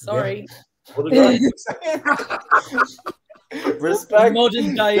 Sorry. Yeah. Respect.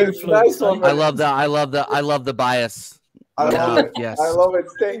 Modern day influence. Nice one, I love the bias. I love it. Yes. I love it.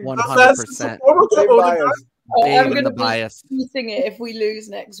 100%. I'm going the to bias. be tweeting it if we lose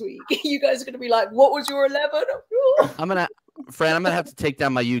next week. You guys are going to be like, "What was your 11?" I'm gonna have to take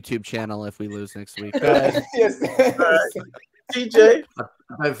down my YouTube channel if we lose next week. Yes. TJ, I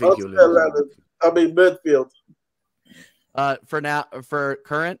don't think you'll lose. Midfield. For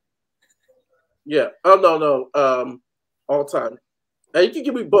current. Yeah. Oh no. All time. Hey, you can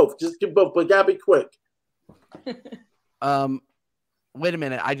give me both. Just give both, but gotta be quick. Wait a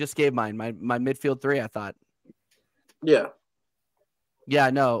minute. I just gave mine. My midfield 3. I thought. Yeah. Yeah.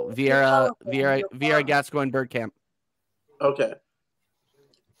 No. Vieira, Gascoigne, Bergkamp. Okay.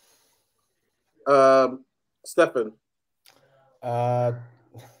 Stefan.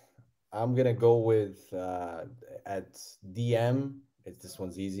 I'm gonna go with at DM. This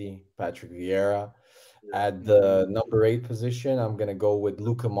one's easy. Patrick Vieira. At the number 8 position, I'm gonna go with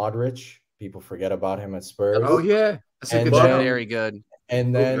Luka Modric. People forget about him at Spurs. Oh yeah, that's a good very good.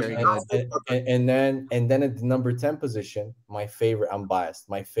 And then and then at the number 10 position, my favorite. I'm biased.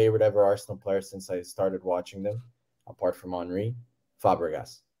 My favorite ever Arsenal player since I started watching them, apart from Henry,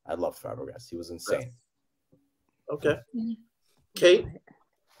 Fabregas. I love Fabregas. He was insane. Okay. Kate.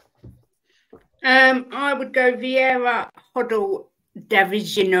 I would go Vieira, Hoddle, David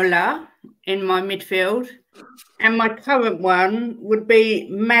Ginola in my midfield. And my current one would be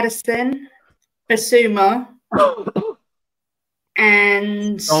Madison, Basuma,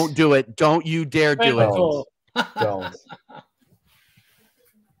 and... Don't do it. Don't you dare do it. Don't.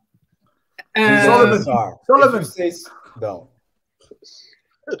 Solomon. Don't.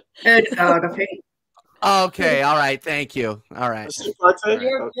 Odegaard, I think. Okay. All right. Thank you. All right.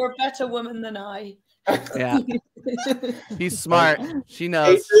 You're a better woman than I. Yeah. He's smart. She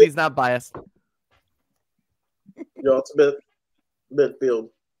knows. She's not biased. Your ultimate midfield.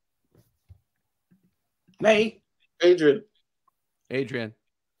 Me? Adrian.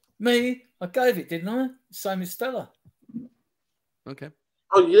 Me? I gave it, didn't I? Same as Stella. Okay.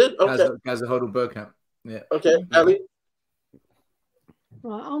 Oh, you did? Okay. Guys, a Hoddle Bergkamp. Yeah. Okay. Ellie?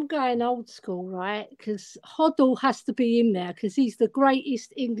 Right, I'm going old school, right? Because Hoddle has to be in there because he's the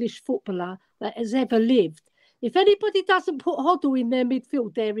greatest English footballer that has ever lived. If anybody doesn't put Hoddle in their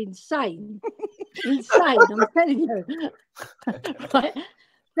midfield, they're insane. Insane, I'm telling you. Right.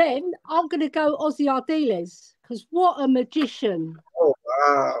 Then I'm going to go Ozzy Ardiles because what a magician. Oh,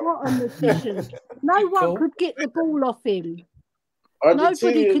 wow. What a magician. No one could get the ball off him. Argentina.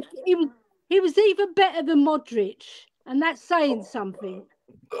 Nobody could. He was even better than Modric. and that's saying something.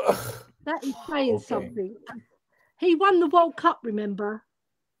 That is saying something. He won the World Cup, remember,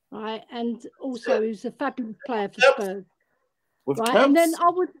 right? And also he was a fabulous player for Spurs, right? And then I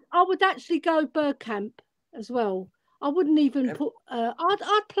would actually go Bergkamp as well. I wouldn't even put.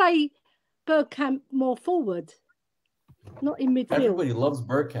 I'd play Bergkamp more forward, not in midfield. Everybody loves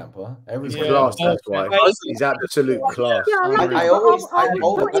Bergkamp, huh? Everybody class, that's why. He's absolute class. Yeah, I always thought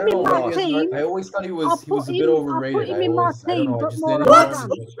he was a bit overrated. I put him in my team, but more What? up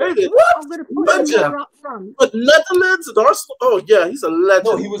front. What? I'm going to put him more up front. But Netherlands and Arsenal. Oh yeah, he's a legend.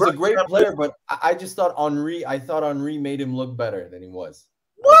 No, he was a great player, but I just thought Henry. I thought Henry made him look better than he was.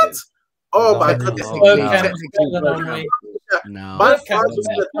 What? Oh my goodness! No. My father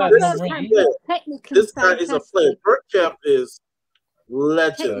said this guy is a player. Bergkamp is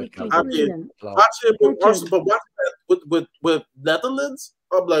legend. I mean, watching him with Arsenal, but watching with Netherlands,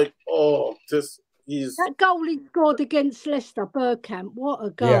 I'm like, oh, he's that goal he scored against Leicester, Bergkamp. What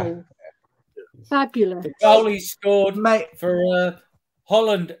a goal! Yeah. Fabulous. The goal he scored, mate, for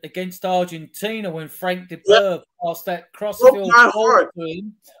Holland against Argentina when Frank de Boer passed that crossfield ball to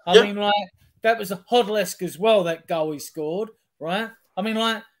him. I mean, like, that was a Hodlesk as well, that goal he scored, right? I mean,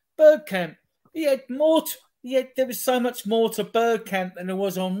 like, Bergkamp, he had more there was so much more to Bergkamp than there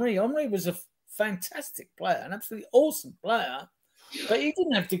was Henry. Henry was a fantastic player, an absolutely awesome player, but he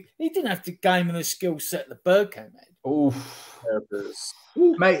didn't have the game and the skill set that Bergkamp had.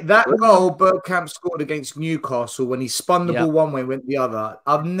 Mate, that goal Bergkamp scored against Newcastle when he spun the ball one way and went the other.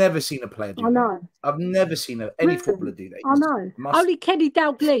 I've never seen a player do that. I've never seen any footballer do that. I know. Only Kenny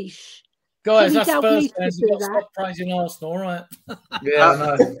Dalglish. Guys, that's Spurs fans. You've got to stop praising Arsenal, all right? Yeah, I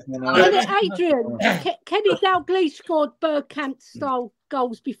know. Adrian, Kenny Dalglish scored Bergkamp-style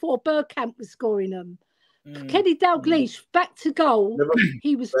goals before Bergkamp was scoring them. Kenny Dalglish, back to goal.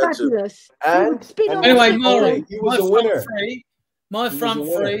 He was fabulous. And anyway, Maury, he was a winner. My front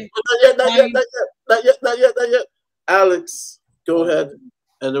three. Not yet. Alex, go ahead.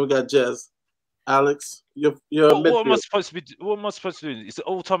 And then we got Jez. Alex, you're what am I supposed to be? What am I supposed to do? It's an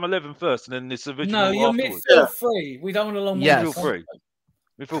all-time 11 first, and then this original. No, you're midfield three. We don't want a long midfield three.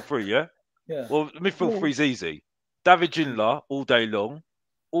 Midfield three, yeah. Yeah. Well, midfield three is easy. David Ginola all day long.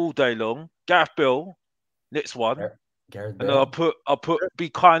 Gareth Bale, next one. And then I'll put be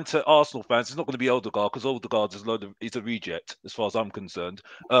kind to Arsenal fans. It's not going to be Odegaard because Odegaard is a reject as far as I'm concerned.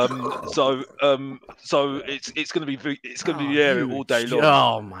 So it's going to be Vieira all day long.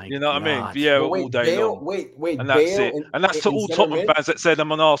 Oh my! You know what I mean? Vieira all day long. Wait, and that's it. And that's to all Tottenham fans that said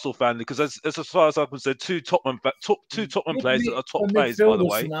I'm an Arsenal fan because as far as I'm concerned, two Tottenham players that are top players by the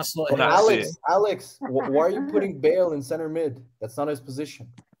way. Alex, why are you putting Bale in center mid? That's not his position.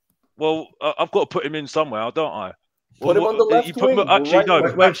 Well, I've got to put him in somewhere, don't I? Put him on the left wing.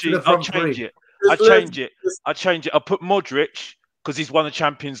 Actually, I'll change it. I change it. I put Modric because he's won the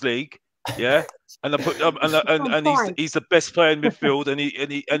Champions League. Yeah, and I put and he's the best player in midfield, and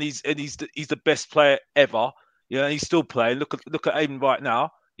he's the best player ever. Yeah, and he's still playing. Look at him right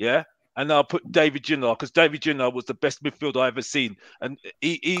now. Yeah, and I'll put David Ginola because David Ginola was the best midfielder I ever seen, and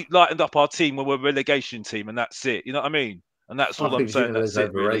he lightened up our team when we're a relegation team, and that's it. You know what I mean? And that's all I'm saying. That's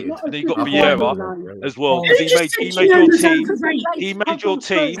it, really. And then you got Vieira as well because he made your team. He made your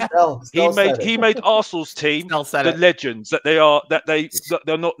team. He made Arsenal's team the legends that they are. That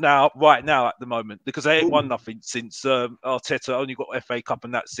they're not right now at the moment because they ain't won nothing since Arteta only got FA Cup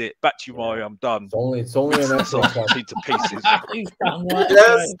and that's it. Back to you, Mario. I'm done. It's only an FA Cup. To pieces.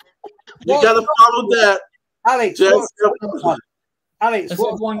 Yes, you gotta follow that, Alex. Alex,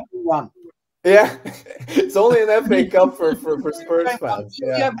 what one? Yeah, it's only an FA Cup for Spurs fans.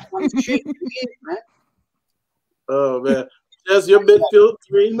 Yeah. Oh man, there's your midfield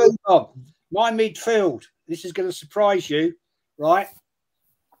three. My midfield. This is going to surprise you, right?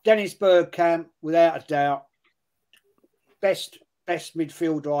 Dennis Bergkamp, without a doubt, best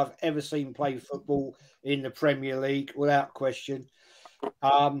midfielder I've ever seen play football in the Premier League, without question.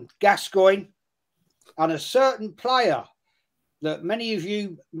 Gascoigne, and a certain player that many of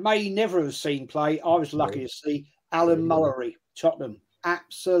you may never have seen play. I was lucky to see Alan Mullery, Tottenham.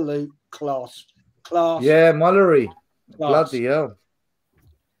 Absolute class. Yeah, Mullery. Bloody hell.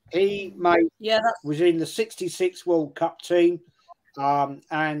 He was in the 66 World Cup team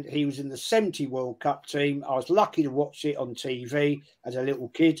and he was in the 70 World Cup team. I was lucky to watch it on TV as a little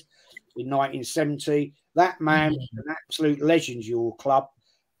kid in 1970. That man was an absolute legend, your club.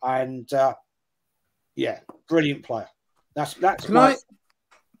 And, brilliant player. That's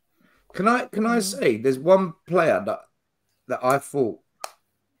can I say there's one player that I thought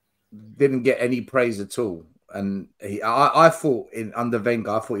didn't get any praise at all, and I thought under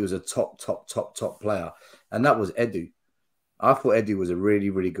Wenger I thought he was a top player, and that was Edu. I thought Edu was a really,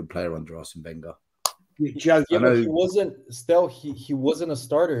 really good player under Arsene Wenger. Yeah, but he wasn't. Still, he wasn't a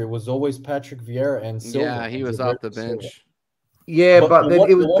starter. It was always Patrick Vieira and Silva. Yeah, he was off the bench. Yeah, but then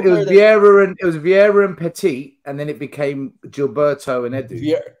it was Vieira and Petit, and then it became Gilberto and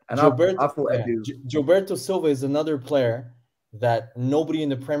Edu. And I thought Edu. Gilberto Silva is another player that nobody in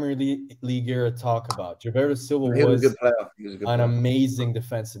the Premier League era talk about. Gilberto Silva was a good player. He was a good player. Amazing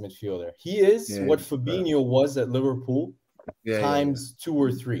defensive midfielder. He is what Fabinho was at Liverpool times 2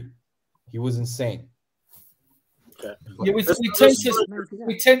 or 3. He was insane. Okay. Yeah, we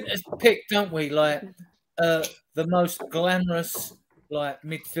tend to pick, don't we, like the most glamorous like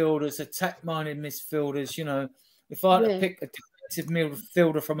midfielders, attack-minded midfielders. You know, if I had to pick a defensive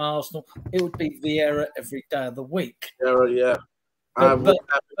midfielder from Arsenal, it would be Vieira every day of the week. Yeah. But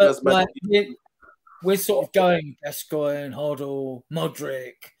like, we're sort of going Gascoigne, Hoddle,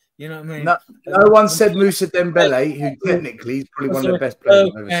 Modric. You know what I mean? No one said Moussa Dembele, who technically is probably one of the best players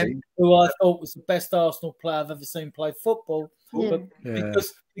I've ever seen. Who I thought was the best Arsenal player I've ever seen play football. But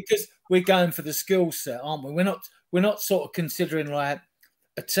because we're going for the skill set, aren't we? We're not sort of considering like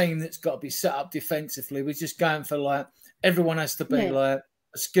a team that's got to be set up defensively. We're just going for like everyone has to be like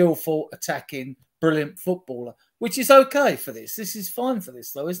a skillful, attacking, brilliant footballer, which is okay for this. This is fine for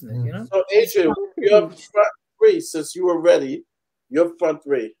this, though, isn't it? You know. So, Adrian, your front three, since you were ready, your front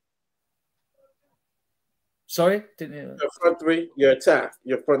three. Sorry, didn't you? Your front three, your attack,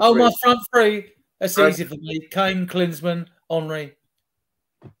 your front. Oh, my front three. That's easy for me. Kane, Klinsmann, Henry.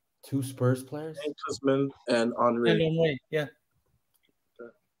 2 Spurs players. Kane, Klinsmann, and Henry. And Henry, yeah.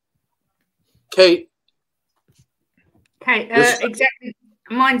 Kate. Exactly.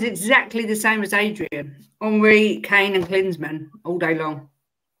 Mine's exactly the same as Adrian. Henry, Kane, and Klinsmann all day long.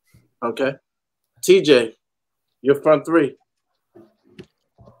 Okay. TJ, your front three.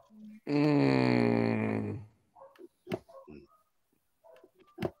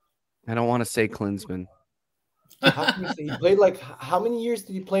 I don't want to say Klinsmann. How can you say he played like how many years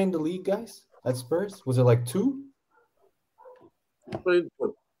did he play in the league, guys? At Spurs? Was it like 2? He played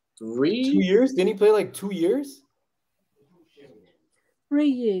what, 3? 2 years? Didn't he play like 2 years? 3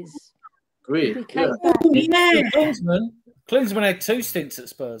 years. 3. Klinsmann had 2 stints at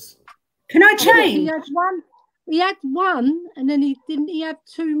Spurs. Can I change? He had one, and then he have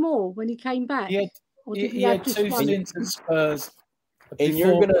 2 more when he came back. He had 2 stints at Spurs. And he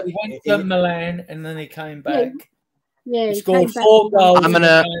went to Milan, and then he came back. Yeah, he scored 4 goals.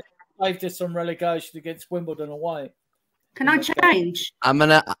 Saved us some relegation against Wimbledon away. Can I change?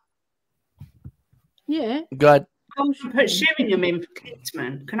 Yeah. Good. I'm going to put Sheringham in for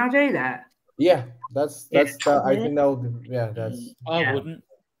Klinsmann. Can I do that? Yeah, that's I think that would be, that's. I wouldn't.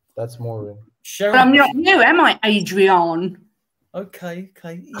 That's more. But I'm not you, am I, Adrian? Okay.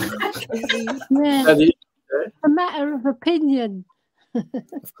 Yeah. A matter of opinion.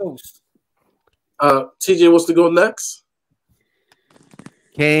 Of course. TJ wants to go next.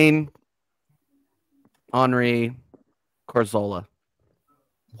 Kane, Henry, Cazorla.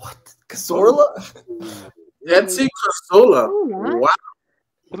 What? Cazorla? Etsy Cazorla. Wow.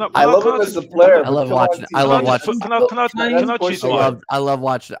 I love him as a player. I love watching. I love watching. Can I choose one? I love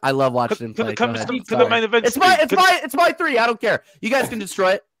watching him play. Can the main event? It's my 3. I don't care. You guys can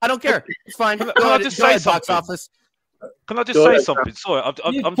destroy it. I don't care. It's fine. Can I just say something? Box office. Can I just say something? Sorry, I'm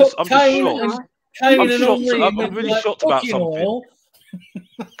just shocked. I'm really shocked about something.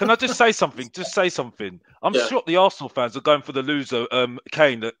 Can I just say something? I'm shocked the Arsenal fans are going for the loser,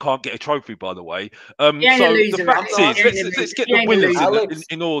 Kane, that can't get a trophy, by the way. So the fact is, let's get the winners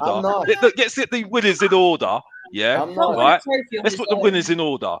in order. Let's get the winners in order. Yeah, right. Let's put the winners in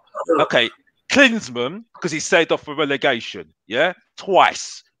order. Okay, Klinsmann, because he saved off for relegation. Yeah,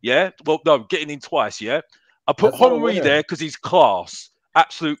 twice. Yeah, well, no, getting in twice. Yeah, I put Henry there because he's class,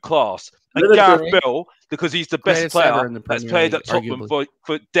 absolute class. And Gareth Bale, because he's the best player that's played at Tottenham for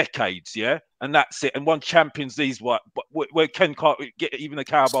decades, yeah? And that's it. And won Champions League, where Ken can't get even a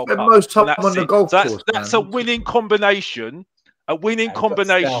Carabao Cup. Most time on the golf course, that's a winning combination. Right?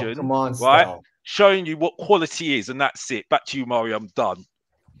 Showing you what quality is, and that's it. Back to you, Mario. I'm done.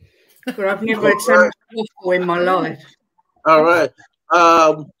 But I've never had so much football in my life. All right.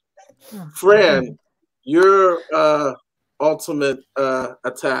 Fran, your ultimate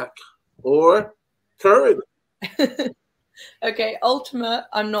attack or current? Okay, ultimate,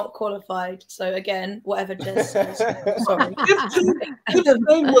 I'm not qualified. So again, whatever Jess says. Sorry.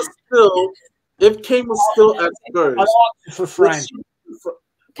 If Kane was still at Spurs, for Fran.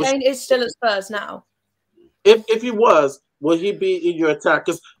 Kane is still at Spurs now. If he was, will he be in your attack?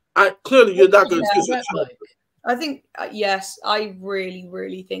 Because clearly you're not going to. I think yes, I really,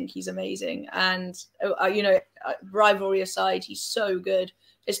 really think he's amazing. And you know, rivalry aside, he's so good,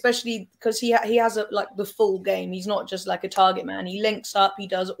 especially because he has like the full game. He's not just like a target man. He links up. He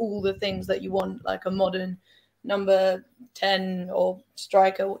does all the things that you want, like a modern number 10 or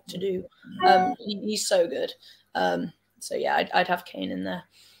striker to do. He's so good. So yeah, I'd have Kane in there,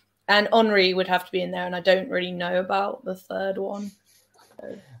 and Henry would have to be in there. And I don't really know about the third one.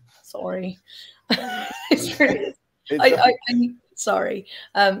 So, sorry. It's really, I'm sorry.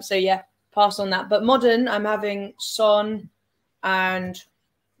 So yeah, pass on that. But modern, I'm having Son and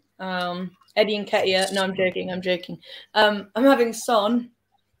Eddie Nketiah. No, I'm joking. I'm having Son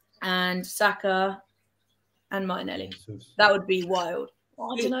and Saka and Martinelli. That would be wild.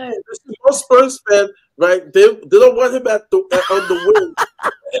 Oh, I don't know. Most Spurs fan, right? They don't want him on the wing.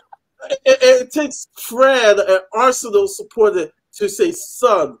 It takes Fred, an Arsenal supporter, to say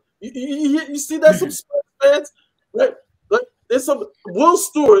Son. You see that some Spurs fans, right? Like there's some Will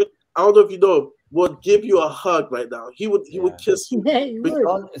Stewart. I don't know if you know him, would give you a hug right now. He would kiss you. Yeah, he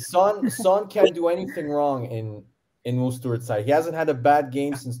would. Son can't do anything wrong in Will Stewart's side. He hasn't had a bad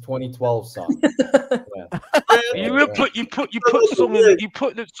game since 2012. Son. You put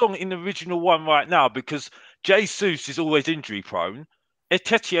the song in the original one right now because Jesus is always injury prone.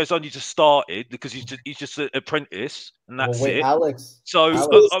 Nketiah's only just started because he's just an apprentice, and that's it. Alex. So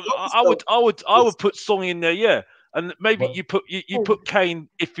I would put Song in there, yeah, and maybe you put Kane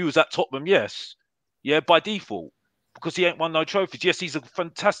if he was at Tottenham, yes, yeah, by default because he ain't won no trophies. Yes, he's a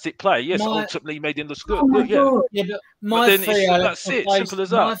fantastic player. Yes, ultimately made him look good. But three, that's it. Simple as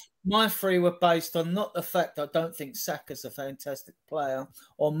that. My three were based on not the fact I don't think Saka's a fantastic player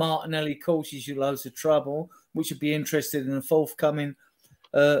or Martinelli causes you loads of trouble, which would be interested in the forthcoming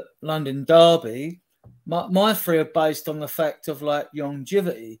London derby. My three are based on the fact of like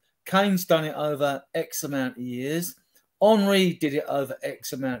longevity. Kane's done it over X amount of years. Henry did it over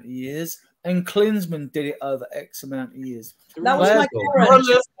X amount of years. And Klinsmann did it over X amount of years. That was like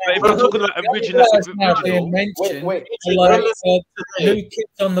if we're talking about original. New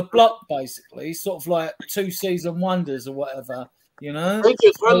kids on the block, basically, sort of like 2-season wonders or whatever, you know.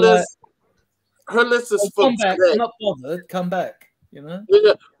 Her list is from back. today. I'm not bothered. Come back, you know.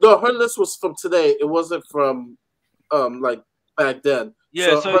 Yeah. No, her list was from today. It wasn't from like back then.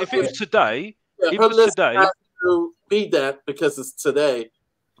 Yeah. So if it was today, her list has to be that because it's today.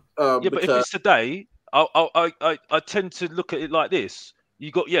 But if it's today, I tend to look at it like this.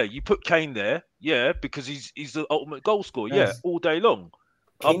 You put Kane there, because he's the ultimate goal scorer, all day long.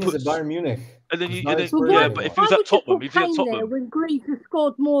 Kane is at Bayern Munich. And then but if he was at Tottenham, when Greaves has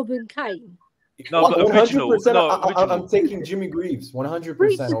scored more than Kane. No, but original. I'm taking Jimmy Greaves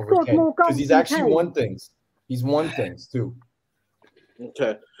 100% over Kane because he's actually won things. He's won things too.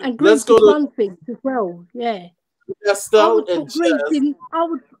 Okay, and Greaves has won things as well. Yeah. I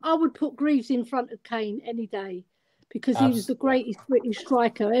would put Greaves in front of Kane any day because he was the greatest British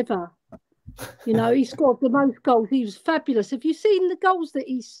striker ever. You know, he scored the most goals. He was fabulous. Have you seen the goals that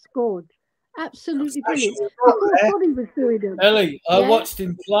he scored? Absolutely brilliant. He was doing them. Ellie, I watched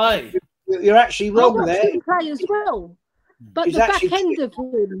him play. You're actually wrong there. I watched him play as well. But the back end of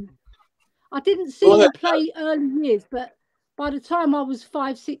him, I didn't see him play early years, but by the time I was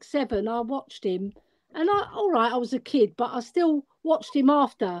 5, 6, 7, I watched him. And I was a kid, but I still watched him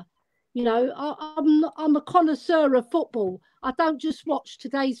after. You know, I'm a connoisseur of football. I don't just watch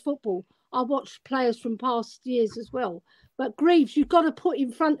today's football. I watch players from past years as well. But Greaves, you've got to put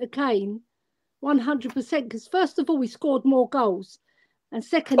in front of Kane 100% because first of all, he scored more goals. And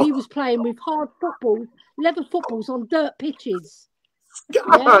second, he was playing with hard footballs, leather footballs on dirt pitches.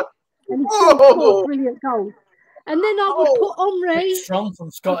 Yeah? And he still scored brilliant goals. And then I would put Henry. Strong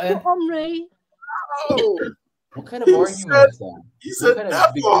from Scotland. Henry. What kind of argument is that? He said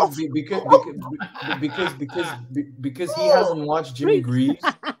because he hasn't watched Jimmy Greaves.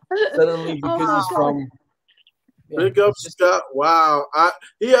 Suddenly, because he's from. Big up, Scott. Wow,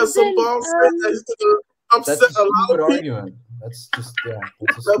 he has some balls that he's gonna upset a lot of people. Argument. That's just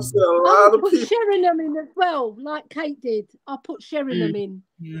upset a lot of people. Sheringham in as well, like Kate did. I put Sheringham in.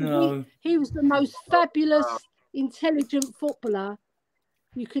 No. He was the most fabulous, intelligent footballer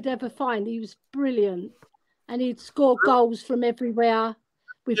you could ever find. He was brilliant, and he'd score goals from everywhere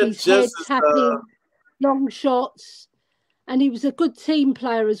with his head tapping, long shots, and he was a good team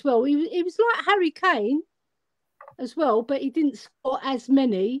player as well. He was like Harry Kane as well, but he didn't score as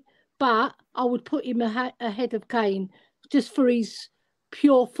many. But I would put him ahead of Kane just for his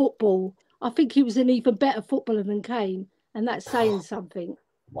pure football. I think he was an even better footballer than Kane, and that's saying something.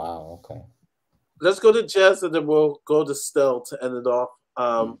 Wow. Okay. Let's go to Jazz, and then we'll go to Stell to end it off.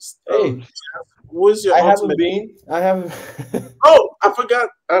 What's your I ultimate? haven't been. I haven't. Oh, I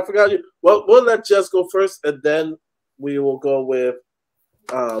forgot you. Well, we'll let Jess go first, and then we will go with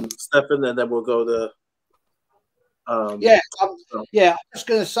Stefan, and then we'll go to. Yeah, yeah. I was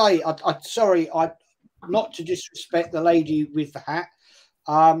going to say, sorry, not to disrespect the lady with the hat.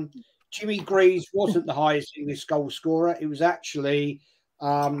 Jimmy Greaves wasn't the highest English goal scorer. It was actually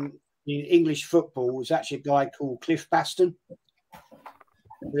in English football. It was actually a guy called Cliff Baston,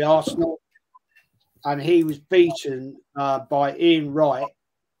 the Arsenal, and he was beaten by Ian Wright.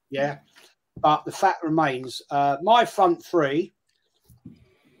 Yeah, but the fact remains, my front three.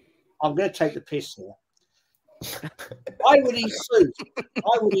 I'm going to take the piss here. I would include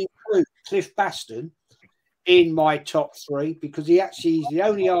Cliff Baston in my top three because he's the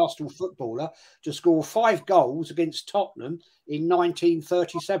only Arsenal footballer to score 5 goals against Tottenham in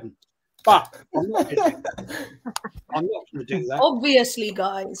 1937. But I'm not going to do that. Obviously,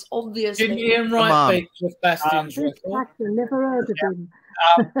 guys. Obviously. Didn't Ian Wright beat Cliff Bastion's record? Never heard of him.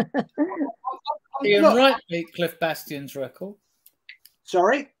 Ian Wright beat Cliff Bastion's record.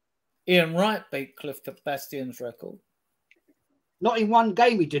 Sorry? Ian Wright beat Cliff Bastion's record. Not in one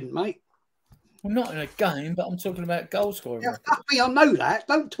game he didn't, mate. Well, not in a game, but I'm talking about goal scoring. Yeah, fuck me, I know that.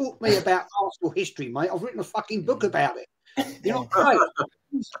 Don't talk to me about Arsenal history, mate. I've written a fucking book about it. You're not right.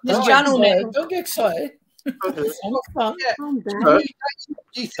 This gentleman. Don't get excited. I'm not fun. Yeah. Don't fight.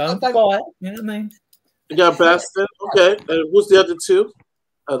 You know what I mean? You got Baston. Okay. And who's the other two?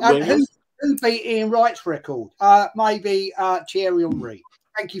 Who beat Ian Wright's record? Maybe Thierry Henry.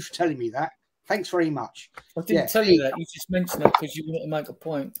 Thank you for telling me that. Thanks very much. I didn't tell you that. You just mentioned it because you wanted to make a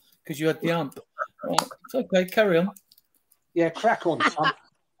point because you had the ump. Right. It's okay. Carry on. Yeah, crack on,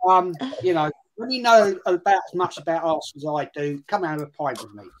 son. You know, when you know about as much about Arsenal as I do, come out of a pint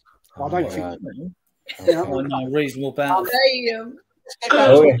with me. I don't think you know, I know reasonable about it.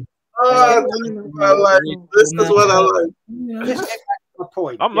 This is what I like. Let's get back to my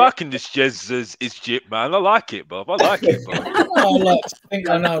point. I'm liking this Jez is jip, man. I like it, Bob. I like it, Bob. I like to think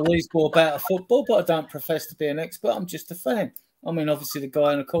I know reasonable about football, but I don't profess to be an expert. I'm just a fan. I mean, obviously, the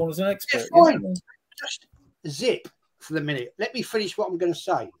guy in the corner is an expert. Yeah, fine. Just zip for the minute. Let me finish what I'm going to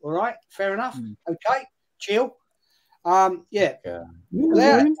say. All right? Fair enough? Okay? Chill. Yeah.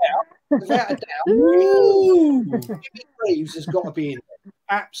 Without a doubt, Jimmy Greaves has got to be in there.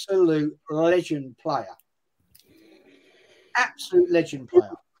 Absolute legend player. Absolute legend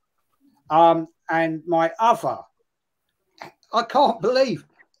player. And my other, I can't believe,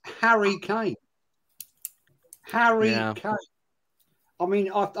 Harry Kane. Harry Kane. I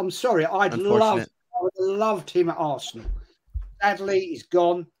mean, I'm sorry, I'd loved him at Arsenal. Sadly, he's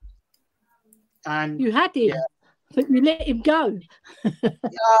gone. And you had him, but you let him go.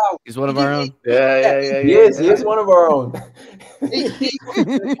 No, he's one of our own. Yeah. He is one of our own.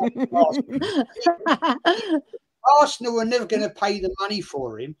 Arsenal are never going to pay the money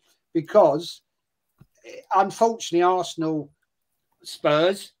for him because, unfortunately, Arsenal,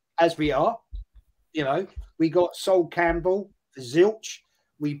 Spurs, as we are, you know, we got Sol Campbell for zilch.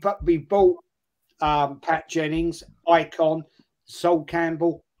 We bought Pat Jennings, icon, Sol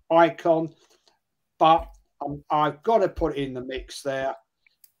Campbell, icon. But I've got to put in the mix there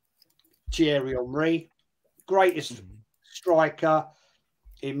Thierry Henry, greatest striker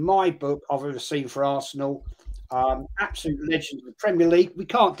in my book I've ever seen for Arsenal. Absolute legend of the Premier League. We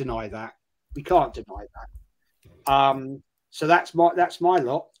can't deny that. We can't deny that. So that's my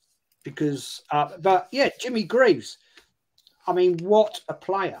lot. Because, but yeah, Jimmy Greaves. I mean, what a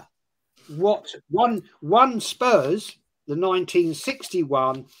player! What won Spurs the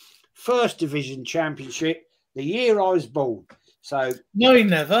 1961 First Division Championship the year I was born. So no, he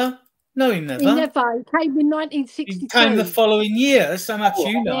never. No, he never. He never. He came in 1962. He came the following year. That's how much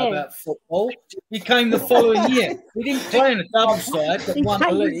you know about football. He came the following year. He didn't play in a double side that won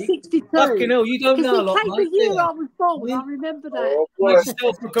the league. 62. Fucking hell, you don't know a lot, mate. The year I was born. I remember that. Make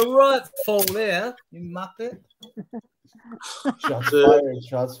yourself look a right fool there, you muppet.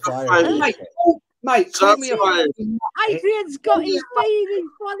 Shots fired. Mate, tell me about Adrian's got his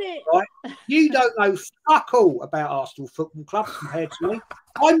feelings on it. Right? You don't know fuck all about Arsenal Football Club compared to me.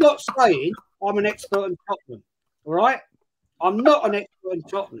 I'm not saying I'm an expert in Tottenham, all right? I'm not an expert in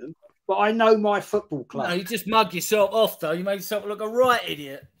Tottenham, but I know my football club. No, you just mug yourself off, though. You made yourself look a right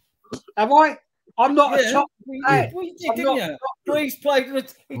idiot. Have I? I'm not a Tottenham fan. Well, you did, didn't you? Greaves played in a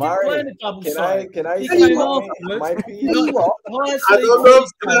double side. Can I he say came my afterwards. piece? I don't know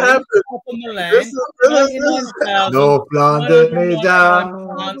what's going to happen. Up on the land, no planted me down.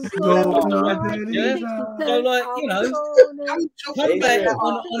 So, like, you know, come back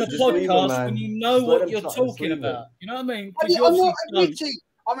on a podcast when you know what you're talking about. You know what I mean? I'm not admitting.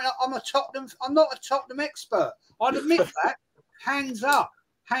 I mean, I'm not a Tottenham expert. I'd admit that. Hands up,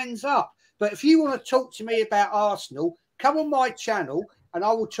 hands up. But if you want to talk to me about Arsenal, come on my channel and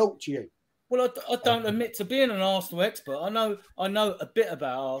I will talk to you. Well, I don't admit to being an Arsenal expert. I know a bit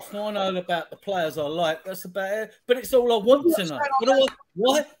about Arsenal. I know about the players I like. That's about it. But it's all I want to know.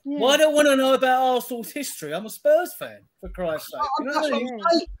 Why do I want to know about Arsenal's history? I'm a Spurs fan, for Christ's sake. You know what I mean?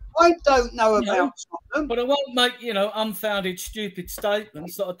 I don't know about Tottenham. But I won't make, unfounded, stupid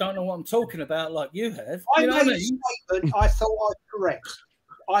statements that I don't know what I'm talking about like you have. I You know made what I a mean? statement I thought I was correct.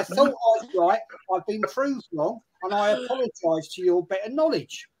 I thought I was right. I've been proved wrong, and I apologise to your better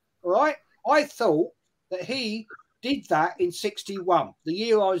knowledge. All right? I thought that he did that in '61, the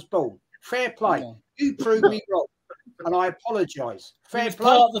year I was born. Fair play. Yeah. You proved me wrong, and I apologise. Fair He was play.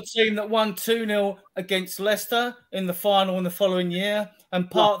 part of the team that won 2-0 against Leicester in the final in the following year,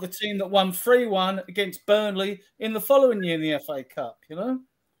 and part of the team that won 3-1 against Burnley in the following year in the FA Cup,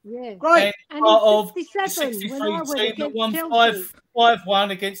 Yeah. Great. And part of the 67, 63 when I went team that won against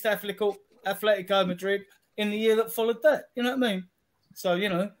 5-1 against Atletico Madrid in the year that followed that. You know what I mean?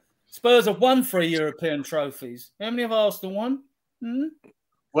 So, Spurs have won 3 European trophies. How many have Arsenal won?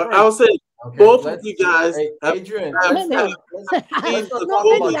 Well, I would say both of you guys, Adrian, let's not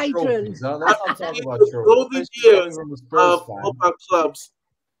golden years of football clubs.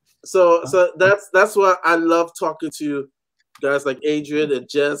 So that's why I love talking to guys like Adrian and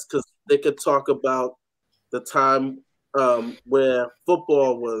Jess, because they could talk about the time where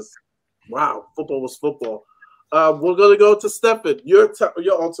football was football. We're gonna go to Stefan. Your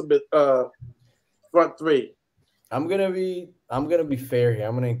ultimate front three. I'm gonna be fair here.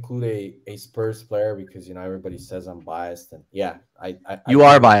 I'm gonna include a Spurs player because everybody says I'm biased, and yeah, you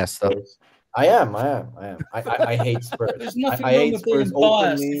are biased though. I am. I hate Spurs. There's nothing I wrong hate with Spurs being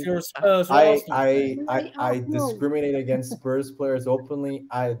biased openly. if you're a Spurs or I discriminate against Spurs players openly.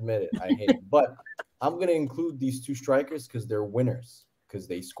 I admit it. I hate it. But I'm gonna include these two strikers because they're winners. Because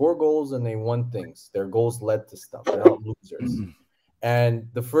they score goals and they won things. Their goals led to stuff. They're not losers. And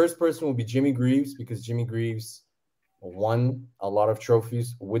the first person will be Jimmy Greaves, because Jimmy Greaves won a lot of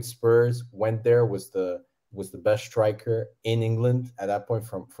trophies with Spurs, went there, was the best striker in England at that point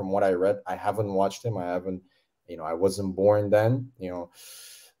from what I read. I haven't watched him. I wasn't born then.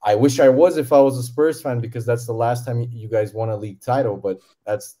 I wish I was if I was a Spurs fan, because that's the last time you guys won a league title, but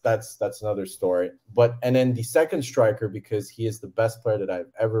that's another story. And then the second striker, because he is the best player that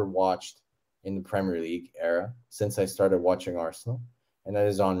I've ever watched in the Premier League era since I started watching Arsenal, and that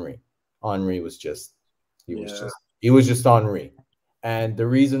is Henry. Henry was just Henry. And the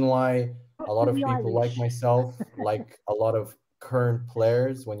reason why a lot of people like myself, like a lot of current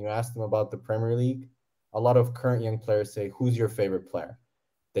players, when you ask them about the Premier League, a lot of current young players say, "Who's your favorite player?"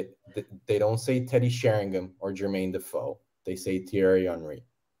 They don't say Teddy Sheringham or Jermaine Defoe. They say Thierry Henry.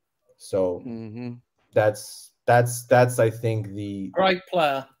 So that's I think the great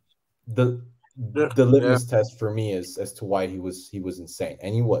player. The litmus test for me is as to why he was insane,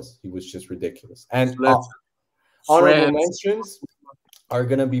 and he was just ridiculous. And honorable mentions are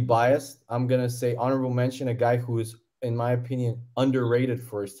gonna be biased. I'm gonna say honorable mention a guy who is, in my opinion, underrated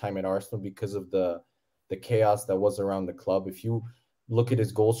for his time at Arsenal because of the chaos that was around the club. If you look at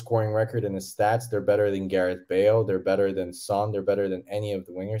his goal scoring record and his stats, they're better than Gareth Bale, they're better than Son, they're better than any of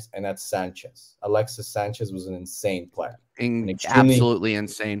the wingers, and that's Sanchez. Alexis Sanchez was an insane player. Absolutely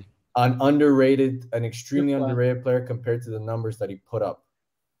insane. An extremely underrated player compared to the numbers that he put up,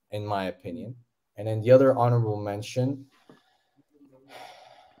 in my opinion. And then the other honorable mention,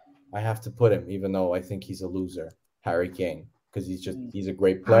 I have to put him, even though I think he's a loser, Harry Kane, because he's a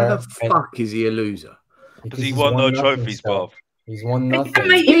great player. How the fuck is he a loser? Because he won no trophies, Bob. He's won nothing.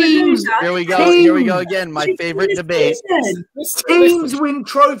 Here we go. Here we go again. My favorite debate. Teams win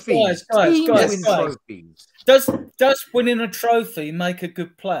trophies. Guys. Does winning a trophy make a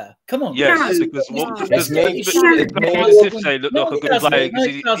good player? Come on. Yes, because say look like a good player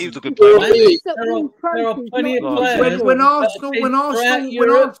because he was a good player. There are plenty of players. When Arsenal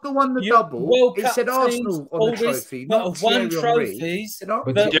won the double, it said Arsenal on the trophy. That have won trophies.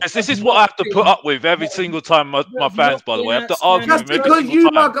 Yes, this is what I have to put up with every single time. My fans, by the way, I have to argue with them because you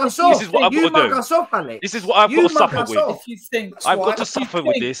mug us off. This is what I've got to do. This is what I've got to suffer with. I've got to suffer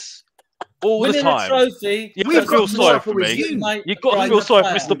with this. All the time. You got to feel sorry for me. You got to feel sorry for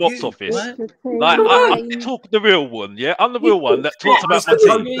Mr. Box Office. Like I talk the real one, yeah. I'm the real one that talks about my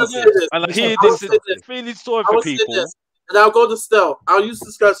team, and I hear this feeling sorry for people. And I'll go to Stel. I'll use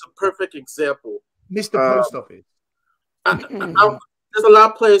this guy as a perfect example. Mr. Post Office. There's a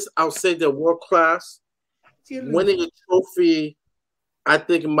lot of players I'll say they're world class, winning a trophy I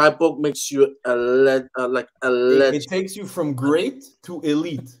think in my book makes you like a legend. It takes you from great to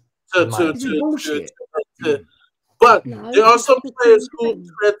elite. But there are some players who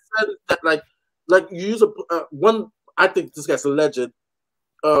transcend that, like you use one. I think this guy's a legend.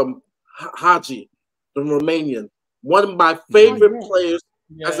 Haji, the Romanian, one of my favorite players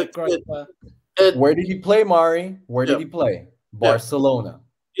as a kid. And where did he play, Mari? Where did he play? Barcelona.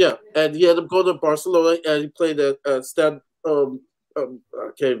 Yeah, and he had to go to Barcelona, and he played at Stade. I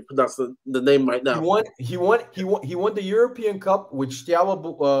can't pronounce the name right now. He won the European Cup with Steaua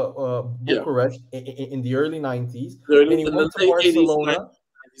Bucharest in the early 90s. And he went to Barcelona.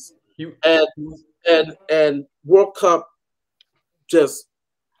 80s, and World Cup just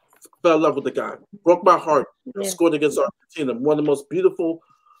fell in love with the guy. Broke my heart. Scored against Argentina. One of the most beautiful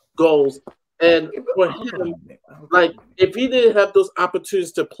goals. And for him, like, if he didn't have those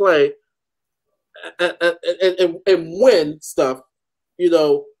opportunities to play and win stuff, you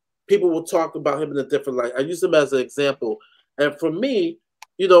know, people will talk about him in a different light. I use him as an example. And for me,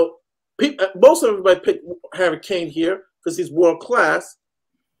 you know, most of everybody picked Harry Kane here because he's world class.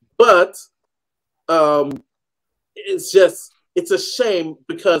 But it's a shame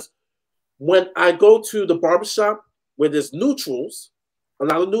because when I go to the barbershop where there's neutrals, a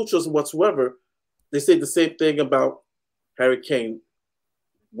lot of neutrals whatsoever, they say the same thing about Harry Kane.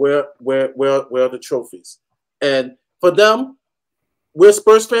 Where are the trophies? And for them, we're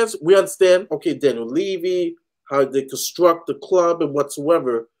Spurs fans. We understand, okay, Daniel Levy, how they construct the club and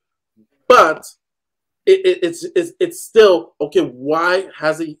whatsoever. But it's still, okay, why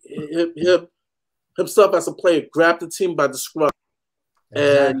has he himself as a player grabbed the team by the scruff?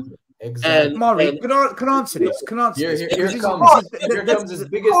 Exactly. Mari, can I answer this? Here comes his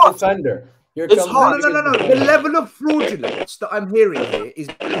biggest defender. It's hard. No. The level of fraudulence that I'm hearing here is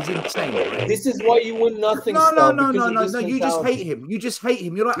insane. Right? This is why you win nothing. No. You just hate him.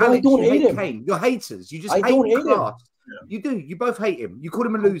 You're like, Alex, you hate Kane. You're haters. You just hate class. You do. You both hate him. You call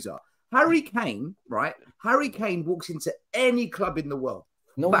him a loser. Harry Kane, right? Harry Kane walks into any club in the world.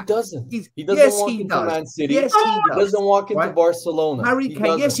 No, he doesn't. He doesn't walk into Man City. Yes, he does. He doesn't walk into Barcelona. Harry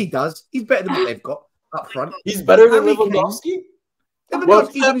Kane, yes, he does. He's better than what they've got up front. He's better than Lewandowski?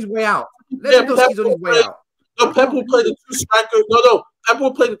 Lewandowski's on his way out. Lewandowski's on his way out. No, Pep will play the two striker. No. Pep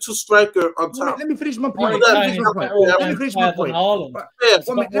will play the two striker on top. Let me finish my point. Let me finish my point. Haaland might be a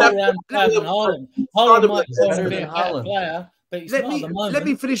better player. Let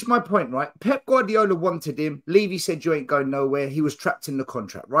me finish my point, right? Pep Guardiola wanted him. Levy said you ain't going nowhere. He was trapped in the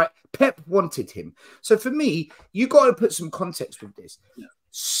contract, right? Pep wanted him. So for me, you got to put some context with this.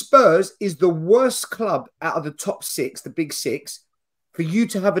 Spurs is the worst club out of the top six, the big six, for you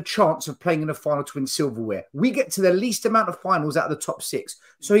to have a chance of playing in a final to win silverware. We get to the least amount of finals out of the top six.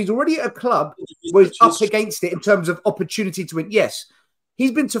 So he's already at a club where he's up against it in terms of opportunity to win. Yes,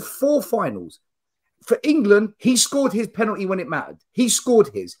 he's been to 4 finals. For England, he scored his penalty when it mattered. He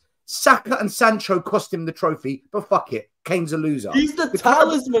scored his. Saka and Sancho cost him the trophy, but fuck it. Kane's a loser. He's the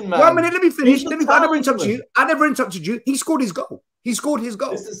talisman, man. 1 minute, let me finish. I never interrupted you. He scored his goal. This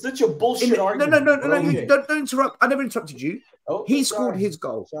is such a bullshit argument. No. Don't interrupt. I never interrupted you. He scored his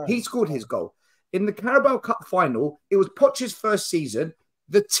goal. He scored his goal. In the Carabao Cup final, it was Poch's first season.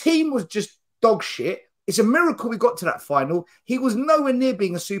 The team was just dog shit. It's a miracle we got to that final. He was nowhere near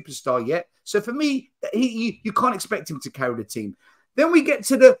being a superstar yet. So for me, you can't expect him to carry the team. Then we get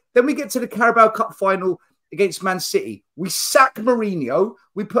to the Carabao Cup final against Man City. We sack Mourinho.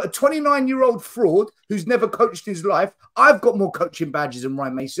 We put a 29-year-old fraud who's never coached his life. I've got more coaching badges than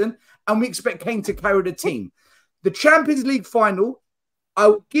Ryan Mason, and we expect Kane to carry the team. The Champions League final,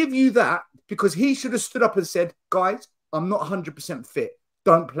 I'll give you that because he should have stood up and said, guys, I'm not 100% fit.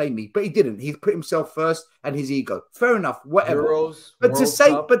 Don't play me. But he didn't. He put himself first and his ego. Fair enough, whatever. But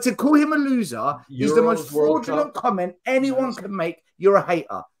to call him a loser is the most fraudulent comment anyone can make. You're a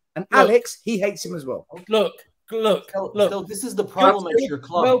hater. And Alex, he hates him as well. Look. This is the problem at your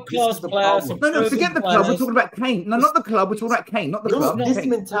club. World-class players. No, forget the club. We're talking about Kane. No, not the club. We're talking about Kane, not the club. This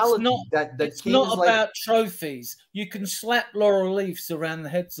mentality it's not about trophies. You can slap laurel leaves around the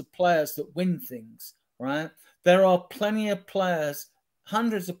heads of players that win things, right? There are plenty of players,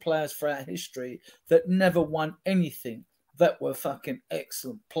 hundreds of players throughout history that never won anything that were fucking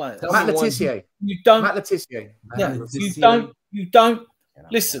excellent players. Matt Letizia. You don't. Matt Letizia. Yeah, you don't.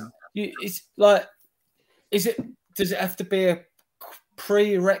 Listen, it's like, does it have to be a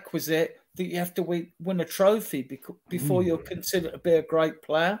prerequisite that you have to win a trophy before you're considered to be a great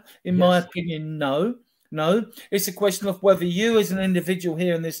player? In my opinion, no. It's a question of whether you as an individual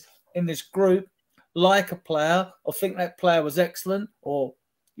here in this group like a player or think that player was excellent or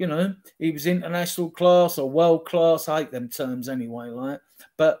you know, he was international class or world class. I hate them terms anyway, like.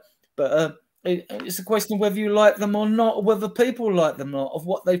 But it's a question of whether you like them or not, or whether people like them or not, of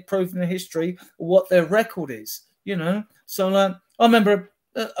what they've proven in history, or what their record is, you know. So I remember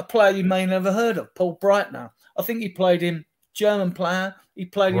a player you may never heard of, Paul Breitner. I think he played in German player. He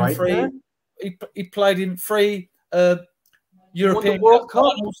played in three. He played in three European World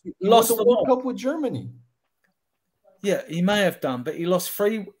Cup. He lost the World Cup with Germany. Yeah, he may have done, but he lost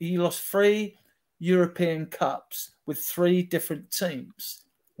three. He lost 3 European Cups with 3 different teams.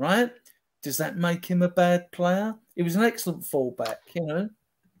 Right? Does that make him a bad player? He was an excellent fullback, you know.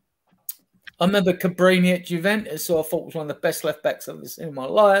 I remember Cabrini at Juventus, who I thought was one of the best left backs I've ever seen in my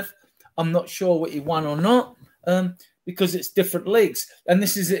life. I'm not sure what he won or not, because it's different leagues. And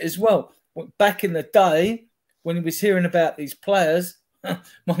this is it as well. Back in the day, when he was hearing about these players,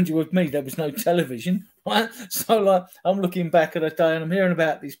 mind you, with me, there was no television, right? So, like, I'm looking back at a day and I'm hearing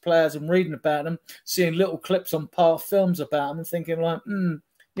about these players and reading about them, seeing little clips on past films about them and thinking, like,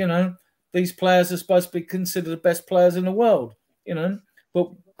 you know, these players are supposed to be considered the best players in the world, you know.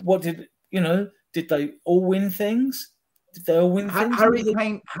 But what did, you know, did they all win things? Did they all win things?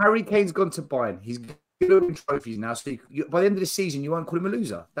 Harry Kane's gone to Bayern. He's going to win trophies now. So by the end of the season, you won't call him a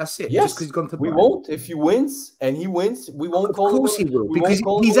loser. That's it. Yes, just because he's gone to Bayern. We won't. If he wins and he wins, we won't call him. Of course he will, because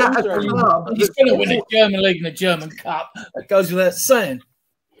he's at a club. He's going to win a German league and a German cup. That goes without saying.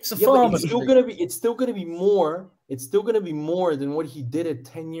 It's a farmer. It's still going to be. It's still going to be more. It's still going to be more than what he did at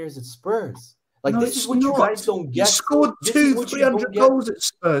 10 years at Spurs. Like, no, this is what you guys don't get. He scored 200-300 goals at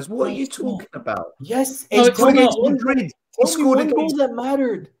Spurs. What are you talking about? Yes, he scored against Madrid. He scored one goal that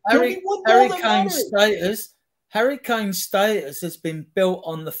mattered. Harry Kane's status has been built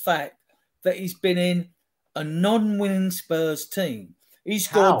on the fact that he's been in a non-winning Spurs team. He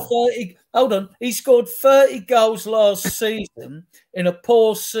scored 30. Hold on, he scored 30 goals last season in a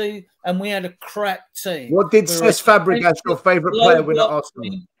poor season, and we had a crack team. What did Cesc Fabregas, your favourite player, win at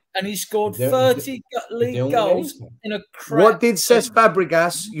Arsenal? And he scored 30 league goals in a crack. What did Cesc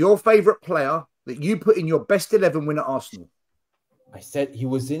Fabregas, your favourite player, that you put in your best 11 win at Arsenal? I said he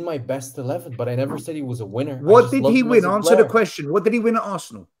was in my best 11, but I never said he was a winner. What did he win? Answer the question. What did he win at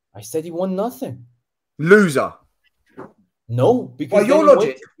Arsenal? I said he won nothing. Loser. No, because your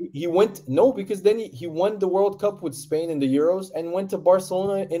logic. Because then he won the World Cup with Spain in the Euros and went to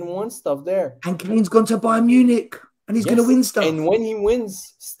Barcelona and won stuff there. And Kane's gone to Bayern Munich and he's going to win stuff. And when he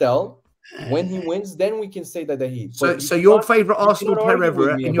wins, then we can say that he. So your favourite Arsenal player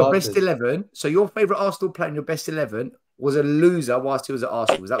ever in your best 11. So your favourite Arsenal player in your best 11 was a loser whilst he was at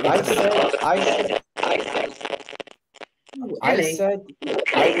Arsenal. Was that what I said I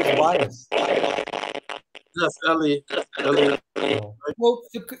was biased. Yes, Ellie. Well,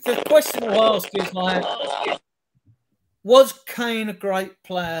 the question I'll ask is, like, was Kane a great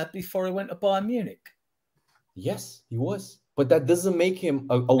player before he went to Bayern Munich? Yes, he was. But that doesn't make him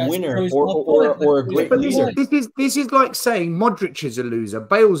a winner or a great leader. This is like saying Modric is a loser,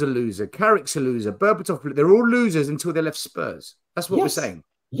 Bale's a loser, Carrick's a loser, Berbatov, they're all losers until they left Spurs. That's what we're saying.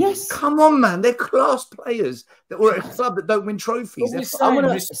 Yes. Come on, man. They're class players that were at a club that don't win trophies. I'm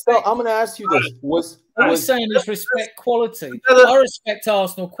gonna ask you this. What I'm saying is respect quality. I respect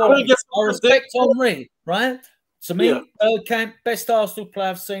Arsenal quality. I respect Henry, right? To me, best Arsenal player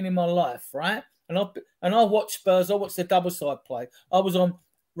I've seen in my life, right? And I watched Spurs. I watched the double side play. I was on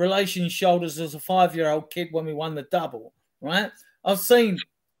Relations shoulders as a 5-year-old kid when we won the double, right? I've seen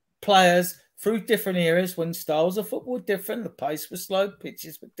players through different eras when styles of football were different, the pace was slow,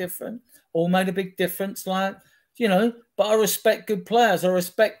 pitches were different, all made a big difference, like, you know, but I respect good players. I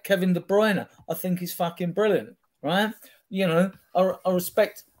respect Kevin De Bruyne. I think he's fucking brilliant, right? You know, I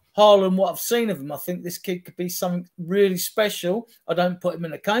respect Haaland, what I've seen of him. I think this kid could be something really special. I don't put him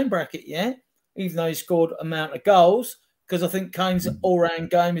in a Kane bracket yet, even though he scored amount of goals, because I think Kane's all-round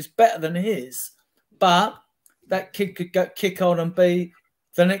game is better than his. But that kid could kick on and be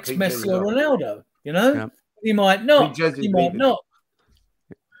the next Messi or Ronaldo, you know? Yeah. He might not. He might not.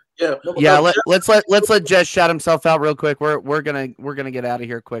 Yeah. Let's let Jez shout himself out real quick. We're gonna get out of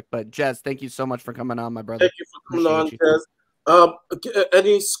here quick. But Jez, thank you so much for coming on, my brother. Thank you for coming on, Jez.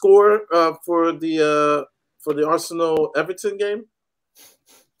 Any score for the Arsenal Everton game?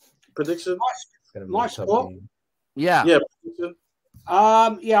 Prediction? My score? Yeah. Yeah. Prediction?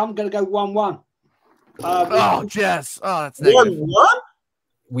 I'm gonna go 1-1. Jess. Oh, that's 1-1.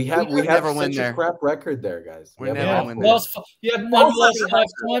 We have never such a crap record there, guys. We never win there. You haven't won last 5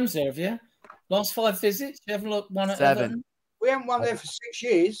 times there, have you? Last 5 visits, you haven't won at 7. Everton? We haven't won there for 6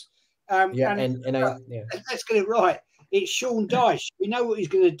 years. Let's get it right. It's Sean Dyche. We know what he's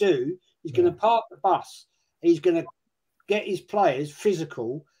going to do. He's going to park the bus. He's going to get his players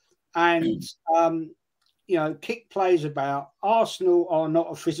physical and you know, kick players about. Arsenal are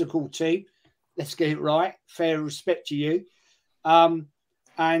not a physical team. Let's get it right. Fair respect to you. I'm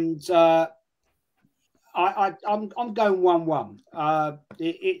going 1-1.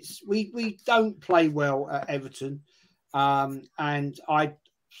 We don't play well at Everton, and I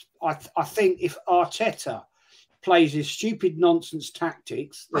think if Arteta plays his stupid nonsense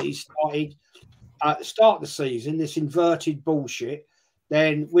tactics that he started at the start of the season, this inverted bullshit,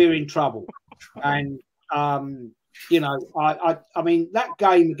 then we're in trouble. And you know, I mean, that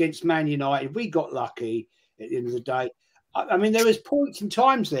game against Man United, we got lucky at the end of the day. I mean, there was points and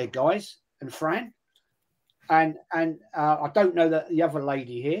times there, guys, and Fran, and I don't know that the other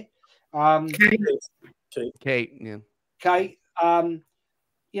lady here, Kate, yeah, Kate.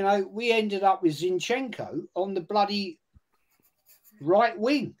 You know, we ended up with Zinchenko on the bloody right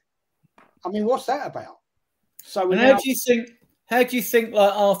wing. I mean, what's that about? So, how do you think? How do you think,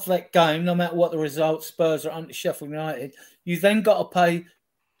 like, after that game, no matter what the result, Spurs are under Sheffield United, you then got to pay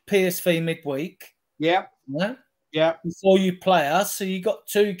PSV midweek? Yeah. Yeah. Yeah. Before you play us. So you got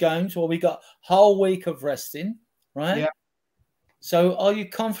 2 games where we got a whole week of resting, right? Yeah. So are you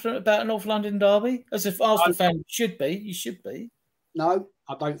confident about a North London derby? As if Arsenal fan you should be. You should be. No,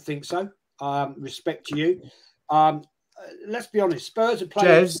 I don't think so. Respect to you. Let's be honest. Spurs are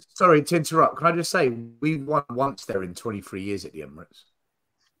playing. Jez, sorry to interrupt. Can I just say we won once there in 23 years at the Emirates?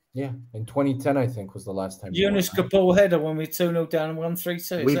 Yeah, in 2010, I think was the last time. Yunus Kabul header when we 2-0 down and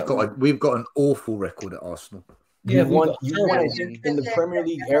 1-3-2. We've got an awful record at Arsenal. Yeah, you won in the Premier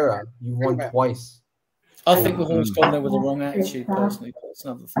League era. You won twice. I think we've always gone there with the wrong attitude, personally. But it's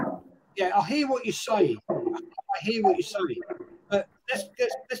another thing. Yeah, I hear what you're saying. But let's put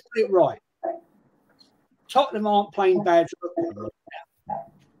it right. Tottenham aren't playing bad football right now.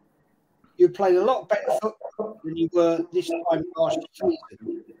 You played a lot better football than you were this time last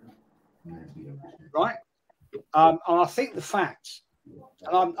season, right? And I think the facts,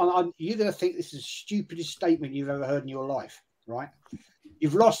 and you're going to think this is the stupidest statement you've ever heard in your life, right?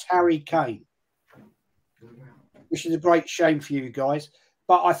 You've lost Harry Kane, which is a great shame for you guys,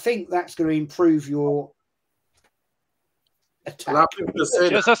 but I think that's going to improve your attack.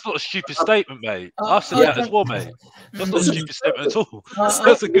 Yes, that's not a stupid statement, mate. I've said that as well, mate. That's not a stupid statement at all.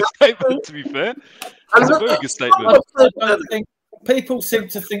 That's a good statement, to be fair. That's a very good statement. I think people seem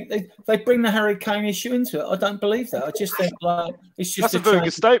to think they bring the Harry Kane issue into it. I don't believe that. I just think like it's just that's a very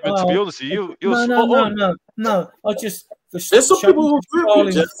good statement, to be honest with you. You're no. I just there's some people who agree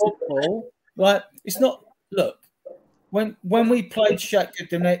with football. Like it's not. Look, when we played Shakhtar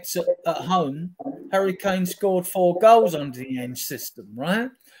Donetsk at home, Harry Kane scored 4 goals under the Enge system, right?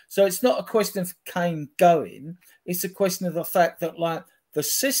 So it's not a question of Kane going. It's a question of the fact that, like, the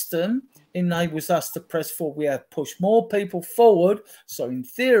system enables us to press forward. We have pushed more people forward. So in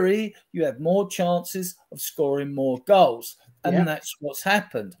theory, you have more chances of scoring more goals. And that's what's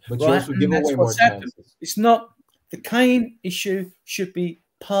happened. But right? you also give away more chances. It's not the Kane issue should be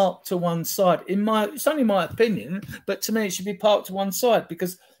parked to one side. It's only my opinion, but to me it should be parked to one side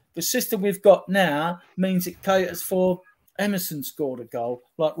because the system we've got now means it caters for Emerson scored a goal,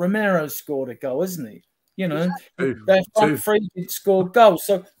 like Romero scored a goal, isn't he? You know, their front three did score goals.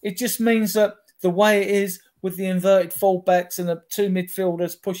 So it just means that the way it is with the inverted fullbacks and the 2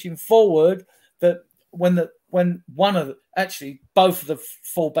 midfielders pushing forward, that when one of both of the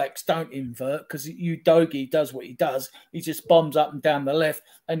fullbacks don't invert because Udogie does what he does. He just bombs up and down the left,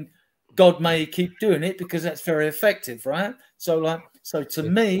 and God may he keep doing it because that's very effective, right? So to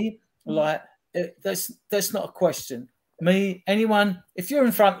me, that's not a question. Anyone, if you're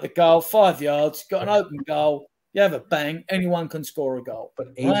in front of the goal, 5 yards, got an open goal, you have a bang, anyone can score a goal.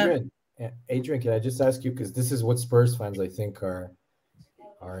 But Adrian, can I just ask you, because this is what Spurs fans I think are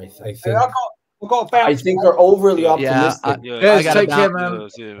I think are overly optimistic. I got to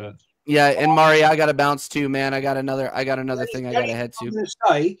bounce. Yeah, and Mari, I got to bounce too, man. I got another thing I got to head to. I'm going to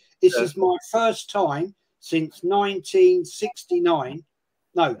say this is my first time since 1969.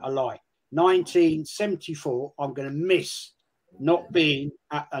 No, I lie. 1974. I'm going to miss not being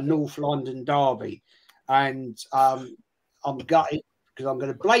at a North London derby, and I'm gutted because I'm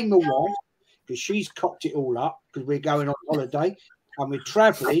going to blame my wife because she's cocked it all up because we're going on holiday and we're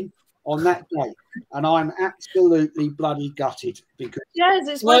travelling on that day, and I'm absolutely bloody gutted because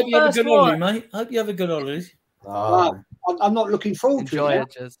it's my first one, mate. Hope you have a good holiday. I'm not looking forward Enjoy to it.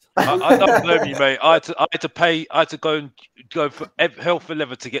 it, just. I don't blame you, mate. I had to go for hell for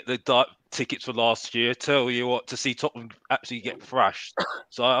leather to get the tickets for last year. Tell you what, to see Tottenham actually get thrashed.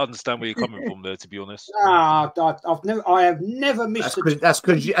 So I understand where you're coming from there, to be honest. I have never missed. That's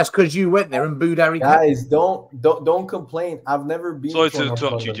because you went there and booed Harry. Guys, don't complain. I've never been Sorry to to a North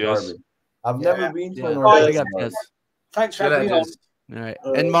interrupt you, London Jez. derby. I've never been to a Yeah. North Big London up, derby. Jez. Thanks for having me on. All right.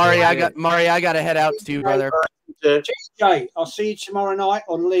 And Mari, I got to head out to you, brother. Jay, I'll see you tomorrow night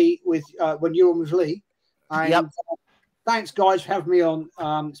on Lee with when you're on with Lee. And, Yep. Thanks, guys, for having me on.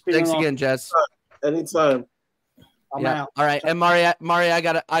 It's been Thanks again, Jess. Anytime. I'm out. All right. And Mari, I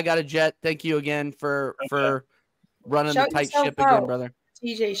got a jet. Thank you again for running Shout the tight yourself ship out. again, brother.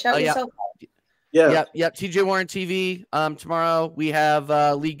 TJ, shout yourself out. Yeah. Yep. TJ Warren TV. Tomorrow we have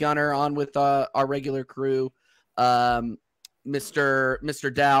Lee Gunner on with our regular crew.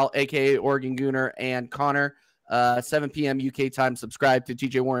 Mr. Dow, aka Oregon Gooner, and Connor. 7 p.m. UK time. Subscribe to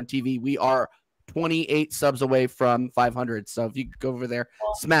TJ Warren TV. We are 28 subs away from 500. So if you could go over there,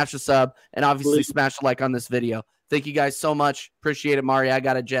 smash a sub, and obviously smash a like on this video. Thank you guys so much. Appreciate it, Mari. I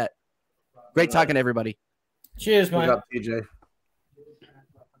got a jet. Great talking to everybody. Cheers, mate. Good up, TJ.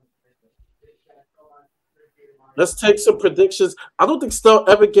 Let's take some predictions. I don't think Stell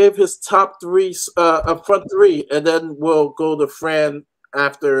ever gave his top three, front three, and then we'll go to Fran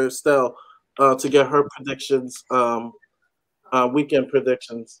after Stell to get her predictions, weekend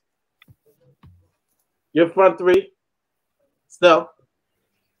predictions. Your front three, Stell?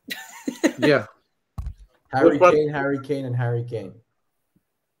 Yeah. Harry Kane, and Harry Kane.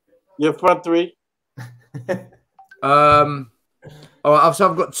 Your front three? So I've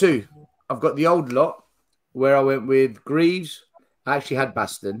got two. I've got the old lot where I went with Greaves. I actually had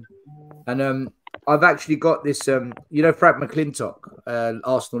Baston, and I've actually got this. Frank McClintock,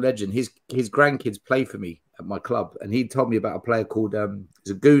 Arsenal legend. His grandkids play for me at my club, and he told me about a player called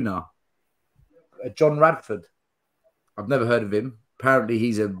Zaguna, John Radford. I've never heard of him. Apparently,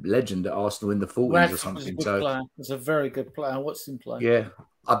 he's a legend at Arsenal in the 40s or something. So he's a very good player. What's him playing? Yeah,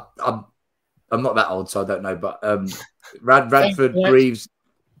 I'm not that old, so I don't know. But Radford, Greaves.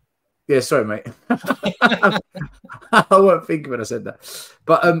 Yeah, sorry, mate. I weren't thinking when I said that.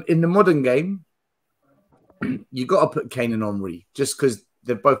 But in the modern game, you got to put Kane and Henry just because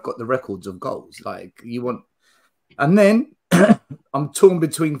they've both got the records of goals. Like you want, and then I'm torn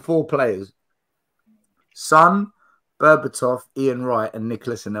between four players: Son, Berbatov, Ian Wright, and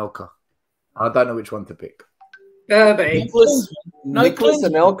Nicholas Anelka. I don't know which one to pick. Nicholas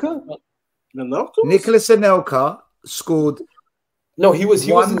Anelka? Nicholas Anelka scored. No, he was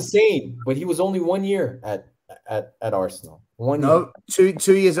insane, but he was only 1 year at Arsenal. 1 year. No, 2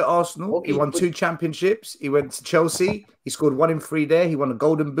 years at Arsenal. Okay, he won 2 championships. He went to Chelsea. He scored 1 in 3 there. He won a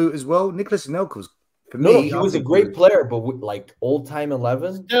Golden Boot as well. Nicholas Anelka was for me. He was a great player, but with, like old time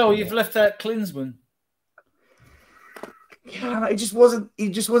 11. No, you've left out Klinsmann. Yeah, he just wasn't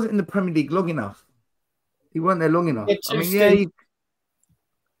in the Premier League long enough. He weren't there long enough. I mean,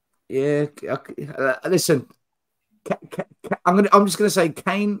 listen. I'm just gonna say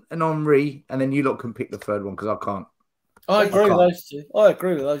Kane and Henry, and then you lot can pick the third one because I can't. I agree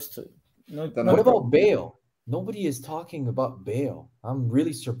with those two. What about Bale? Nobody is talking about Bale. I'm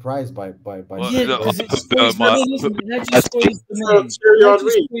really surprised by. Yeah, because it's squeeze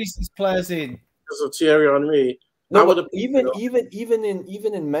these players in. So Thierry Henry. No, but even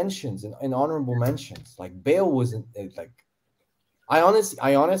in mentions, in honorable mentions, like Bale wasn't like. I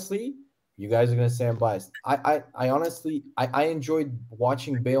honestly. You guys are gonna say I'm biased. I honestly enjoyed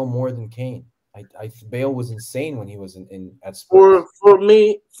watching Bale more than Kane. Bale was insane when he was at Spurs. For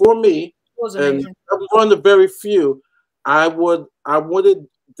me, and I'm one of the very few. I wouldn't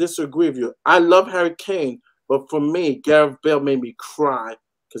disagree with you. I love Harry Kane, but for me, Gareth Bale made me cry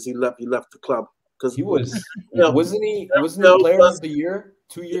because he left the club. Because he was wasn't he player of the year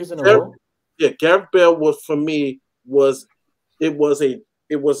 2 years in a row? Yeah, Gareth Bale was for me was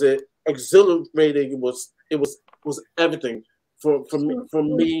exhilarating. It was everything for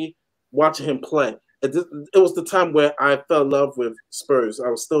me watching him play. It was the time where I fell in love with Spurs. I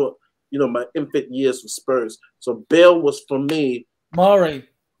was still, my infant years with Spurs. So Bale was for me. Murray,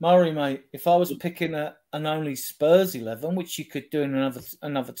 mate. If I was picking an only Spurs 11, which you could do in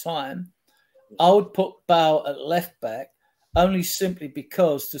another time, I would put Bale at left back. Only simply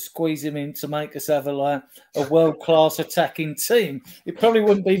because to squeeze him in to make us have a world-class attacking team. It probably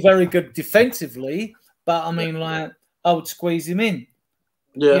wouldn't be very good defensively, but I mean, I would squeeze him in.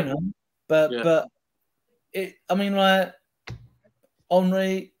 Yeah. But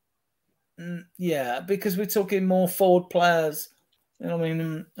Henry, yeah, because we're talking more forward players.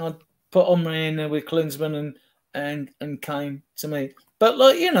 I'd put Henry in there with Klinsmann and came to me. But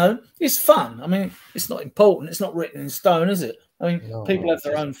like, you know, it's fun. I mean, it's not important. It's not written in stone, is it? I mean, people have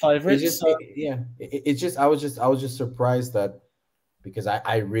their own favorites. It's just I was just surprised that, because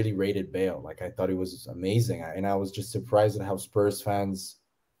I really rated Bale. Like, I thought he was amazing, and I was just surprised at how Spurs fans.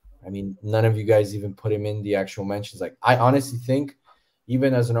 I mean, none of you guys even put him in the actual mentions. Like, I honestly think,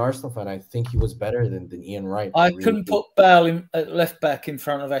 even as an Arsenal fan, I think he was better than Ian Wright. I couldn't put Bale at left back in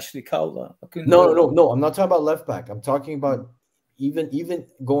front of Ashley Cole, though. No. I'm not talking about left back. I'm talking about even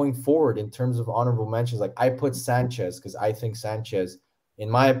going forward in terms of honorable mentions. Like, I put Sanchez because I think Sanchez, in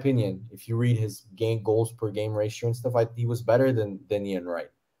my opinion, if you read his goals per game ratio and stuff, he was better than Ian Wright.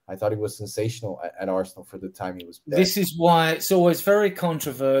 I thought he was sensational at Arsenal for the time he was there. This is why it's always very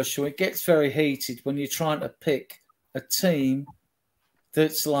controversial. It gets very heated when you're trying to pick a team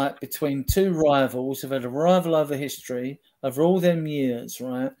that's like between two rivals who've had a rival over history, over all them years,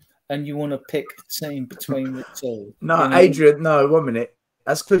 right? And you want to pick a team between the two. No, you know? Adrian, no, 1 minute.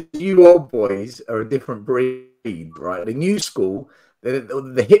 That's because you old boys are a different breed, right? The new school,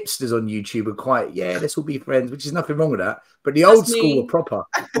 the hipsters on YouTube are quite, let's all be friends, which is nothing wrong with that. But the old school were proper.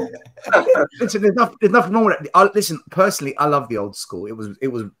 Listen, there's nothing wrong with that. Listen, personally, I love the old school. It was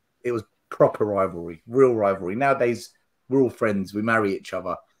proper rivalry, real rivalry. Nowadays, we're all friends. We marry each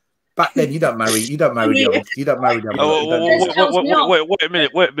other. Back then, you don't marry the old. You don't marry the old.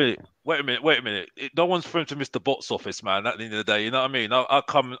 Wait a minute. No one's friends to Mr. Box Office, man. At the end of the day, you know what I mean? I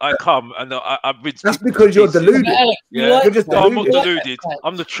come, and I read. That's because you're deluded. Yeah, you're just deluded. I'm not deluded.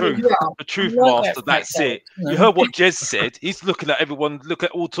 I'm the truth. The truth master. That's it. You heard what Jez said. He's looking at everyone. Look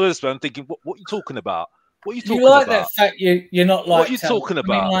at all tourists, man, thinking, what are you talking about? What are you talking about? That fact you're not like. What are you talking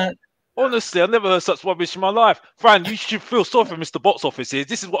about? Honestly, I've never heard such rubbish in my life. Fran, you should feel sorry for Mr. Box Office here.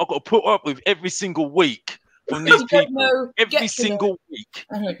 This is what I've got to put up with every single week from these people. Every single week.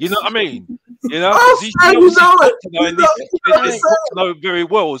 You know what I mean? You know? These know very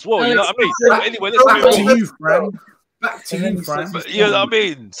well as well. You know what I mean? But anyway, let's back to you, Fran. Back to you, Fran. You know what I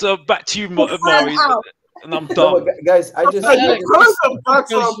mean? So back to you, Murray. And I'm done. No, guys, I just Alex,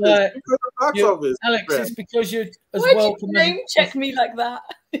 it's because you're as well. Name check me like that.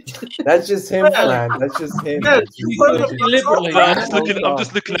 That's just him, man. That's just him. Deliberately. I'm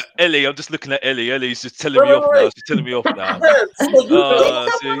just looking at Ellie. Ellie's just telling me off now. She's telling me off now.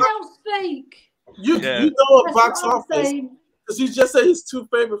 You know what box office? Because you just said his two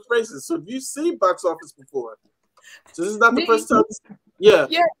favorite phrases. So have you seen box office before? So this is not the first time. Yeah,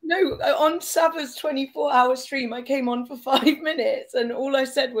 no. On Sava's 24-hour stream, I came on for 5 minutes, and all I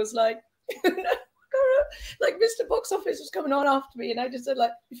said was like, like Mr. Box Office was coming on after me, and I just said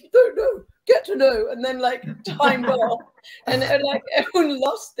like, if you don't know, get to know, and then like timed off, and like everyone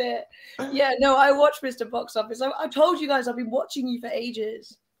lost it. Yeah, no, I watched Mr. Box Office. I told you guys I've been watching you for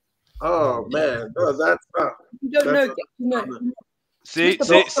ages. Oh man, no, that's not. You don't know, get to know. See,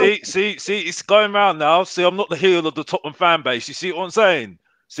 it's going around now. See, I'm not the heel of the Tottenham fan base. You see what I'm saying?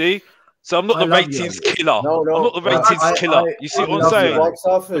 See? So I'm not the ratings killer. No, I'm not the ratings killer. You see what I'm saying?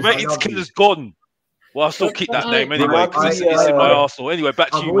 The ratings killer's gone. Well, I'll still keep that name anyway because it's in my arsenal. Anyway,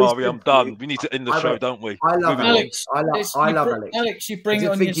 back to you, Mari. I'm done. We need to end the show, don't we? I love Alex. Alex, you bring it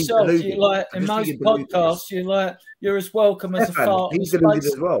on yourself. You like in most podcasts, you're as welcome as a fart. He's deluded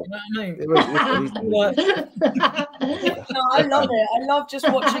as well. You know what I mean? No, I love it. I love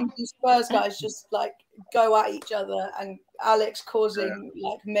just watching these Spurs guys just like go at each other and Alex causing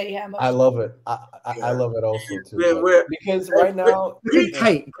like mayhem. I love it. I love it also too. Because right now,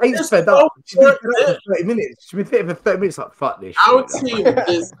 Kate's fed up. She's been fed up for 30 minutes. She's been fed up for 30 minutes. Like fuck this. Our team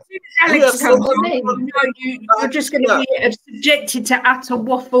is. Alex, you're just going to be subjected to utter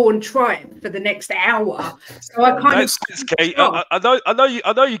waffle and triumph for the next hour. So I can't. Kate.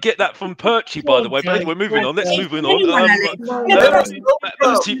 I know you get that from Perchy, by the way. But anyway, moving on. Let's move on.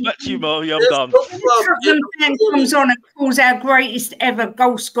 Back to you, Mari. I'm done. Fan comes on and calls our greatest ever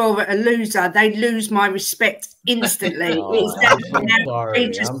goal scorer a loser, they lose my respect instantly. An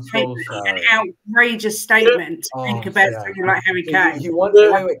outrageous statement to think about something like Harry Kane. All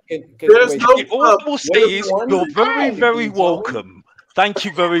I will say is you're very, very welcome. Thank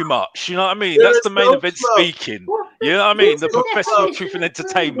you very much. You know what I mean? That's the main event speaking. You know what I mean? The professor of truth and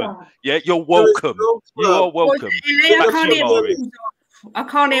entertainment. Yeah, you're welcome. You are welcome. I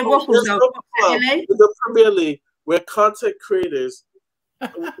can't hear waffles. In the Premier League, we're content creators.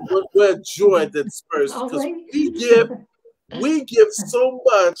 We're joy than Spurs because we give so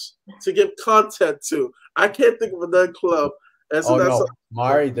much to give content to. I can't think of another club. And so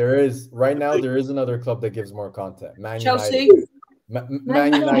Mari, there is another club that gives more content. Chelsea.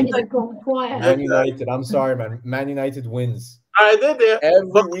 Man United. I'm sorry, man. Man United wins. All right, they're there.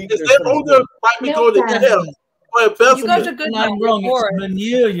 Every week. Is their owner might be going to jail? You guys are good. I'm wrong. It's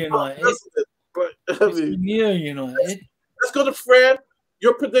Manure United. But, I mean, Manure United. Let's go to Fran.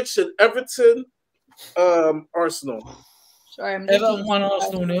 Your prediction: Everton, Arsenal. Sorry, I'm Everton 1,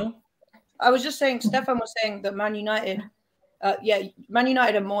 Arsenal 0. I was just saying, Stefan was saying that Man United, Man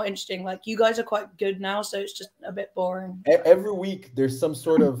United are more interesting. Like, you guys are quite good now, so it's just a bit boring. Every week there's some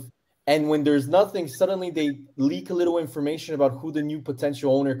sort of, and when there's nothing, suddenly they leak a little information about who the new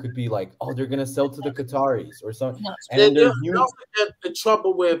potential owner could be. Like, oh, they're gonna sell to the Qataris or something. And then there's you also get in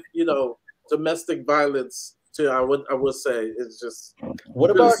trouble with domestic violence too. I would say it's just.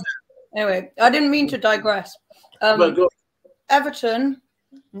 What about? Anyway, I didn't mean to digress. Everton.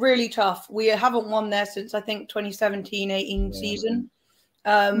 Really tough. We haven't won there since, I think, 2017-18 season.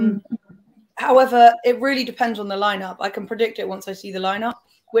 However, it really depends on the lineup. I can predict it once I see the lineup,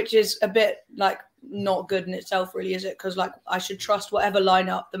 which is a bit like not good in itself, really, is it? Because like I should trust whatever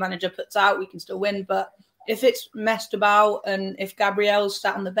lineup the manager puts out, we can still win. But if it's messed about and if Gabriel's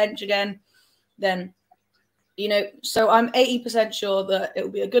sat on the bench again, then so I'm 80% sure that it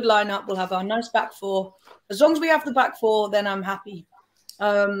will be a good lineup. We'll have our nice back four. As long as we have the back four, then I'm happy.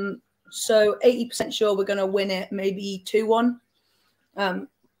 So 80% sure we're going to win it, maybe 2-1.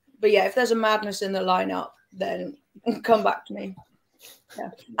 But yeah, if there's a madness in the lineup, then come back to me. Yeah.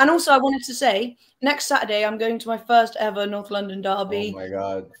 And also I wanted to say, next Saturday, I'm going to my first ever North London derby. Oh my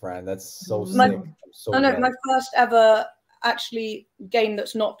God, Fran, that's so sick. My first ever actually game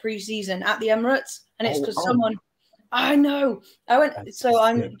that's not pre-season at the Emirates. And it's because someone, I know, I went, that's so sick.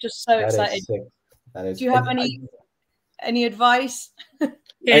 I'm just so excited. Do you have any advice?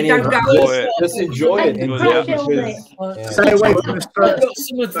 Just enjoy it. Stay away from the Spurs. I've got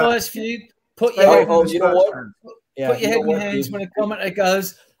some advice for you. Put your head in your hands when a commentator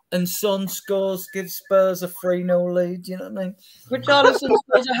goes and Son scores, give Spurs a 3-0 lead. You know what I mean? Richarlison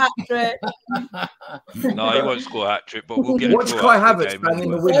scores a hat trick. No, he won't score a hat trick, but we'll get Watch Kai Havertz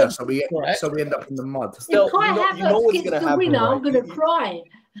banging the winner, so we end up in the mud. If Kai Havertz gets the winner, I'm going to cry.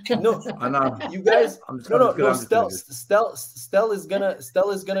 No, I know you guys. No. Stel is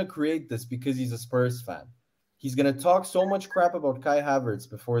gonna create this because he's a Spurs fan. He's gonna talk so much crap about Kai Havertz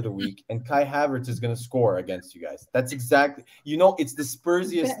before the week, and Kai Havertz is gonna score against you guys. That's exactly. It's the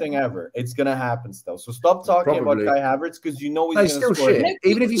Spursiest thing ever. It's gonna happen, Stel. So stop talking about Kai Havertz because he's gonna score. Shit.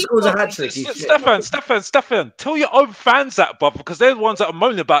 Even if he scores a hat trick, Stefan, tell your own fans that, bruv, because they're the ones that are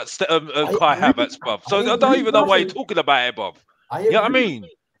moaning about Kai Havertz, bruv. So I don't even know why you're talking about it, bruv. You know what I mean?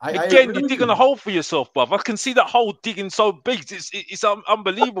 Again, you're digging a hole for yourself, bruv. I can see that hole digging so big. It's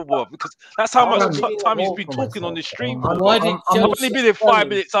unbelievable, because that's how much time he's been talking on this stream. I've only been here 5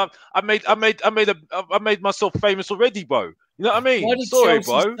 minutes. I made myself famous already, bro. You know what I mean? Sorry,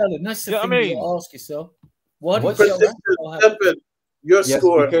 bro. That's the thing you ask yourself. Your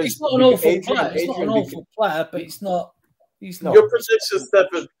score. He's not an awful player. He's not an awful player, but he's not. Your prediction,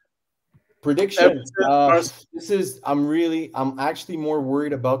 Stefan. Prediction. I'm actually more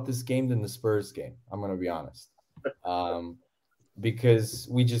worried about this game than the Spurs game. I'm gonna be honest, because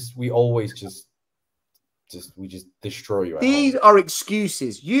we always just destroy you. These are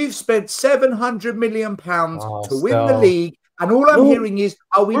excuses. You've spent £700 million to win the league, and all I'm hearing is,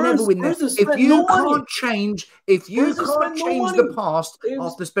 "Oh, we never win this." If you can't change the past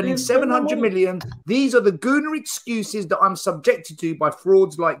after spending £700 million, these are the gooner excuses that I'm subjected to by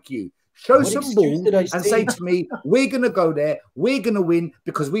frauds like you. Show some ball and say to me, we're going to go there, we're going to win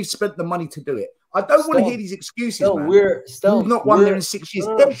because we've spent the money to do it. I don't want to hear these excuses, man. We've not won there in 6 years.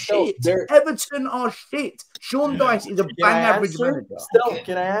 They're shit. Everton are shit. Sean Dyche is a bang average manager.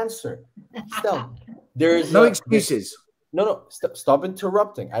 Can I answer? There is no excuses. No. Stop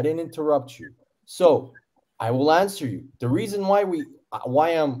interrupting. I didn't interrupt you. So I will answer you. The reason why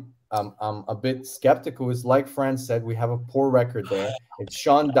I'm a bit skeptical is, like Fran said, we have a poor record there. It's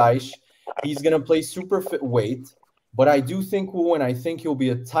Sean Dyche. He's going to play super fit weight, but I do think we'll win. I think he'll be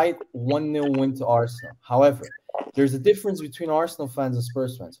a tight 1-0 win to Arsenal. However, there's a difference between Arsenal fans and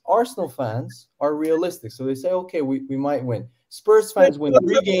Spurs fans. Arsenal fans are realistic, so they say, okay, we might win. Spurs fans win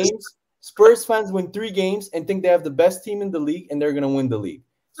 3 games. Spurs fans win 3 games and think they have the best team in the league and they're going to win the league.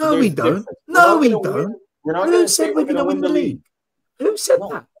 So we don't. No, we don't. Who said we're going to win the league? Who said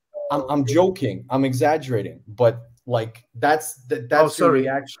that? I'm joking. I'm exaggerating, but like that's your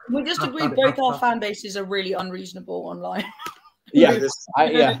reaction. We just agree both our fan bases are really unreasonable online. Yeah,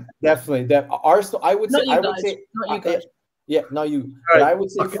 definitely. That Arsenal, I would say, not you guys. Yeah, not you. Right. But I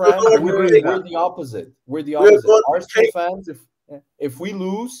would say, Frank, we're the opposite. We're the opposite. Arsenal fans, if we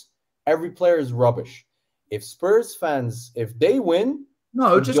lose, every player is rubbish. If Spurs fans, if they win,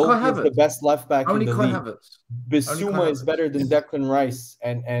 just Kai Havertz, the best left back in the league. Bissouma is better than Declan Rice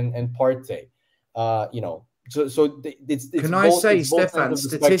and Partey. Can I say, Stefan,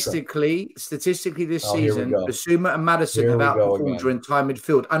 statistically this season, Basuma and Maddison have outperformed your entire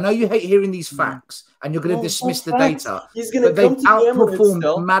midfield. I know you hate hearing these facts, and you're going to dismiss the data, but they've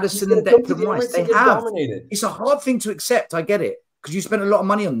outperformed Maddison and Declan Rice. They have. It's a hard thing to accept. I get it, because you spent a lot of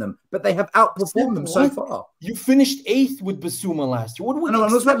money on them, but they have outperformed them so far. You finished 8th with Basuma last year. No,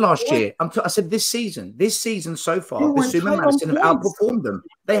 I was about last year. I said this season. This season so far, Basuma and Maddison have outperformed them.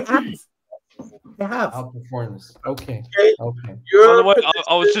 They have. They have outperformance. Okay. By the way,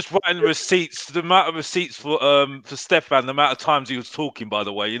 I was just writing receipts. The amount of receipts for Stefan, the amount of times he was talking. By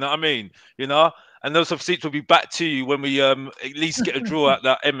the way, you know what I mean. You know, and those receipts will be back to you when we at least get a draw at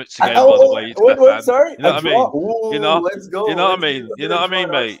that Emirates game. By the way, wait, sorry. You know what I mean? Ooh, you know, let's go. You know what I mean? You know what I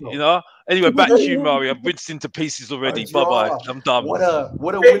mean, mate? You know. Anyway, back to you, Mario. I've rinsed into pieces already. Bye bye. I'm done. What a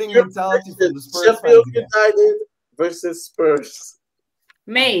winning mentality from the Spurs. Sheffield United versus Spurs.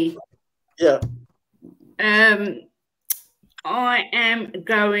 Me. Yeah. I am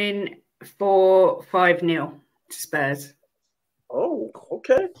going for 5-0 to Spurs. Oh,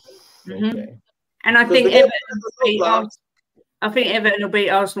 okay. Okay. And I think Everton will beat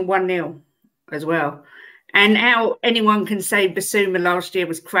Arsenal 1-0 as well. And how anyone can say Basuma last year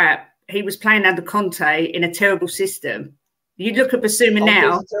was crap. He was playing under Conte in a terrible system. You look at Basuma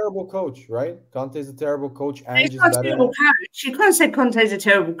now. Conte's a terrible coach, right? Conte's a terrible coach. And he's not a terrible coach. You can't say Conte's a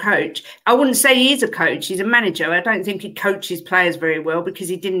terrible coach. I wouldn't say he is a coach. He's a manager. I don't think he coaches players very well because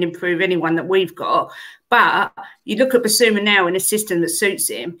he didn't improve anyone that we've got. But you look at Basuma now in a system that suits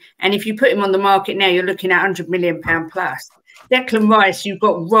him. And if you put him on the market now, you're looking at £100 million plus. Declan Rice, you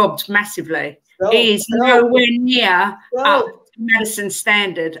got robbed massively. He is nowhere near up to Maddison's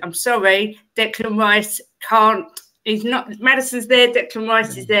standard. I'm sorry. Declan Rice can't. He's not. Madison's there. Declan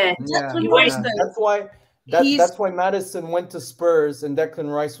Rice is there. Yeah. That's why Maddison went to Spurs and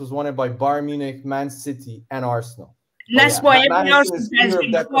Declan Rice was wanted by Bayern Munich, Man City, and Arsenal. And that's why everyone else has been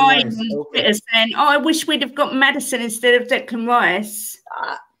crying on Twitter saying, "Oh, I wish we'd have got Maddison instead of Declan Rice."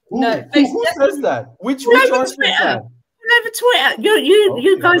 Who says that? Which Arsenal fan? Over Twitter,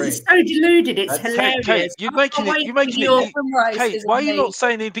 you guys are so deluded. It's hilarious. Kate, you're making it. Kate, why are you not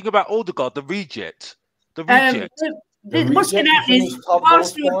saying anything about Odegaard, the reject? The reject. What's going to happen is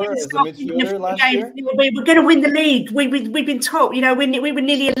Arsenal we're going to win the league. We've been told, we were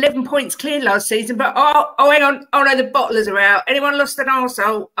nearly 11 points clear last season, but hang on, no, the bottlers are out. Anyone lost an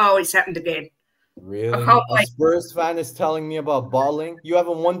arsehole? Oh, it's happened again. Really? A Spurs fan is telling me about bottling. You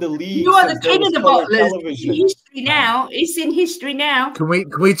haven't won the league. You are the king of the bottlers. It's in history now. It's in history now. Can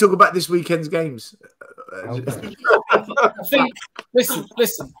we talk about this weekend's games? Okay. I think, listen.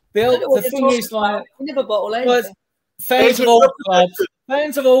 The thing is, like, fans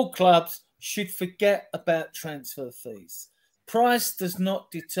of all clubs should forget about transfer fees. Price does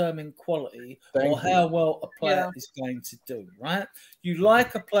not determine quality or how well a player is going to do, right? You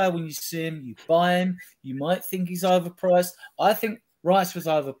like a player when you see him, you buy him, you might think he's overpriced. I think Rice was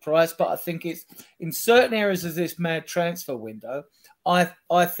overpriced, but I think it's in certain areas of this mad transfer window, I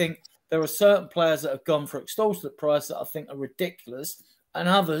think there are certain players that have gone for extortionate price that I think are ridiculous, and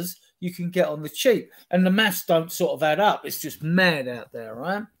others you can get on the cheap. And the maths don't sort of add up. It's just mad out there,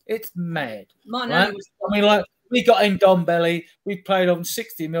 right? It's mad. Right? I mean, like, we got in Ndombele. We played on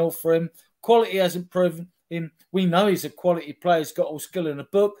 60 mil for him. Quality hasn't proven him. We know he's a quality player. He's got all skill in the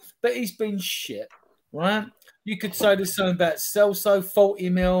book, but he's been shit, right? You could say the same about Celso, 40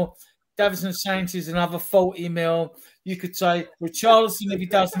 mil. Davinson Sanchez, another 40 mil. You could say Richarlison, if he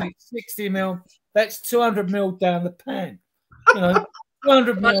doesn't hit 60 mil, that's 200 mil down the pan.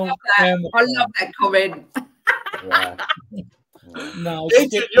 200 mil down the pan. I love that comment. No,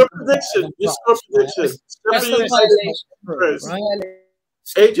 Adrian, your prediction. Your score prediction.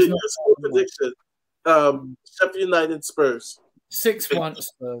 Adrian, your score prediction. Sheffield United Spurs. 6-1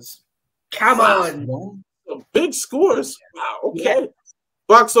 Spurs. Come on. Big scores. Wow. Okay.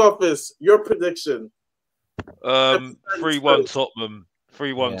 Box office. Your prediction. 3-1 Tottenham.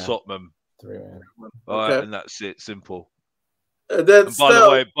 3-1 Tottenham. 3-1. All right, and that's it. Simple. And then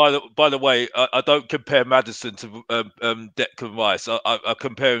by the way, I don't compare Maddison to Declan Rice. I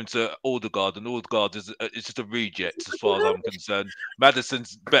compare him to Odegaard, and Odegaard is just a reject as far as I'm concerned.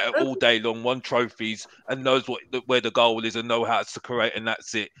 Maddison's better all day long, won trophies, and knows where the goal is and know how to create, and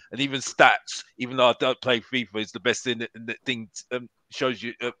that's it. And even stats, even though I don't play FIFA, is the best thing shows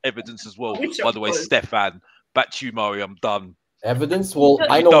you evidence as well. By the way, Stefan, back to you, Mario. I'm done. Evidence? Well,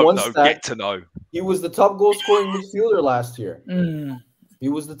 I know one stat. Get to know. He was the top goal scoring midfielder last year. He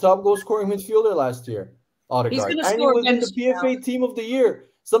was the top goal scoring midfielder last year. Odegaard. And he was in the PFA Team of the Year.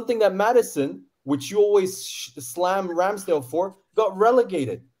 Something that Maddison, which you always slam Ramsdale for, got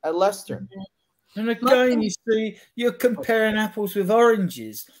relegated at Leicester. And again, you see, you're comparing apples with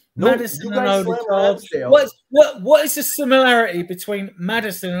oranges. No, Madison you and guys slam Odegaard. Ramsdale. What is the similarity between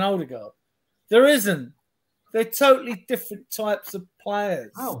Madison and Odegaard? There isn't. They're totally different types of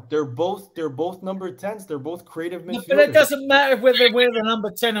players. Oh, they're both number 10s. They're both creative midfielders. But it doesn't matter whether they wear the number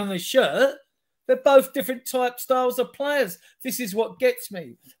 10 on the shirt. They're both different styles of players. This is what gets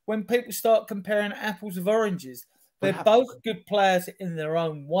me. When people start comparing apples with oranges, they're both good players in their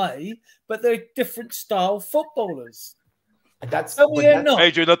own way, but they're different style footballers.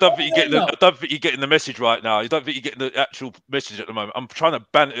 Adrian, I don't think you're getting the message right now. You don't think you're getting the actual message at the moment. I'm trying to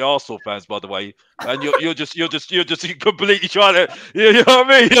ban the Arsenal fans, by the way, and you're just completely trying to. You know what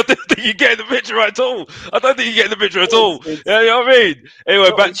I mean? I don't think you're getting the picture right at all. I don't think you're getting the picture at all. You know what I mean? Anyway,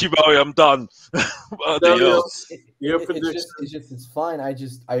 back to you, Mario. I'm done. It's fine.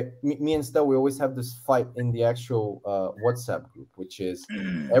 Me and Stel, we always have this fight in the actual WhatsApp group, which is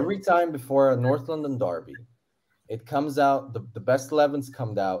every time before a North London derby. It comes out, the best 11s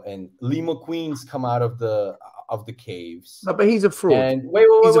come out, and Lee McQueen's come out of the caves. No, but he's a fraud. And wait.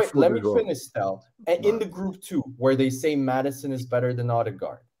 Let me finish, Stel. And in the group too, where they say Madison is better than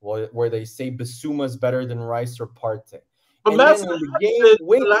Odegaard, where they say Bissouma is better than Rice or Partey. And then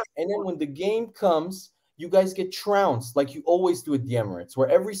when the game comes, you guys get trounced like you always do at the Emirates, where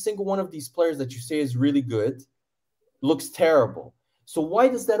every single one of these players that you say is really good looks terrible. So why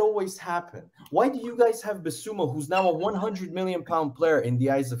does that always happen? Why do you guys have Bissouma, who's now a 100 million pound player in the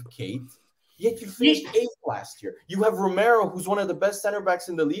eyes of Kate, yet you finished 8th last year? You have Romero, who's one of the best center backs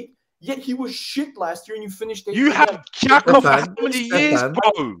in the league, yet he was shit last year and you finished 8th. You had Xhaka for how many years,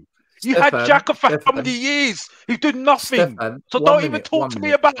 bro? You had Xhaka for how many years? He did nothing. So don't even talk to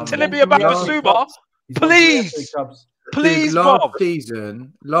me about telling me about Bissouma. Please. Please, bro. Last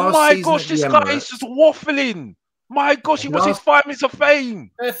season, gosh, this guy is just waffling. My gosh, he was his 5 minutes of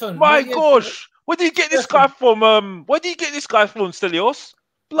fame. My gosh, where did you get this guy from? Where did you get this guy from, Stelios?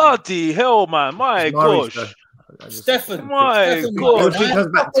 Bloody hell, man! My gosh, Stefan, my gosh,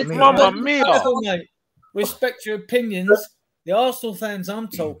 Mamma mia! Respect your opinions. The Arsenal fans I'm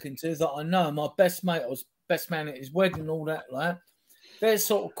talking to, that I know, my best mate was best man at his wedding, all that, like, they're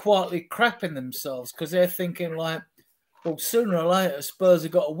sort of quietly crapping themselves because they're thinking like, well, sooner or later Spurs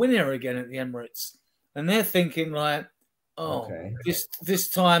have got a winner again at the Emirates. And they're thinking like, oh, okay. this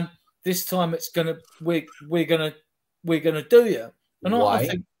time it's gonna we're gonna do you. And I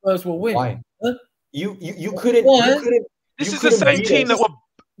think Spurs will win. Why? Huh? You couldn't. This is the same team that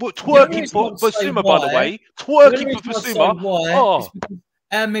were twerking for Bissouma, by the way. Twerking for Bissouma. Oh,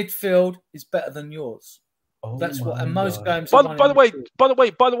 our midfield is better than yours. Oh, that's what. And most games. By the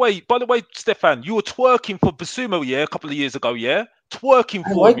way, Stefan, you were twerking for Bissouma, a couple of years ago, twerking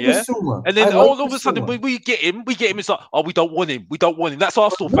for him, Bissouma. And then all of a sudden, when we get him, it's like, oh, we don't want him. That's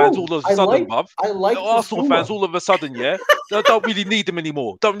Arsenal fans all of a sudden, bruv. Arsenal fans all of a sudden, they don't really need him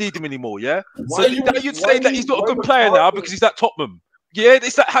anymore. So you'd say that he's not a good player now because he's at Tottenham. Yeah,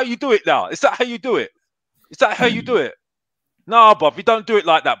 is that how you do it now? Is that how you do it? Nah, bruv, you don't do it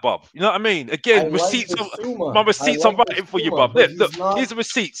like that, bruv. You know what I mean? Again, receipts. My receipts are writing for you, bruv. Look, here's the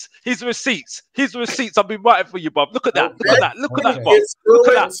receipts. Here's the receipts. I've been writing for you, bruv. Look at that. Look at that, bruv.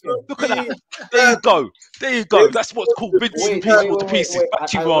 There you go. That's what's called rinsing people to pieces. Back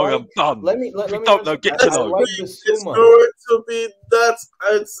to you, Mario. I'm done. Let me don't know. Get to know. It's going to be nuts.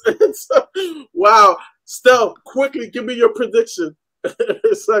 It's wow. Stel, quickly give me your prediction.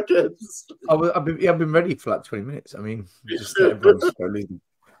 Seconds. I've been ready for like 20 minutes. I mean, I just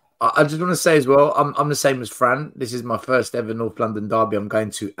want to say as well, I'm the same as Fran. This is my first ever North London derby I'm going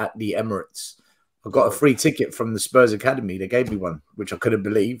to at the Emirates. I got a free ticket from the Spurs Academy. They gave me one, which I couldn't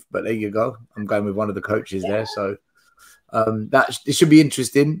believe, but there you go. I'm going with one of the coaches there, so it should be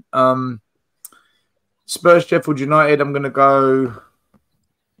interesting. Spurs Sheffield United, I'm going to go.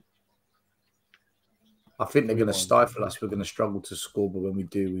 I think they're going to stifle us. We're going to struggle to score, but when we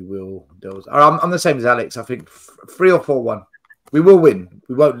do, we will. I'm the same as Alex. I think 3 or 4-1. We will win.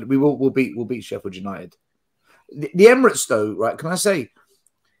 We won't. We'll beat Sheffield United. The Emirates, though, right? Can I say?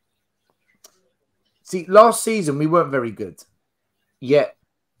 See, last season we weren't very good. Yet,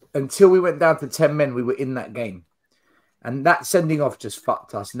 until we went down to 10 men, we were in that game, and that sending off just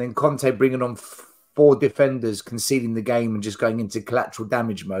fucked us. And then Conte bringing on 4 defenders, conceding the game and just going into collateral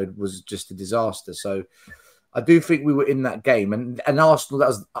damage mode was just a disaster. So I do think we were in that game. And Arsenal, that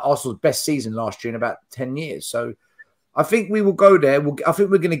was Arsenal's best season last year in about 10 years. So I think we will go there. I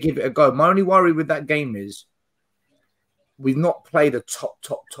think we're going to give it a go. My only worry with that game is we've not played a top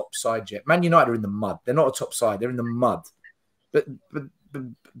side yet. Man United are in the mud. They're not a top side. They're in the mud. But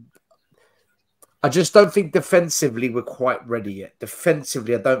I just don't think defensively we're quite ready yet.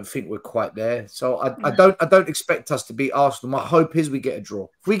 Defensively, I don't think we're quite there. So I don't expect us to beat Arsenal. My hope is we get a draw.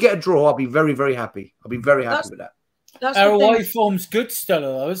 If we get a draw, I'll be very, very happy. I'll be very happy with that. Our away form's good, Stella,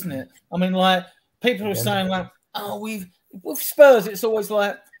 though, isn't it? I mean, like, people are saying, like, oh, with Spurs, it's always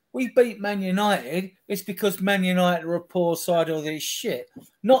like, we beat Man United. It's because Man United are a poor side of this shit.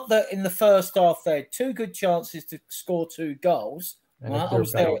 Not that in the first half they had 2 good chances to score 2 goals. Right? I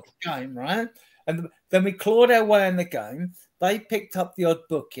was there at the game, right? And then we clawed our way in the game. They picked up the odd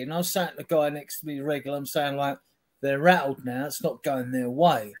booking. I was sat the guy next to me regular. I'm saying, like, they're rattled now. It's not going their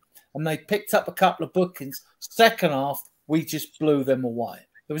way. And they picked up a couple of bookings. Second half, we just blew them away.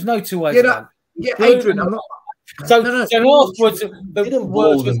 There was no 2 ways about it. Yeah, Adrian, I'm not. So afterwards, the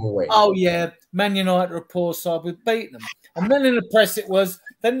words was, oh yeah, Man United are a poor side, we beat them. And then in the press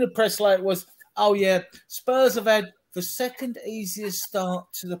later was, oh yeah, Spurs have had the 2nd easiest start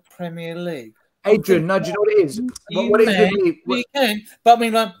to the Premier League. Adrian, no, do you know what it is? What you can, but I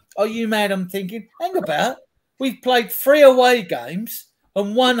mean, like, are you mad? I'm thinking, hang about. We've played 3 away games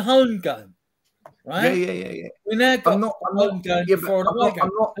and 1 home game. Right? Yeah. We now got a home game before an away game.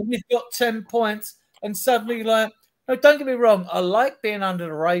 And we've got 10 points. And suddenly, like, no, don't get me wrong. I like being under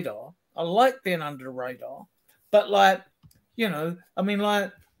the radar. But, like, you know, I mean,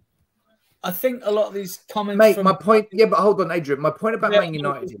 like, I think a lot of these comments. Mate, my point. Yeah, but hold on, Adrian. My point about Man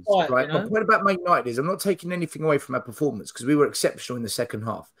United is right. You know? My point about Man United is I'm not taking anything away from our performance because we were exceptional in the second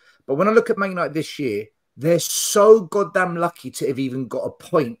half. But when I look at Man United this year, they're so goddamn lucky to have even got a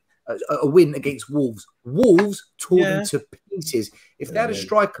point. A win against Wolves. Wolves tore them to pieces. If they had a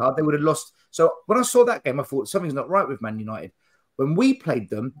striker, they would have lost. So when I saw that game, I thought something's not right with Man United. When we played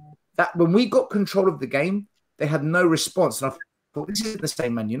them, when we got control of the game, they had no response. And I thought, this isn't the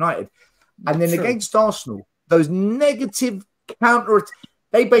same Man United. And then against Arsenal, those negative counter,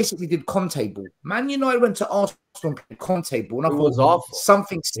 they basically did Conte ball. Man United went to Arsenal and played Conte ball. And I thought,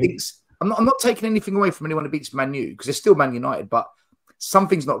 something stinks. I'm not taking anything away from anyone who beats Man U because they're still Man United, but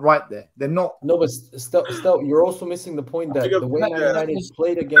something's not right there. They're not. No, but still, you're also missing the point that the way Man United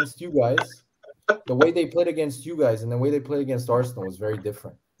played against you guys, the way they played against you guys, and the way they played against Arsenal was very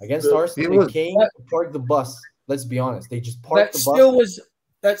different. Against Arsenal, they came, parked the bus. Let's be honest, they just parked the bus.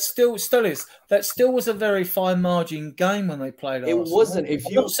 That still was a very fine margin game when they played. It Arsenal. wasn't.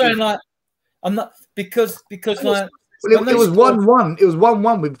 I'm not saying like I'm not because like. Well, it was 1-1. It was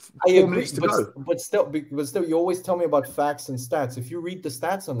 1-1 with 4 minutes to go. But still, you always tell me about facts and stats. If you read the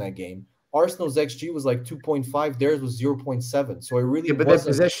stats on that game, Arsenal's XG was like 2.5. Theirs was 0.7. So it really but their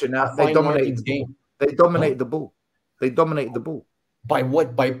possession now, they dominated the game. They dominated the ball. They dominated the ball. By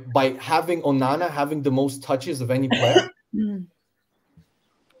what? By having Onana having the most touches of any player?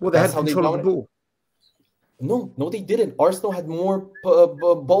 Well, they had control of the ball. No, they didn't. Arsenal had more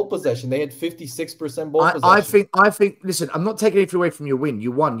ball possession. They had 56% ball possession. I think. Listen, I'm not taking anything away from your win.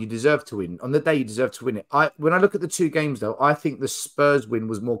 You won. You deserve to win. On the day, you deserve to win it. When I look at the 2 games, though, I think the Spurs win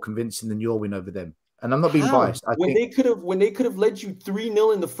was more convincing than your win over them. And I'm not being biased. When they could have led you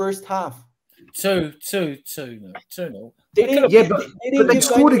 3-0 in the first half. 2-0. They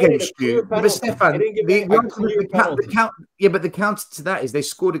scored against you. But Stefan, the counter to that is they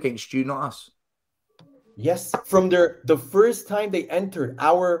scored against you, not us. Yes, from the first time they entered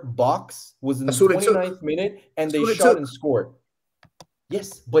our box was in the 29th minute, and they shot and scored.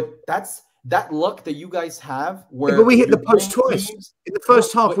 Yes, but that's that luck that you guys have. Where but we hit the post twice in the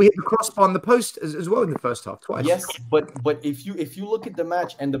first half. We hit the crossbar on the post as well in the first half twice. Yes, but if you look at the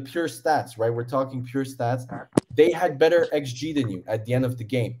match and the pure stats, right? We're talking pure stats. They had better XG than you at the end of the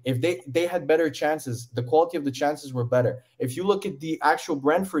game. If they had better chances, the quality of the chances were better. If you look at the actual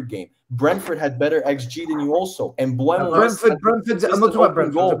Brentford game, Brentford had better XG than you also. And Brentford. I'm not talking about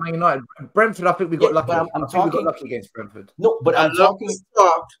Brentford. Man United. Brentford. I think we got lucky. We got lucky against Brentford. No, but I'm talking.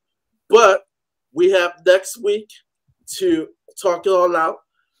 But we have next week to talk it all out.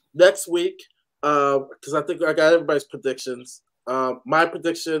 Next week, because I think I got everybody's predictions. My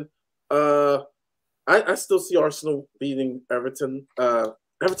prediction, I still see Arsenal beating Everton.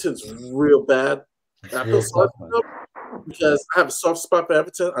 Everton's real bad. I feel sorry for them because I have a soft spot for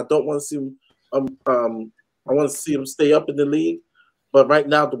Everton. I don't want to see them. I want to see them stay up in the league, but right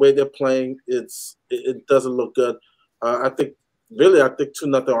now the way they're playing, it doesn't look good. I think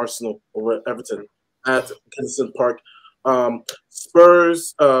 2-0 Arsenal over Everton at Kensington Park.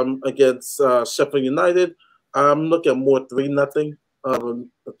 Spurs against Sheffield United. I'm looking at more 3-0. A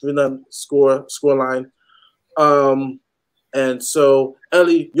 3-0 score line. And so,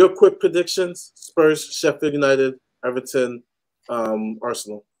 Ellie, your quick predictions: Spurs, Sheffield United, Everton,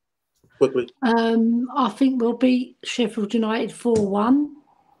 Arsenal. Quickly. I think we'll beat Sheffield United 4-1.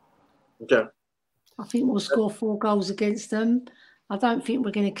 Okay. I think we'll score 4 goals against them. I don't think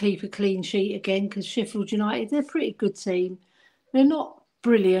we're going to keep a clean sheet again because Sheffield United, they're a pretty good team. They're not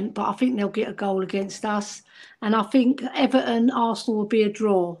brilliant, but I think they'll get a goal against us. And I think Everton, Arsenal will be a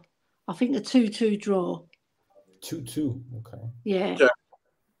draw. I think a 2-2 draw. 2-2. Okay. Yeah.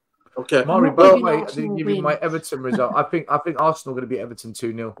 Okay. Mari, by the way, I didn't give you my Everton result. I think Arsenal are going to beat Everton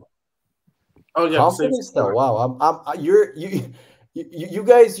 2-0. Oh yeah, confidence though. Wow, you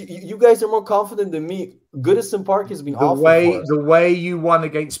guys are more confident than me. Goodison Park has been awful for us. The way you won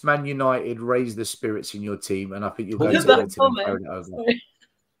against Man United raised the spirits in your team, and I think you'll go to Everton and carry it over.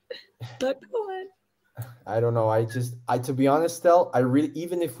 I don't know. To be honest, Stel, I really,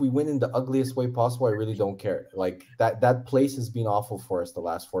 even if we win in the ugliest way possible, I really don't care. Like that place has been awful for us the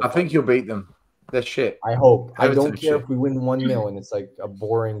last 4 I think you'll beat them. They're shit. I hope. Everton I don't care if we win 1-0 and it's like a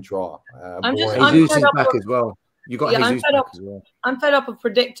boring draw. Jesus is back as well. You got Jesus back as well. I'm fed up of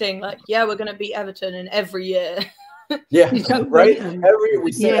predicting like, yeah, we're going to beat Everton in every year. Yeah, right. Every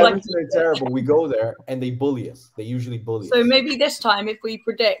we say Everton are terrible. We go there and they bully us. They usually bully us. So maybe this time, if we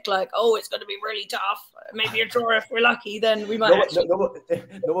predict like, oh, it's going to be really tough, maybe a draw if we're lucky, then we might.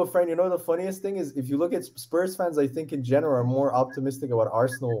 No, friend. You know the funniest thing is if you look at Spurs fans, I think in general are more optimistic about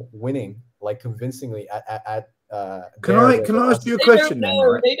Arsenal winning, like convincingly at. Can I ask you a question then?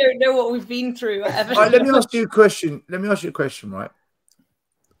 Right? They don't know what we've been through. Right, let me ask you a question. Right?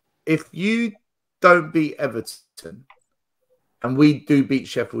 If you don't beat Everton and we do beat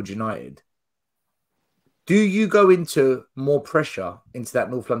Sheffield United, do you go into more pressure into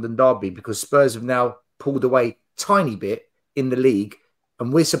that North London derby because Spurs have now pulled away tiny bit in the league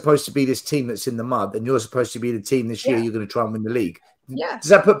and we're supposed to be this team that's in the mud and you're supposed to be the team this year you're going to try and win the league? Yeah. Does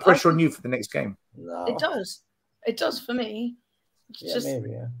that put pressure on you for the next game? No. It does. It does for me. It's just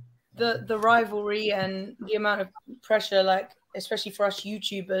maybe, the rivalry and the amount of pressure, like especially for us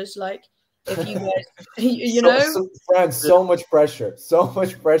YouTubers, like if you guys, so much pressure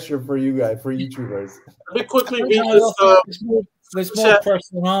for you guys, for YouTubers. Let me quickly read this. There's more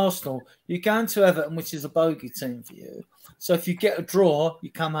pressure on Arsenal. You go into Everton, which is a bogey team for you. So if you get a draw,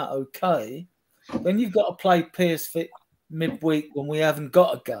 you come out okay. Then you've got to play PSV midweek when we haven't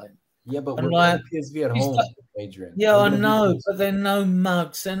got a game. Yeah, but we're playing PSV at home, Adrian. Yeah, I know, but they're no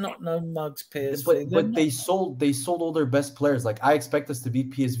mugs. They're not no mugs, PSV. But they sold all their best players. Like I expect us to beat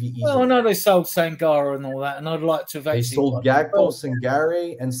PSV easily. Well, I know they sold Sangara and all that, and I'd like to have They sold Gakpo,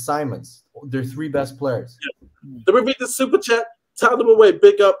 Sangare, and Simons. They're 3 best players. Let me read the super chat. Tell them away.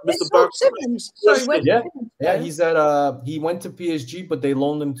 Big up, Mr. Box. Sorry, yeah. He's at he went to PSG, but they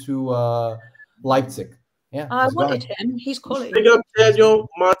loaned him to Leipzig. Yeah, I wanted him. He's quality. Big up Daniel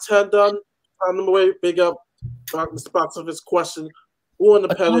Martandon. Tell them away. Big up Mr. Box of his question. Who on the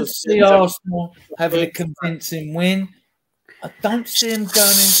panel? I don't see Arsenal having a convincing win. I don't see him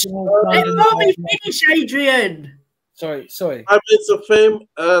going into Let me finish, Adrian. Sorry. 5 minutes of fame.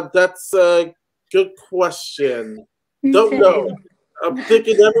 That's a good question. Don't know. I'm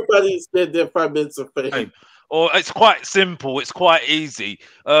thinking everybody's been their 5 minutes of fame. Or it's quite simple. It's quite easy.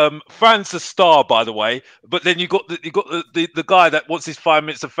 Fran's a star, by the way. But then you got the guy that wants his 5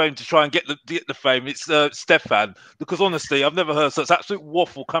 minutes of fame to try and get the fame. It's Stefan. Because honestly, I've never heard such absolute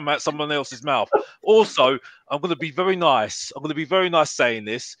waffle come out someone else's mouth. Also, I'm going to be very nice. I'm going to be very nice saying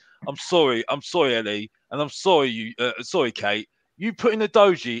this. I'm sorry, Ellie, and I'm sorry sorry, Kate. You putting a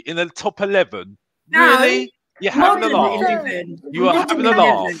Doji in the top 11? No. Really? You're having a laugh. You are having a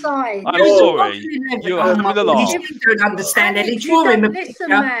laugh. I'm sorry. You're having a laugh. You don't understand it. It's Listen,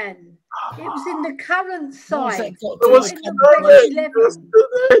 man. It was in the current side.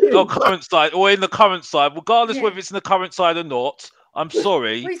 Current side, or in the current side, regardless whether it's in the current side or not. I'm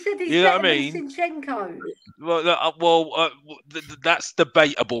sorry. We said he's you know what I mean? Zinchenko. That's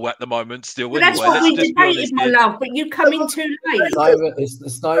debatable at the moment. Still, well, that's what we debated, my love. But you come in too late.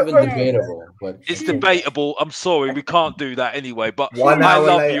 It's not even debatable. But it's debatable. I'm sorry, we can't do that anyway. But I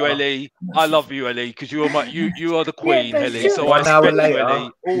love you, Ellie. I love you, Ellie, because you are you are the queen, Ellie. So I respect you,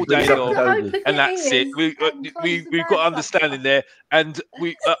 Ellie, all day long, and that's it. We've got understanding there, and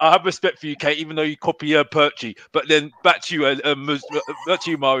I have respect for you, Kate, even though you copy Perchy. But then back to you, that's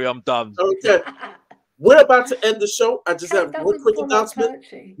you, Mario. I'm done. Okay. We're about to end the show. I just have one quick announcement.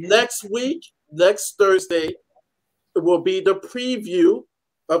 Next week, next Thursday, it will be the preview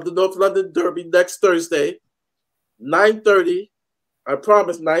of the North London Derby next Thursday, 9:30. I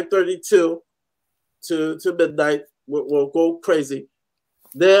promise 9:32 to midnight. We'll go crazy.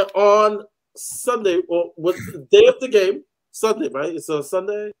 Then on Sunday, or with the day of the game, Sunday, right? It's on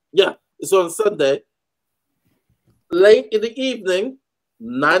Sunday? Yeah, it's on Sunday. Late in the evening,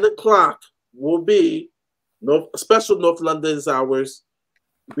 9 o'clock will be special North London's hours.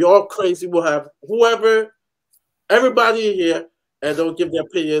 We all crazy. We'll have whoever, everybody here, and they'll give their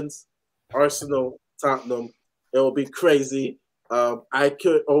opinions. Arsenal, Tottenham. It will be crazy.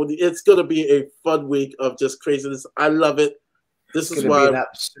 It's gonna be a fun week of just craziness. I love it. This is why an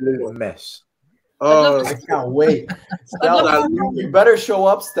absolute mess. Oh, I can't wait. Stel, you better show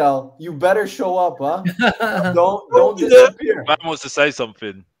up, Stel. You better show up, huh? Don't disappear. Man wants to say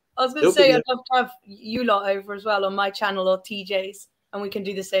something. I was going to say I'd love to have you lot over as well on my channel or TJ's, and we can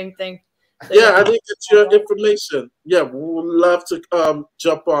do the same thing. So, yeah, I think it's your information. Yeah, we would love to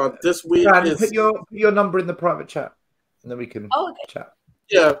jump on this week. Put your number in the private chat, and then we can chat.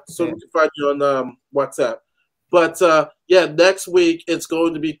 Yeah, so we can find you on WhatsApp. But yeah, next week it's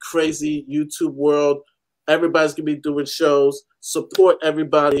going to be crazy YouTube world. Everybody's gonna be doing shows. Support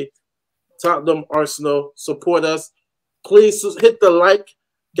everybody. Tottenham, Arsenal, support us. Please hit the like,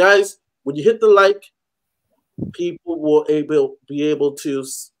 guys. When you hit the like, people will be able to.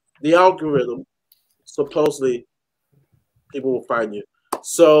 The algorithm, supposedly, people will find you.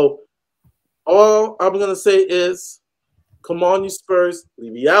 So all I'm gonna say is, come on, you Spurs,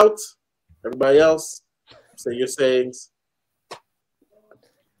 leave me out. Everybody else, say your sayings.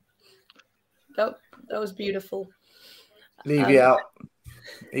 That was beautiful. Levy out,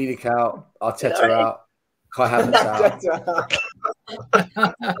 Edic out, Arteta out, Kai Havertz out.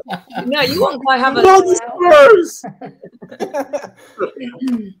 No, you want Kai Havertz.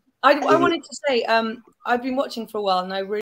 I wanted to say, I've been watching for a while, and I really